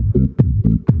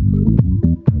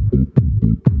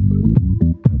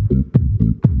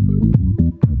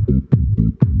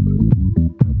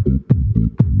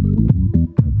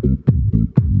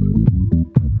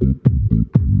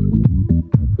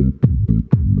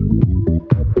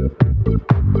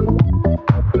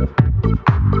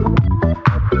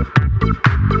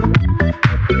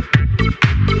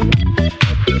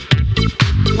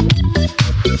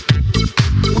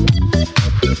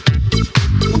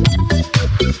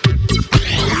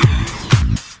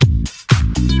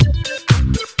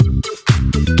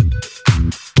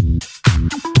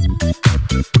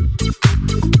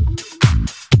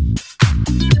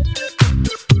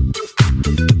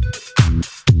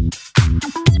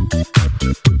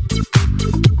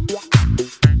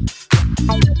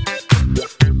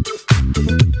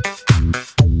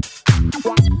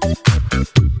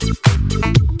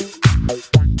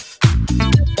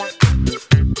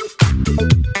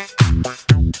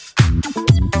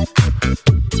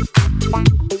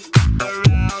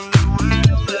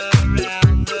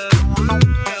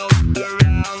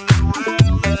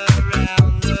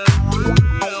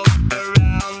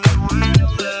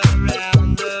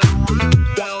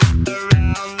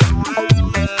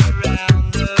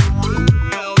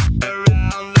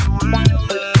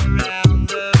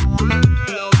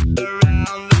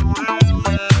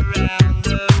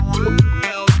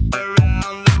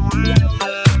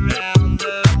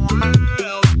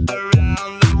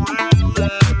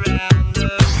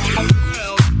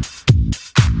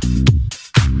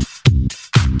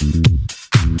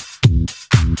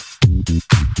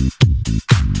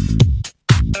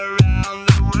 Around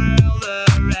the world.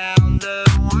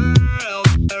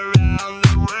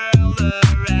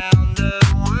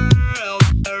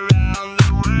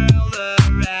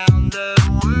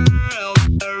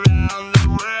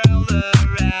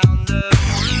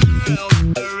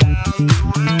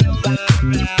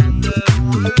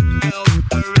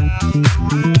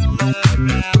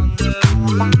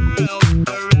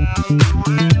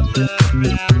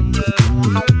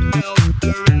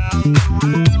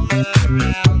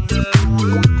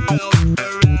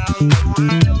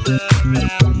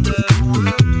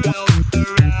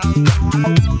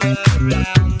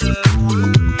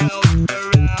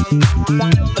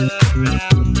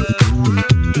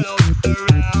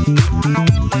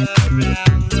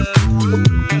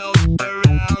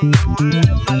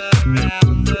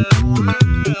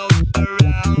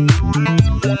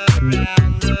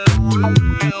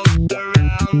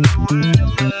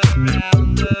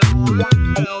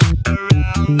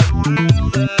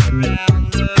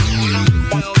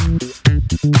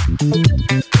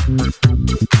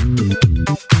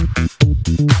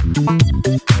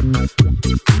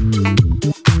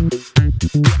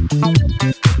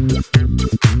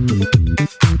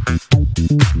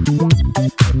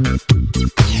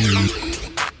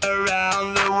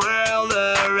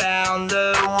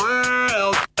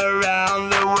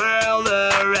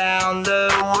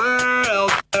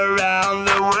 world, around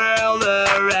the world,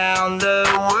 around the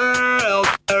world,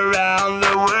 around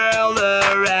the world,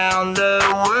 around the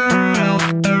world,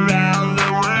 around the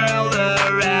world,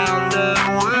 around the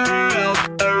world,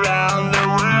 around the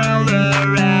world, around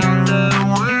the world,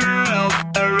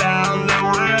 around the world, around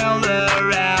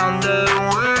the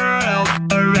world,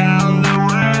 around the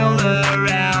world,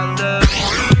 around the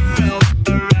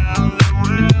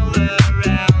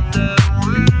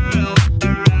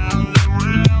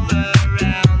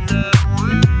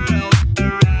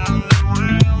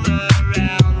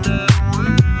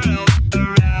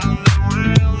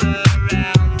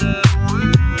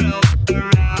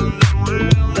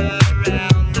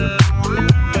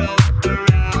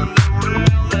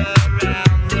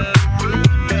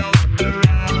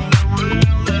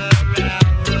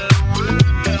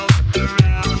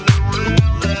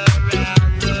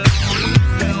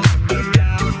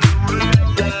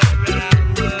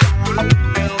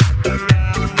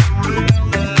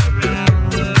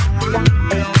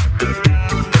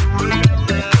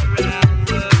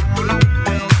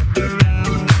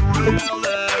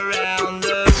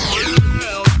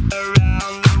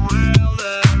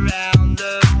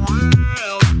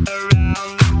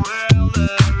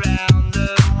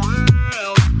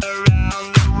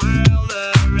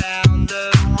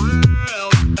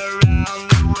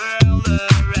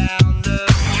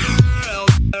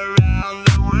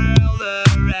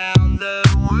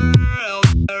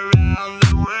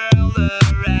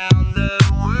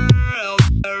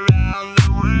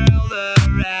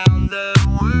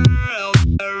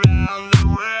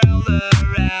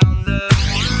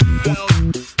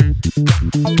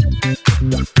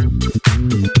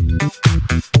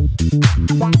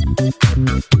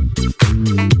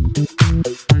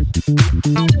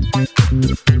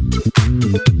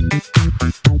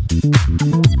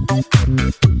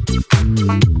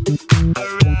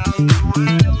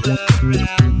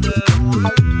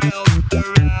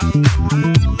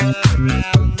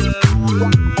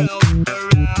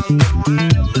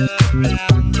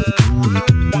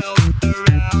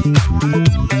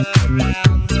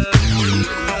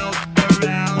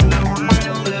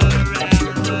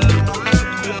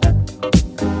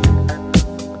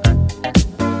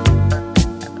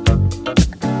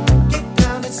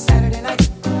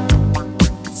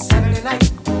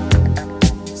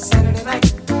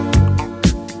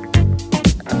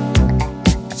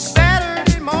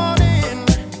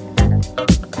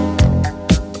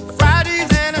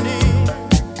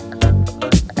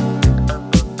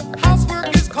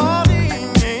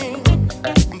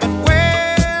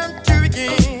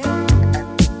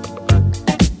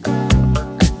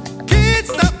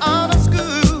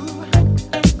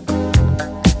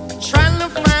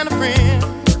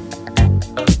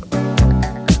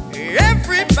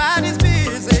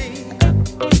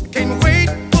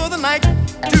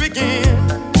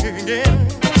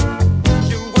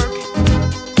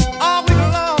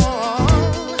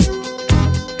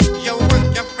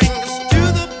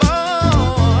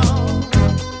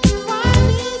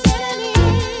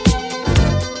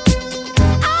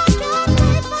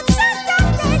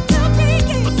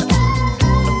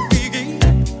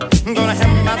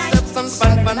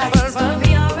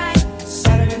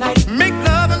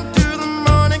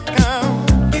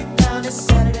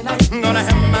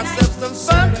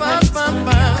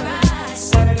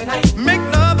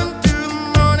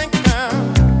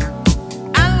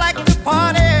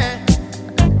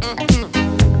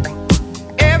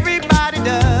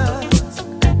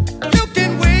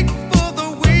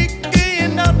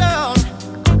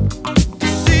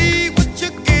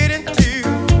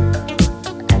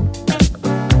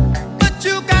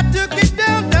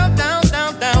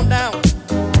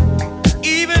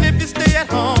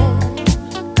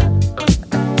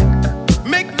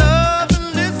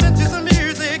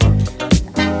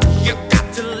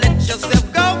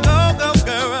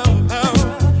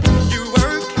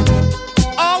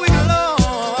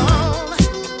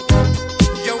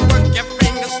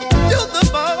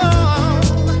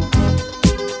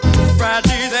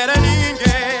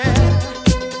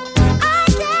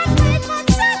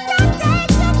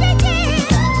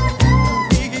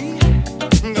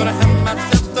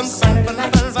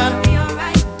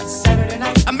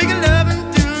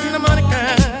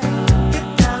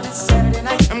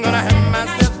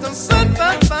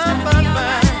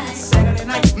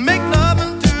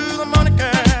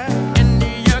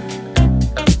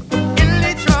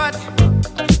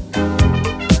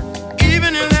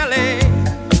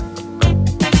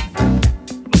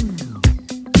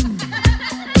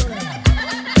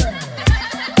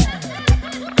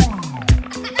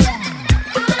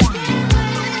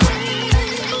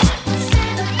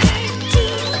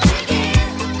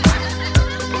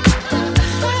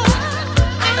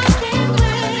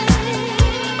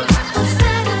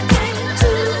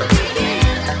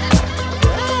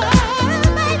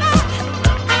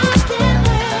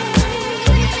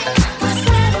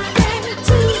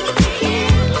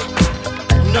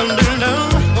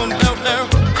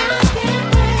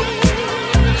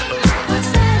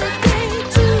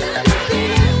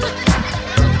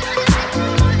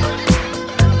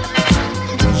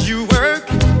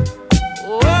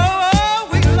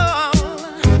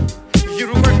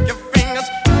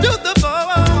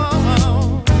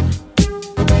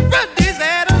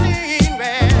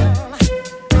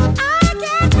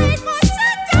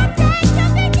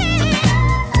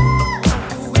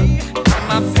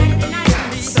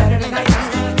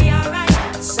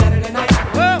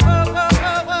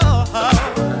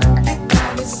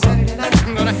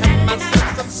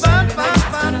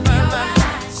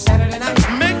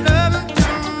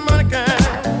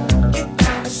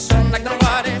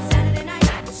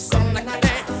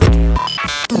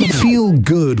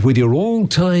with your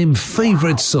all-time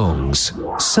favourite songs.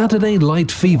 Saturday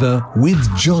Light Fever with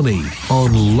Johnny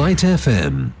on Light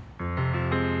FM.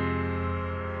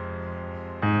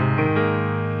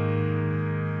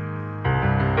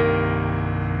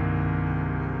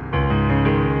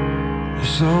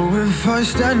 So if I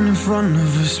stand in front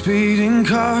of a speeding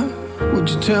car, would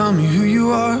you tell me who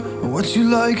you are, or what you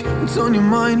like, what's on your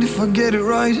mind? If I get it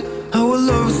right, our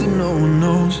love that no one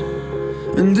knows,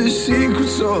 and the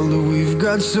secret's all that we've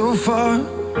got so far.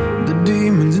 The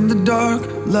demons in the dark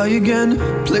lie again,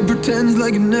 play pretends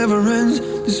like it never ends.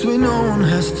 This way no one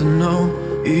has to know.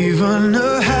 Even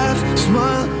a half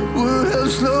smile would help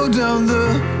slow down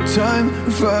the time.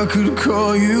 If I could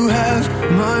call you half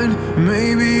mine,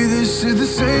 maybe this is the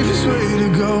safest way to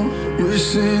go. We're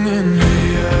singing hey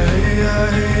ya, hey ya,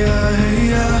 hey ya, hey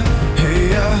ya, hey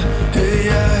ya, hey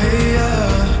ya, hey ya.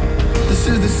 This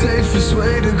is the safest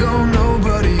way to go,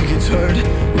 nobody gets hurt.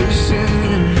 We're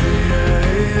singing hey ya,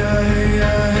 hey ya, hey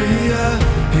ya, hey ya,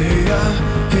 hey ya,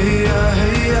 hey ya,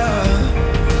 hey ya.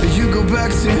 You go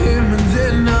back to him and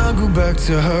then I'll go back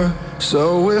to her.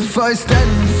 So if I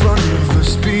stand in front of a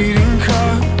speeding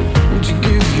car, would you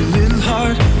give your little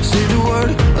heart, say the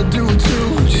word, I'll do it too,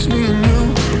 just me and you.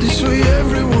 This way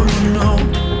everyone will know,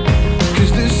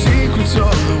 'cause the secret's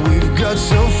all that we've got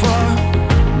so far.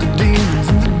 The demons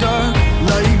in the dark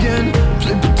lie again,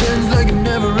 play pretends like it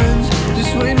never ends.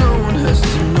 This way no one has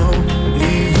to know.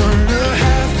 Even a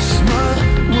half smile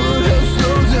would help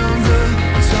slow down the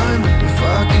time. If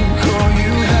I could call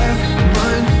you half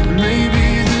mine, maybe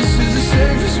this is the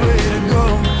safest way to go.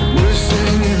 We're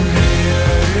singing hey ya,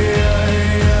 hey ya,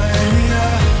 hey ya, hey ya,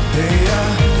 hey ya,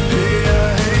 hey ya,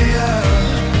 hey ya.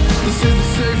 This is the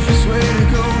safest way to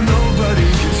go, nobody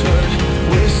gets hurt.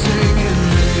 We're singing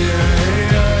hey ya, hey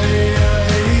ya, hey ya,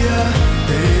 hey ya,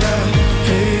 hey ya,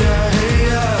 hey ya, hey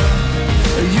ya.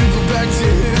 You go back to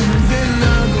him and then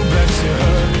I'll go back to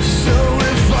her. So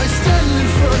if I stand in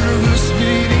front of a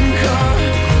speeding car,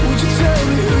 would you tell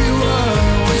me who you are,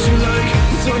 what you like,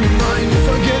 what's on your mind? If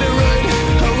I get it right,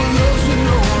 our love that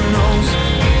no one knows,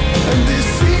 and this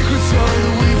secret's all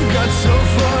that we've got so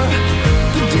far.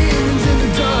 The demons in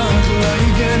the dark lie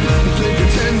again, they play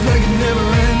pretends like it never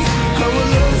ends. Our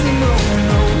love that no one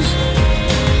knows.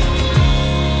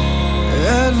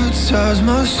 Advertise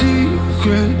my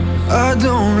secret, I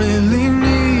don't really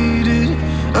need it.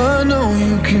 I know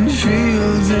you can feel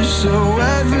this, so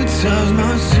advertise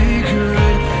my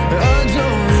secret. I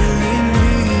don't really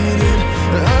need it.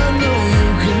 I know you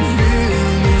can feel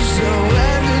this, so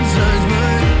advertise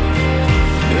my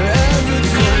secret.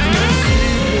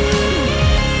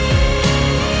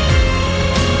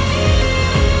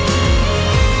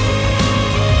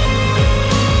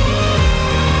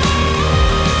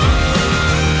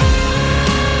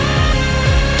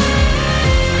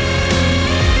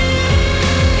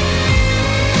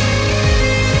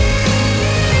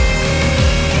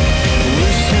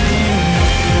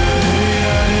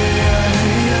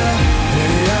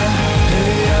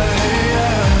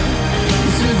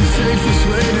 Safest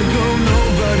way to go,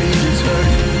 nobody gets hurt.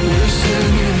 We're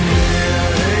singing hey ya,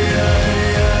 hey ya,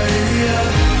 hey ya, hey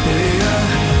ya, hey ya,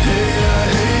 hey ya,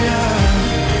 hey ya.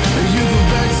 You go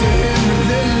back to him and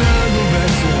then I'll go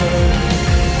back to her.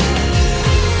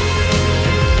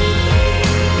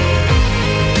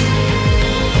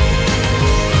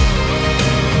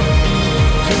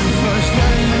 If I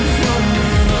stand in front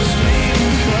of a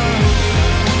speeding car,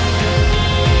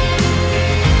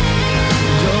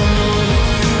 don't know who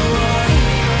you are,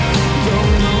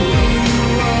 don't know who you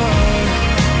are.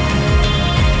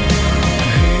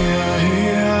 Hey ya, hey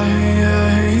ya,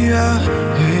 hey ya,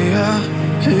 hey ya,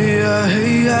 hey ya,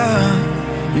 hey ya.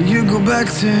 You go back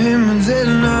to him and then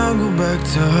I'll go back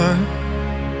to her.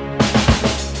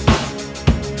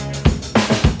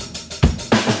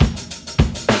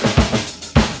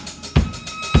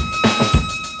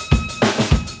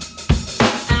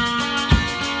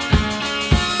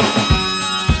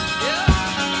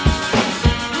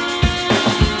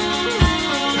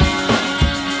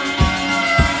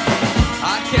 I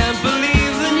can't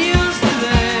believe the news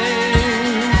today.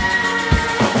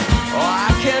 Oh,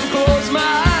 I can't close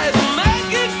my eyes and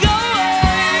make it go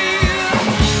away.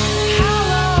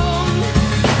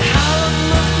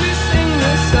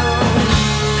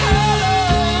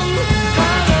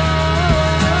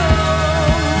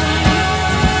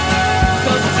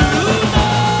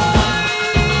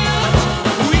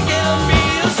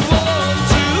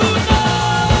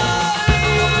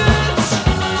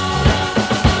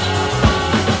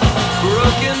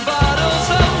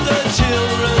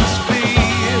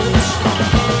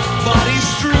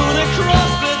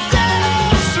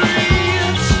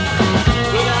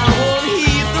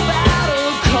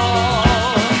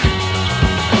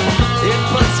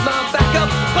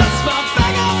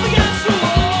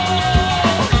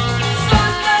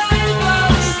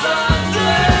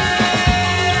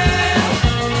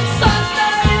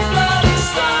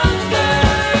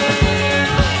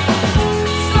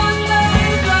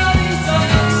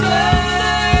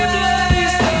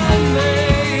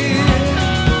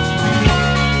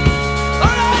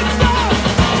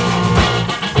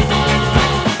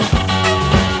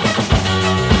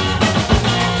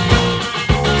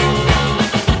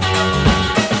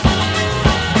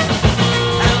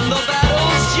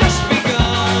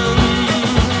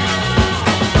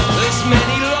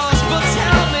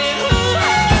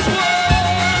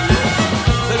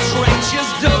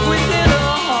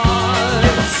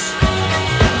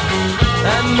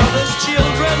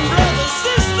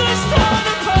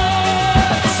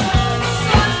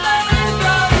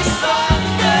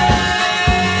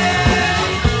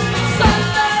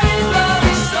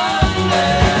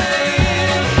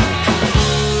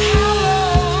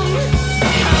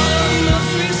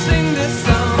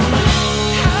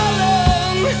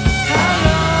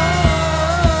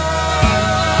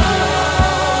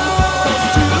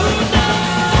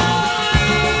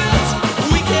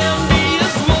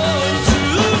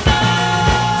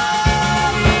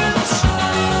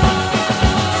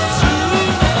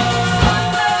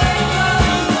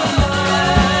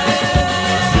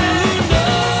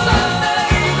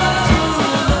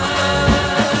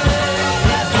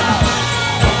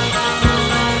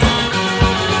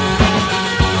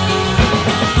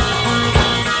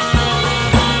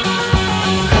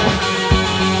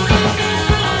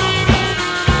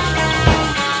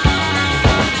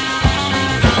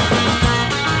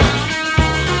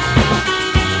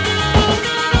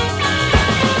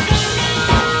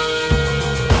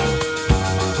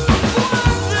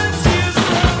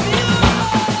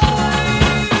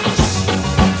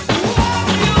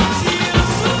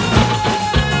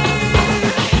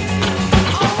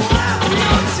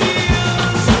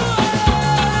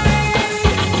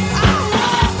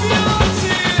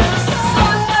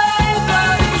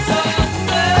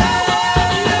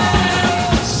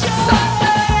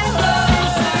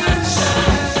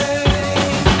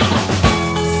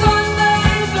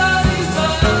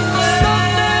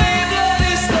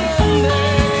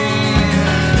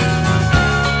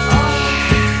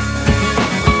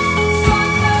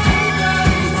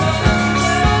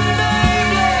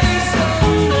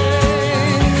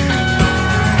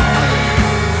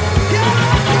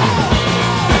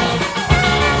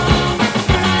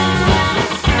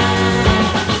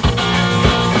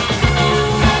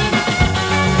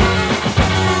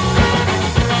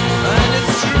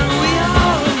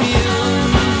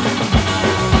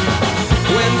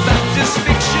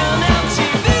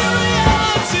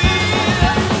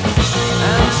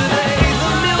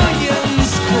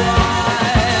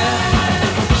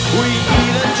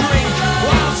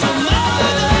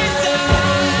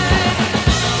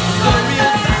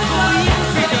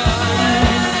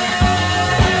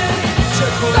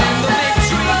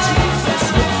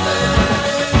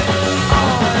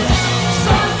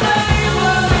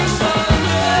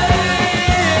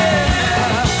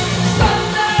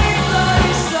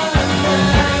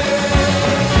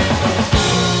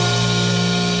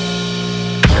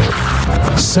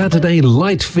 Saturday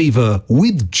Light Fever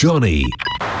with Johnny.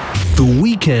 The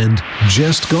weekend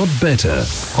just got better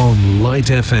on Light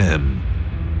FM.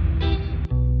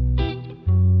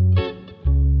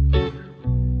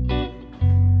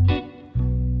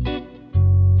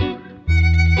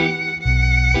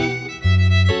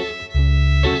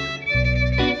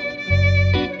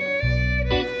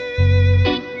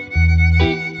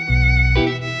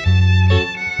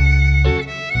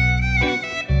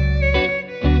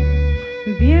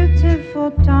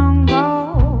 Beautiful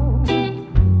tango,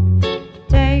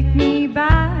 take me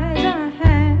by the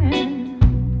hand.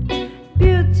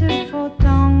 Beautiful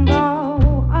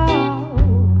tango,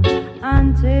 oh,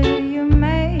 until you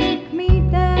make me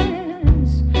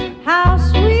dance. How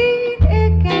sweet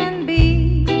it can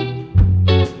be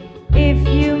if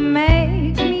you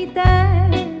make me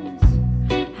dance.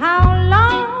 How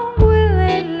long will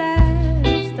it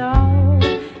last, oh,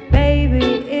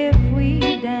 baby, if we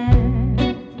dance?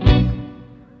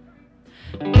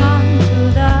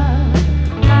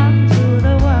 Come to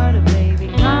the world, baby.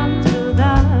 Come to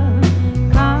the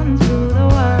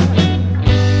world.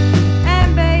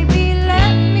 And baby,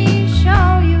 let me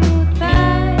show you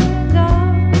things,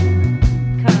 oh,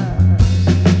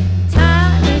 'cause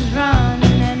time is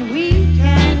running and we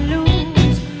can't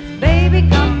lose. Baby,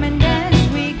 come and dance,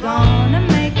 we gonna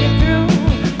make it through.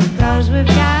 'Cause we've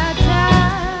got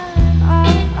time,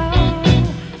 oh, oh,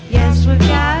 yes, we've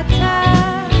got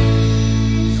time.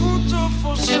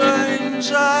 Beautiful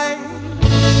stranger, I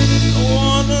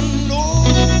wanna know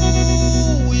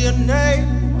your name.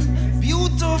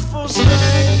 Beautiful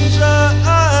stranger,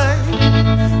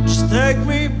 just take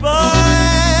me by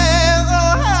the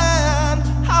hand.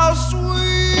 How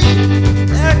sweet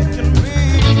it can be,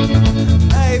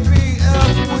 baby,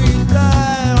 if we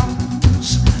dance.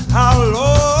 How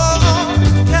long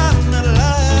can it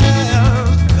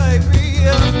last, baby,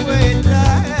 if we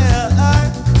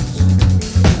dance?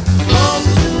 Come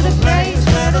to the place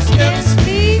where the skin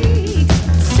speaks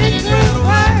secret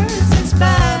words in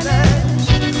Spanish,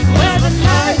 where the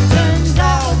night turns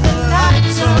out the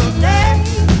lights of day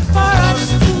for us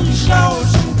to show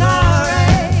some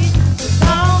courage.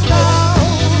 Don't go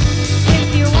if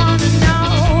you wanna know.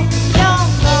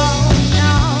 Don't go,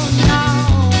 no, no.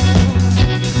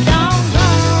 Don't go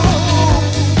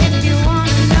if you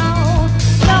wanna know.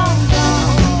 Don't go,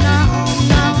 no,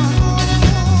 no.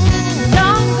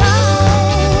 Don't go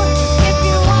if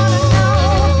you wanna know.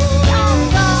 Don't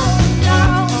go, no,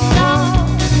 no.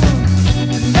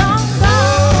 Don't go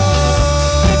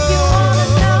if you wanna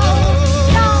know.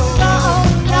 Don't go,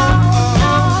 no,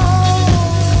 no.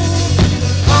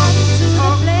 Come to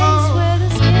the place where the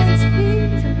skin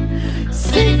speaks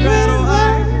secret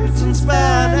words in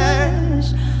Spanish,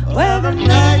 where the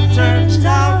night turns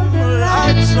out the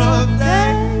lights of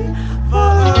day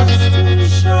for us to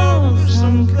show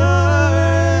some courage.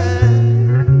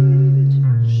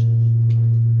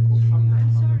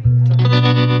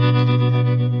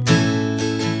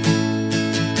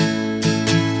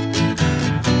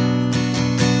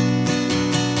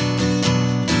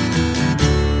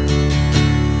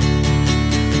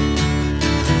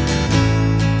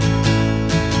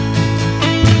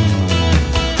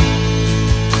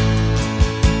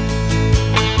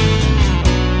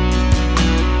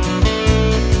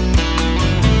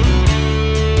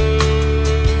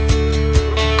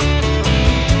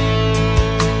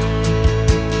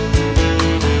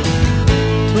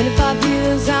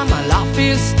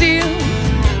 Still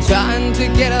trying to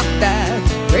get up that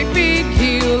great big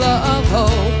hill of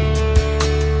hope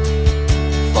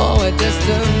for a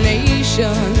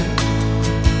destination.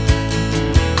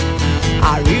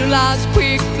 I realized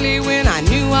quickly when I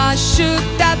knew I should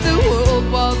that the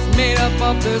world was made up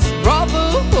of this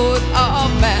brotherhood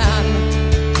of man,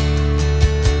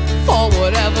 for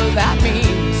whatever that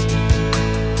means.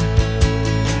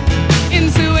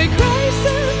 Into a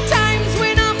crisis times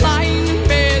when I'm lying in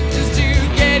bed just to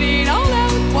get it all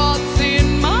out what's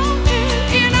in my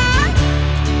head. And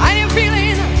I am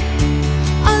feeling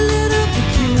a little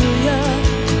peculiar.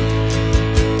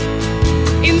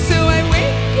 And so I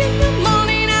wake in the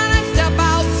morning and I step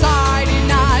outside and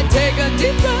I take a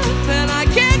deep breath and I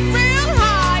get real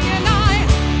high and I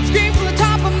scream from the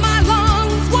top of my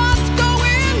lungs, what's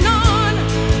going on?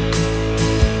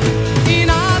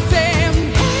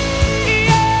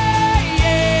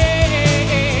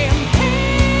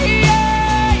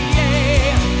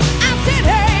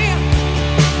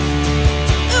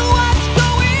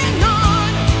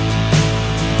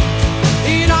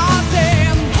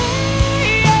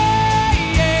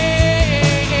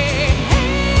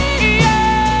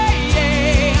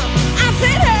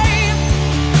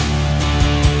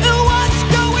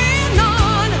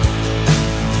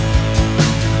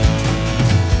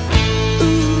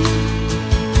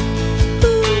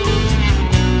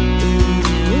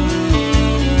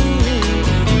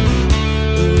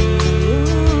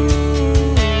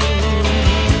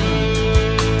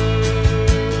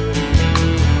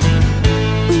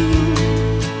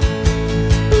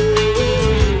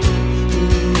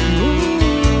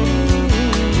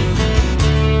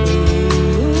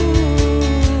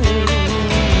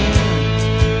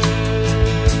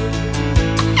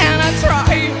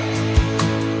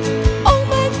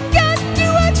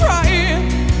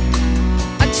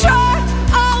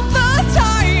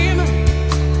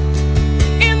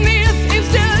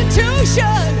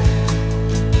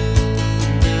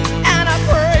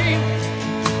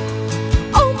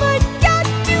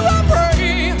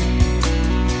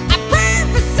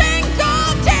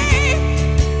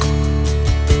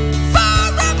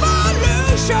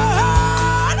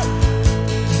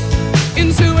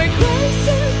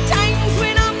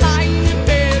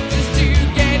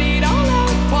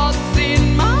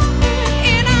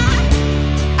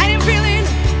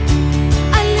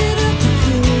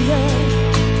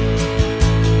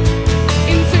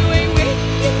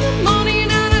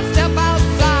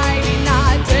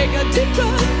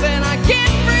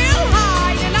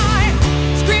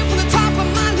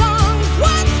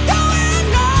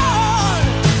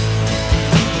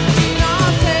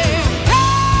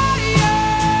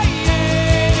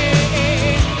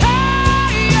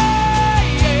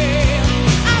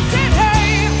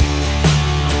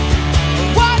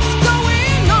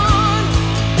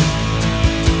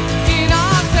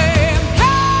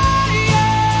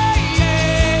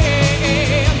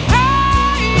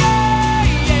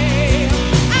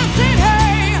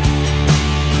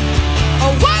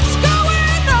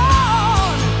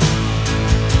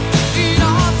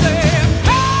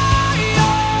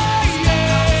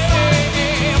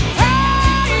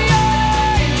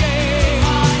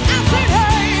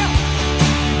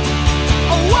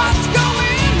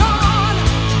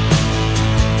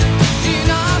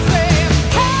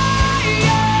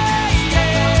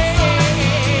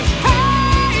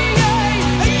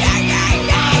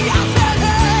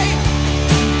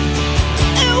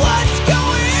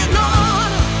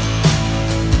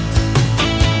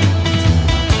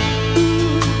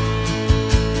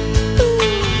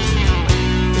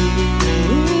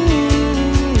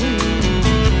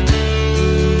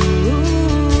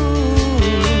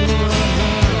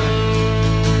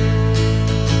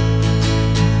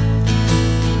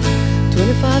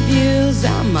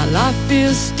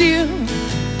 feel still,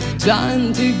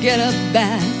 trying to get up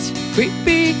that great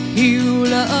big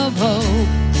hill of hope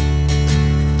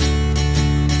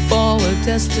for a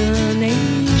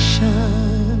destination.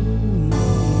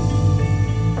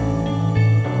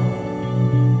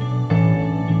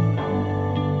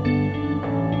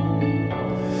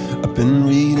 Been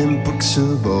reading books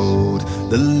of old,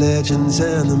 the legends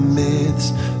and the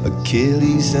myths,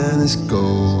 Achilles and his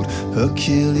gold,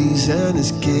 Hercules and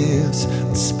his gifts,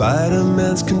 and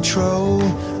Spider-Man's control,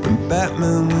 and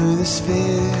Batman with his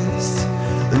fist.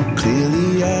 And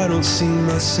clearly I don't see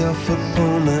myself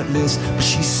upon that list. But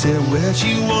she said, where'd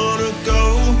you wanna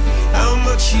go? How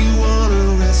much you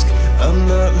wanna risk? I'm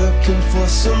not looking for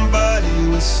somebody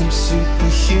with some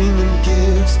superhuman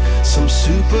gifts, some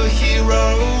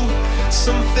superhero,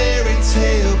 some fairy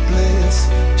tale bliss.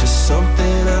 Just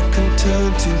something I can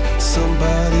turn to,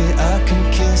 somebody I can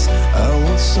kiss. I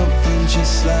want something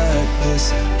just like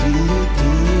this.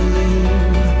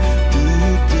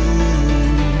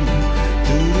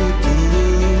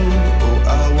 Oh, I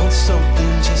want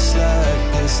something just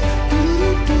like this.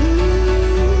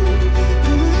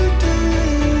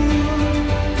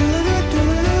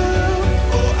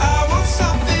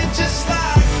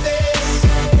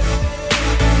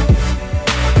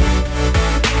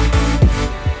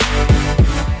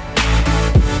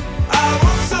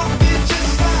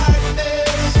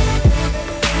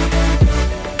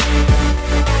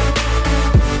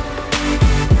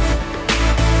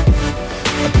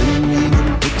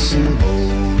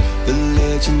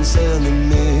 And the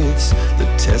myths, the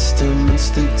testaments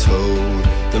they told,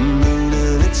 the moon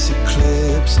and its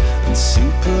eclipse, and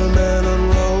Superman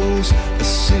unrolls a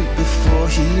suit before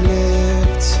he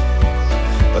lived.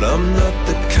 But I'm not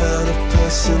the kind of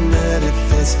person that it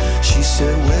fits. She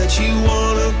said, where'd you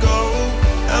wanna go?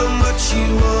 How much you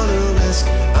wanna risk?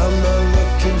 I'm not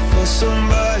looking for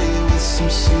somebody with some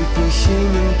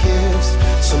superhuman gifts,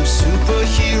 some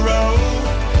superhero,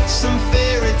 some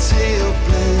fairy tale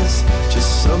bliss.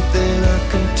 Just something I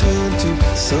can turn to,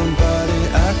 somebody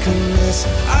I can miss.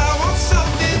 I want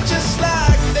something just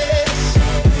like this.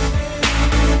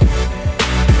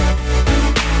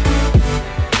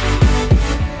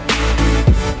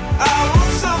 I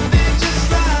want something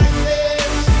just like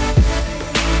this.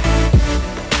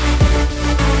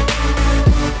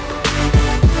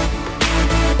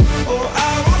 Oh, I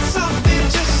want something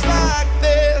just like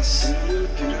this.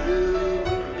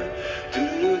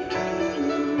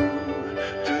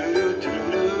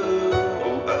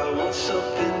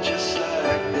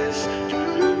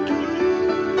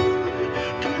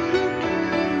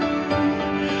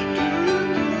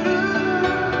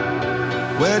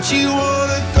 Where'd you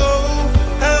wanna go?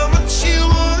 How much you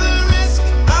wanna risk?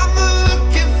 I'm not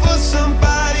looking for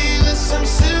somebody with some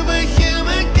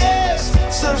superhuman gifts,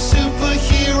 some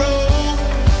superhero,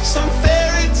 some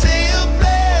fairy tale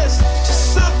bliss.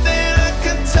 Just something I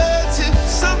can turn to,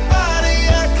 somebody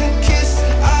I can kiss.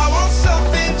 I want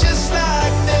something just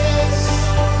like this.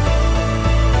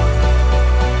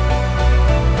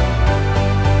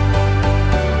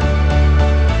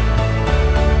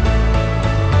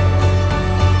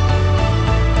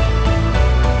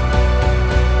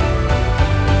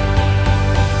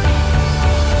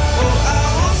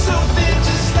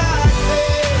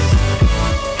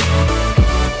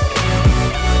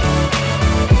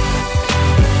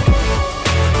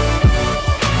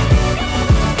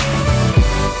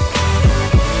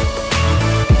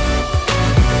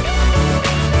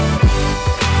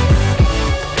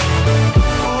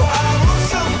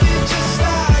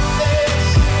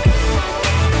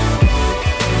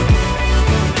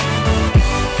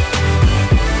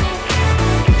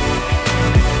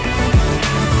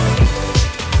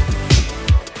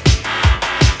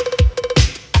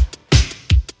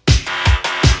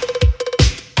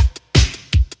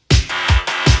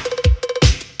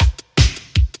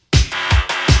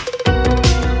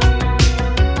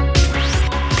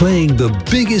 Playing the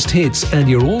biggest hits and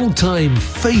your all-time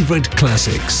favorite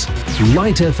classics.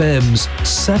 Light FM's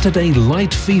Saturday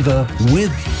Light Fever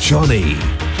with Johnny.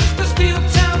 The steel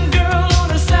town girl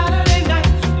on a Saturday night,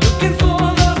 looking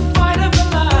for the fight of her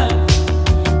life.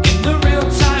 In the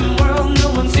real-time world, no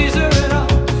one sees her at all.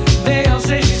 They all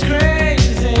say she's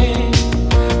crazy,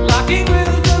 locking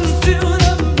rhythms to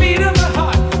the beat of her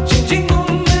heart, changing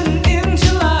moment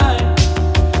into life.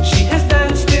 She has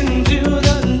danced into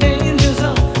the danger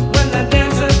zone when the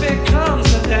dancer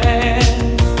becomes a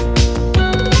dance.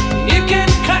 It can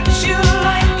cut you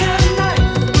like a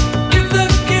knife if the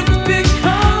gift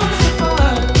becomes a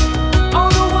fun.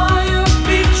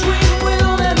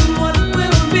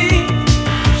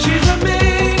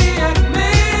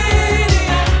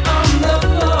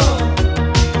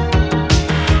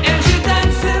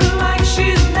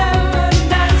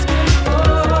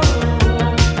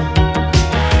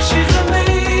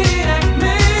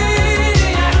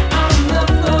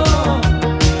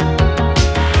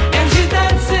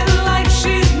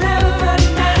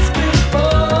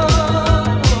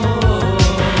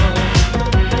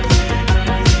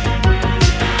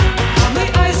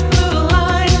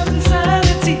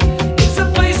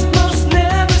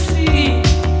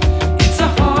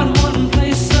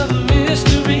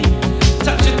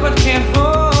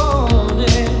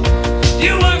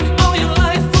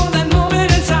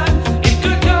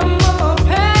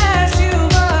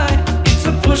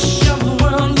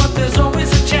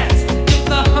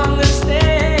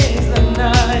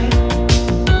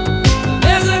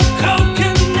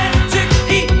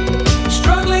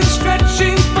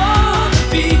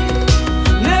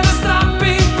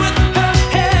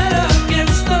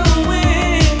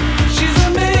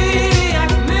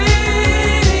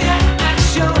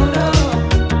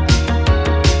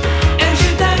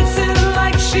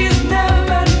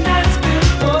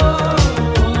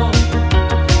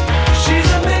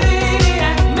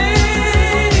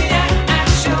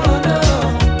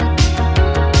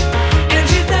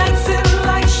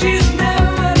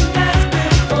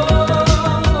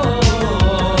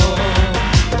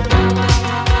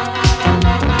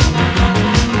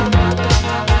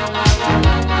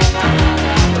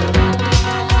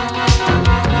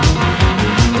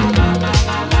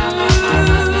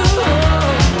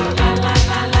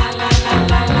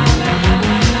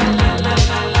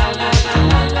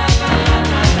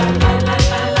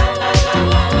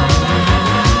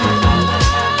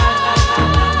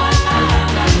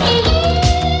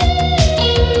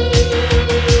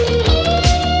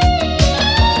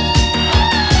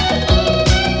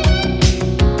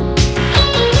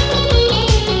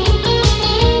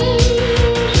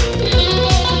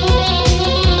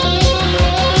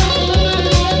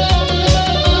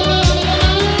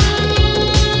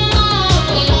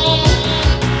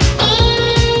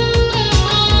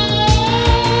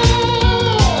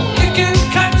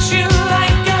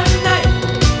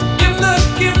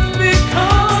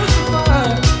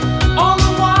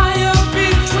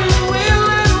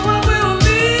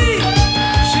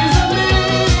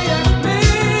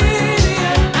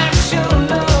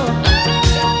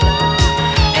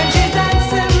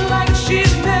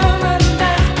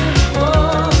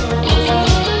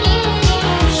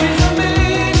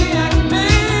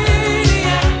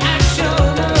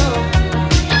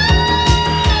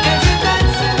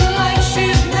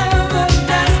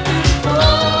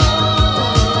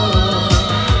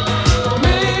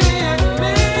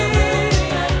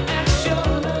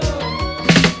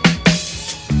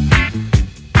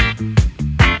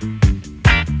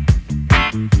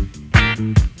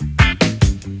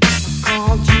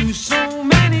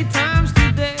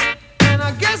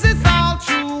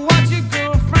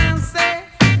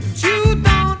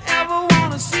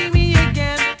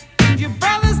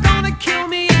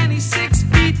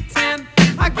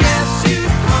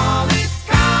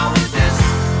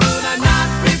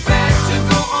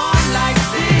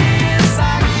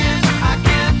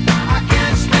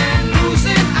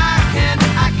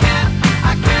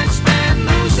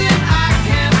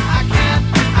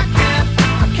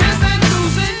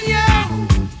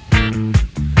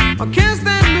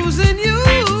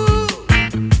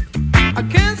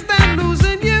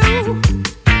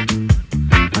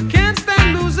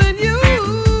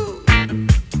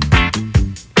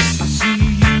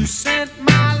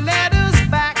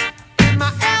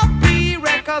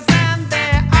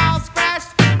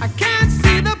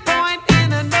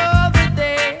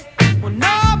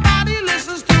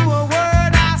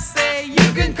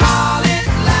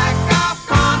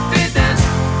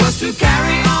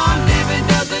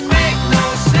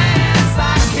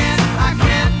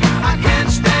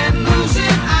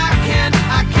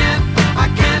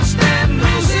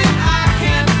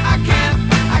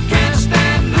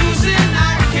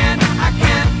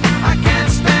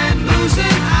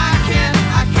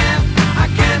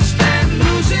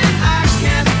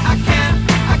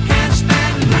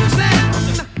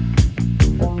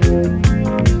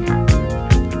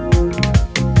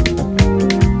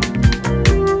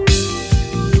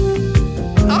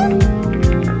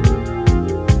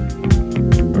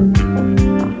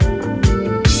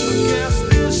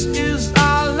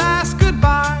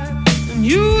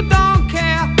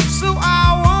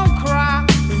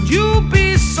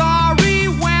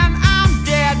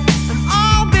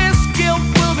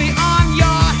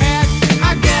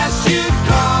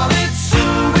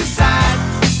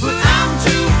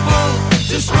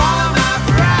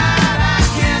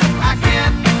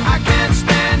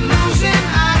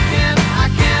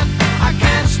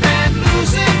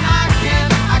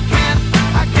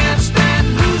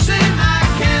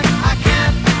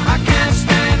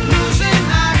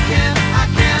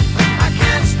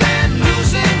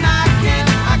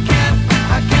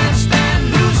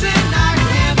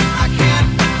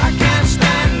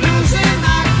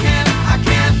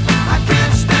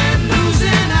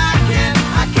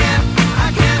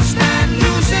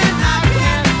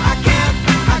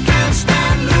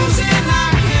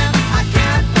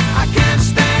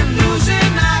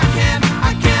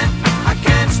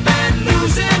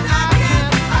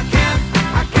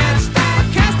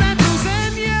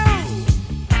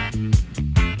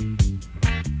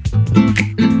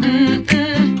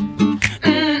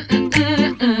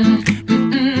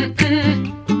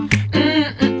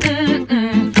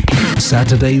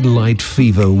 Saturday Light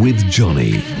Fever with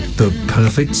Johnny. The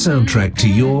perfect soundtrack to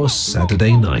your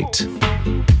Saturday night.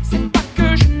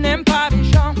 Que je n'aime pas les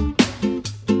gens,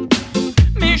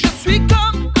 mais je suis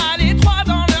comme à l'étroit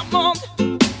dans leur monde.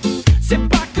 C'est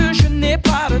pas que je n'ai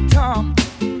pas le temps,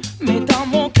 mais dans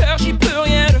mon cœur j'y peux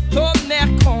rien, le tonnerre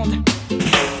gronde.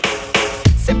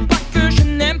 C'est pas que je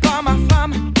n'aime pas ma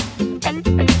femme,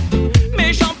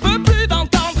 mais j'en peux plus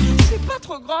d'entendre. Je suis pas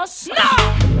trop grosse, non.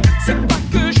 C'est pas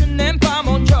que je n'aime pas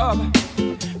mon job,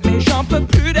 mais j'en peux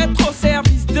plus d'être au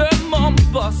service de mon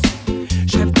boss.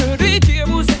 Je rêve de lui dire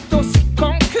vous êtes aussi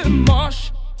con que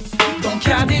moche. Donc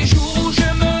y'a des jours où je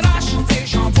me lâche et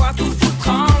j'envoie tout foutre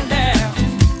en l'air.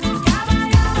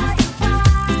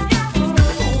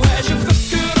 Ouais, je veux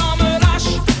que l'on me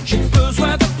lâche, j'ai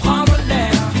besoin de prendre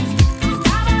l'air.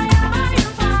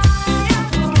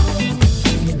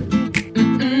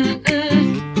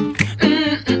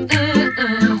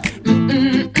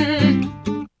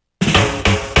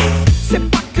 C'est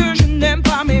pas que je n'aime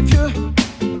pas mes vieux.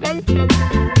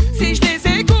 Si je les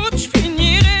écoute, je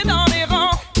finirai dans les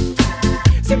rangs.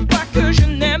 C'est pas que je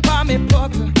n'aime pas mes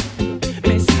potes,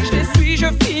 mais si je les suis, je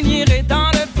finirai dans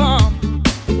le vent.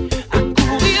 À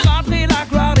courir après la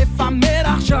gloire des femmes et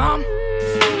l'argent.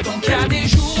 Donc y'a des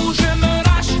jours où je me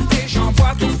lâche et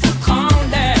j'envoie tout foutre en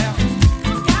l'air.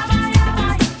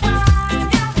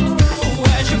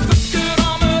 Ouais, je veux que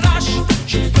l'on me lâche,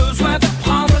 j'ai besoin de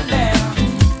prendre l'air.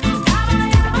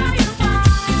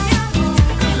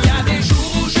 Y'a des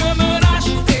jours où je me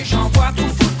lâche et j'envoie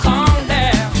tout foutre en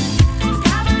l'air.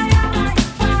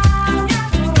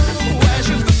 Ouais,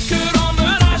 je veux que l'on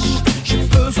me lâche, j'ai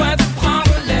besoin de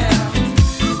prendre l'air.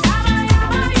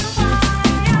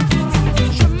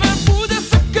 Je me fous de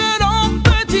ce que l'on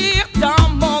peut dire dans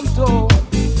mon dos,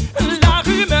 la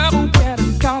rumeur ou bien le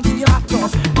qu'en dira-t-on.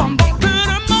 Pendant que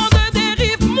le monde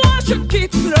dérive, moi je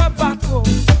quitte le bateau.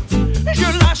 Je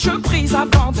lâche prise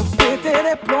avant de péter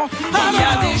les plombs. Il y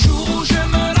a des jours où je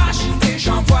me lâche et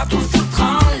j'envoie tout foutre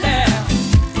en l'air.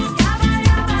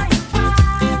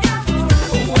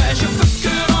 Ouais, je veux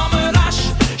que l'on me lâche,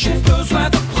 j'ai besoin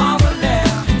de prendre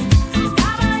l'air.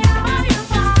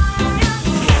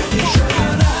 Je me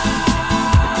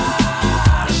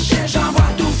lâche et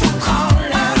j'envoie tout foutre en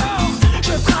l'air.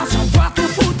 Je trace, j'envoie tout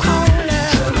foutre en l'air.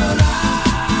 Je me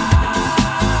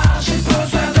lâche, j'ai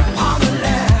besoin de prendre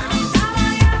l'air.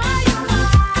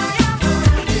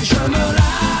 Et je me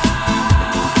lâche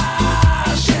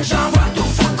et j'envoie tout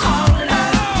foutre en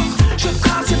l'air. Je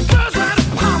trace, j'ai besoin de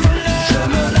prendre l'air. Je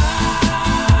me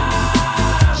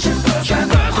lâche, j'ai besoin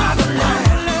de prendre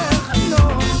l'air.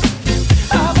 Non,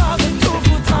 avant de tout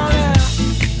foutre en l'air.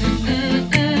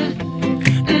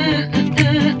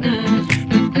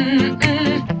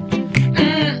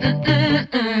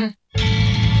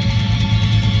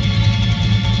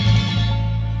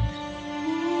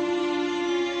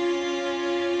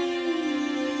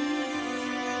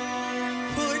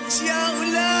 Put your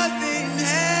loving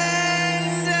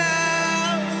hand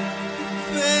out,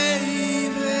 baby.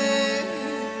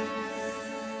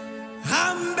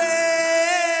 I'm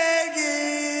begging.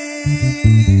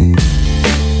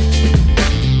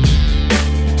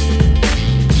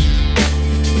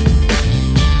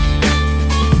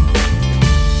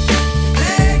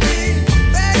 Begging,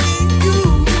 begging you.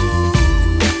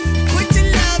 Put your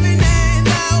loving hand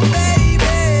out,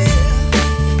 baby.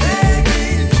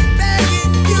 Begging,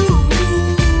 begging you.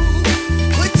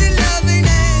 Put your loving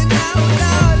hand out,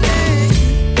 darling.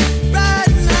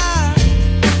 Right now,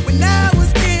 when I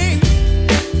was king,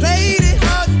 played it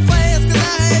hard and fast 'cause I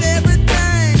had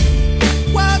everything.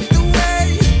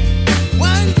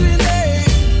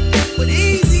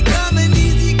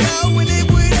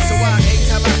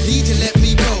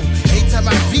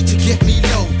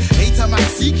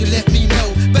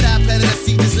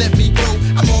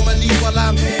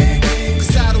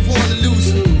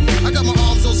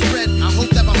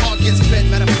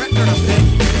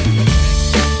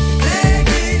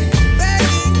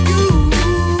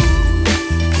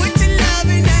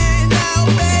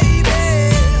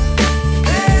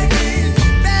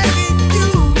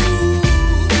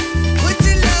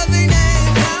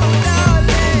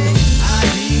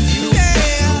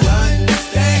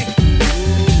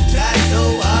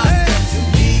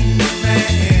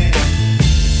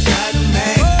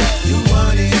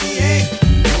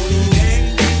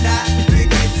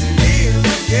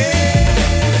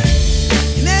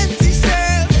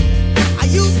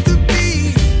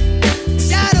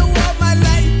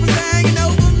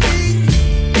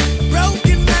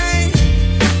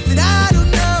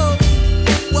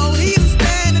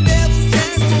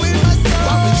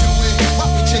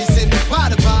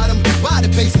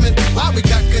 Why we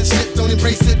got good shit, don't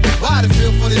embrace it? Why the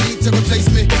feel for the need to replace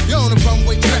me? You're on the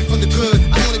runway track from the good.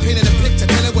 I'm only painting a picture,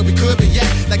 telling where we could be at.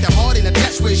 Like the heart in a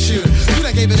dash where it should. You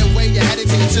done gave it away, you had it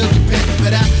till you took your pick.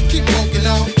 But I keep walking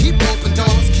on, keep open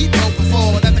doors, keep open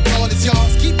forward. That the call is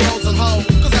yours, keep those on hold.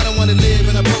 Cause I don't wanna live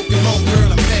in a broken home,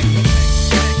 girl, I'm begging.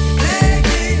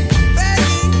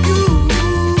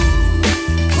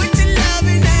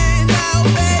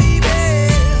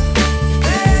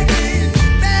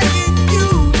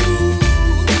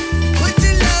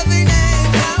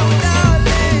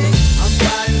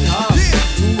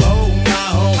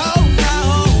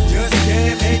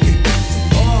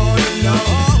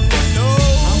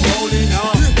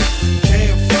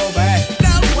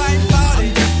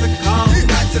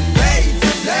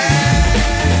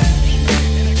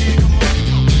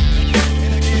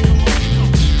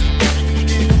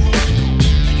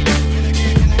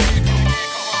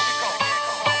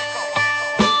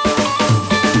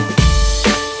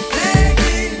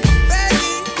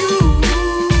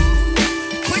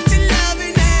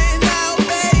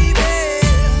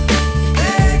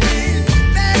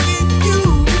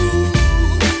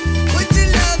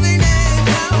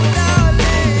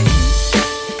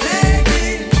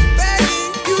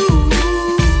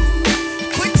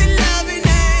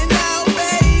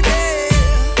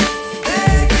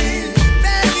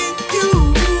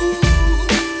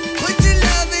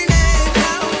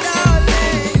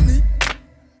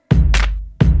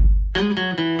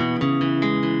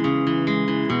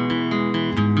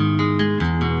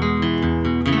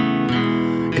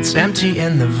 It's empty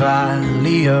in the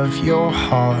valley of your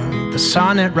heart. The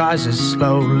sun, it rises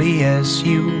slowly as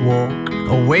you walk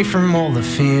away from all the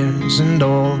fears and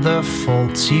all the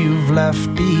faults you've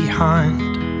left behind.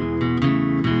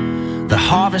 The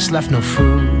harvest left no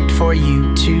food for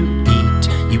you to eat.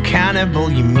 You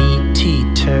cannibal, you meat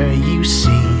eater, you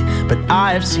see. But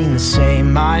I have seen the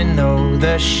same, I know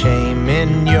the shame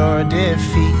in your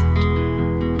defeat.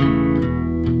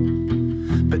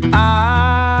 But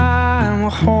I will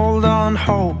hold on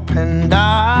hope, and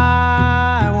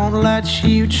I won't let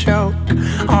you choke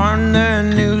on the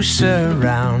noose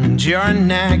around your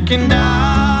neck. And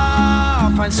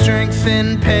I'll find strength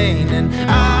in pain, and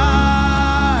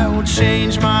I will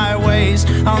change my ways.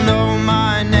 I'll know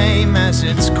my name as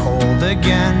it's cold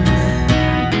again.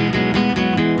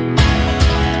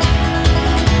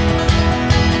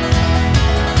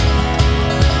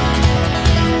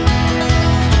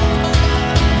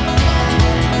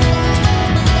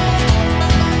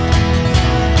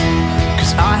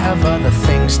 Have other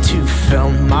things to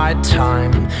fill my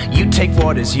time. You take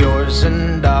what is yours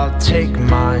and I'll take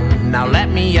mine. Now let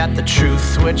me at the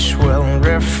truth which will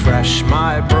refresh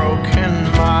my broken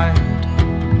mind.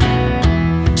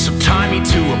 So tie me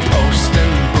to a post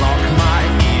and block my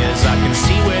ears. I can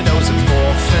see widows and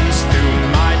orphans through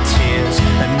my tears,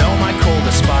 and know my call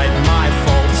despite my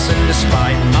faults and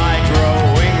despite my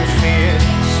growing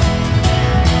fears.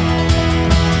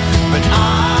 But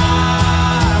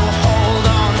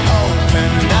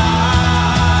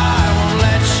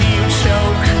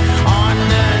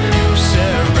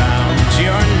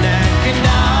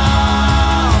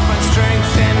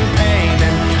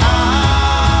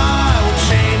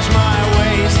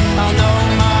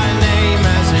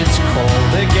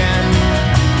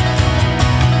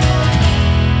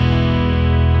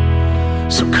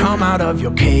come out of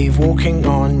your cave, walking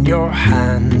on your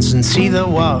hands, and see the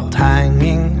world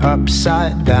hanging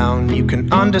upside down. You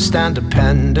can understand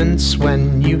dependence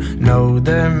when you know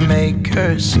their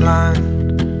maker's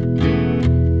land.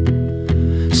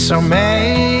 So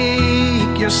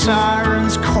make your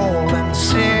sirens call and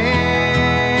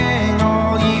sing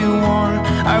all you want.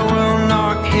 I will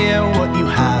not hear what you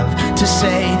have to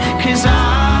say, 'cause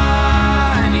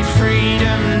I need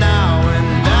freedom now.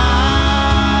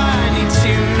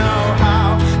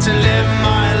 To live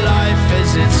my life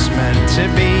as it's meant to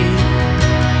be.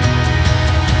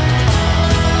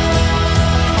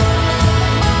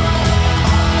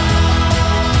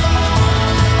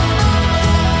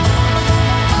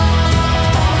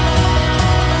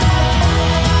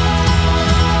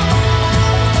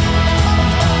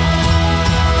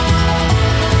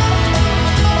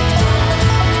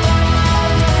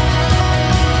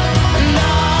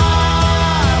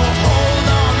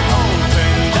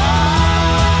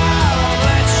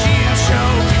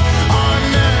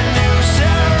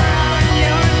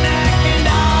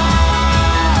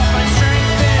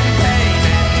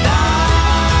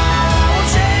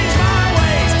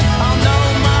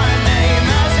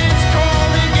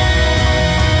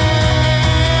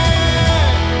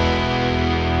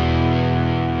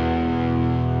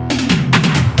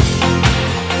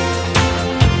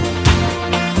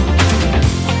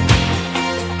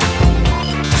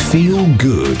 Feel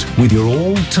good with your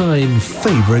all-time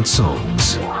favorite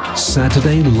songs.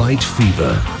 Saturday Light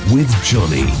Fever with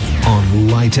Johnny on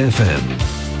Light FM.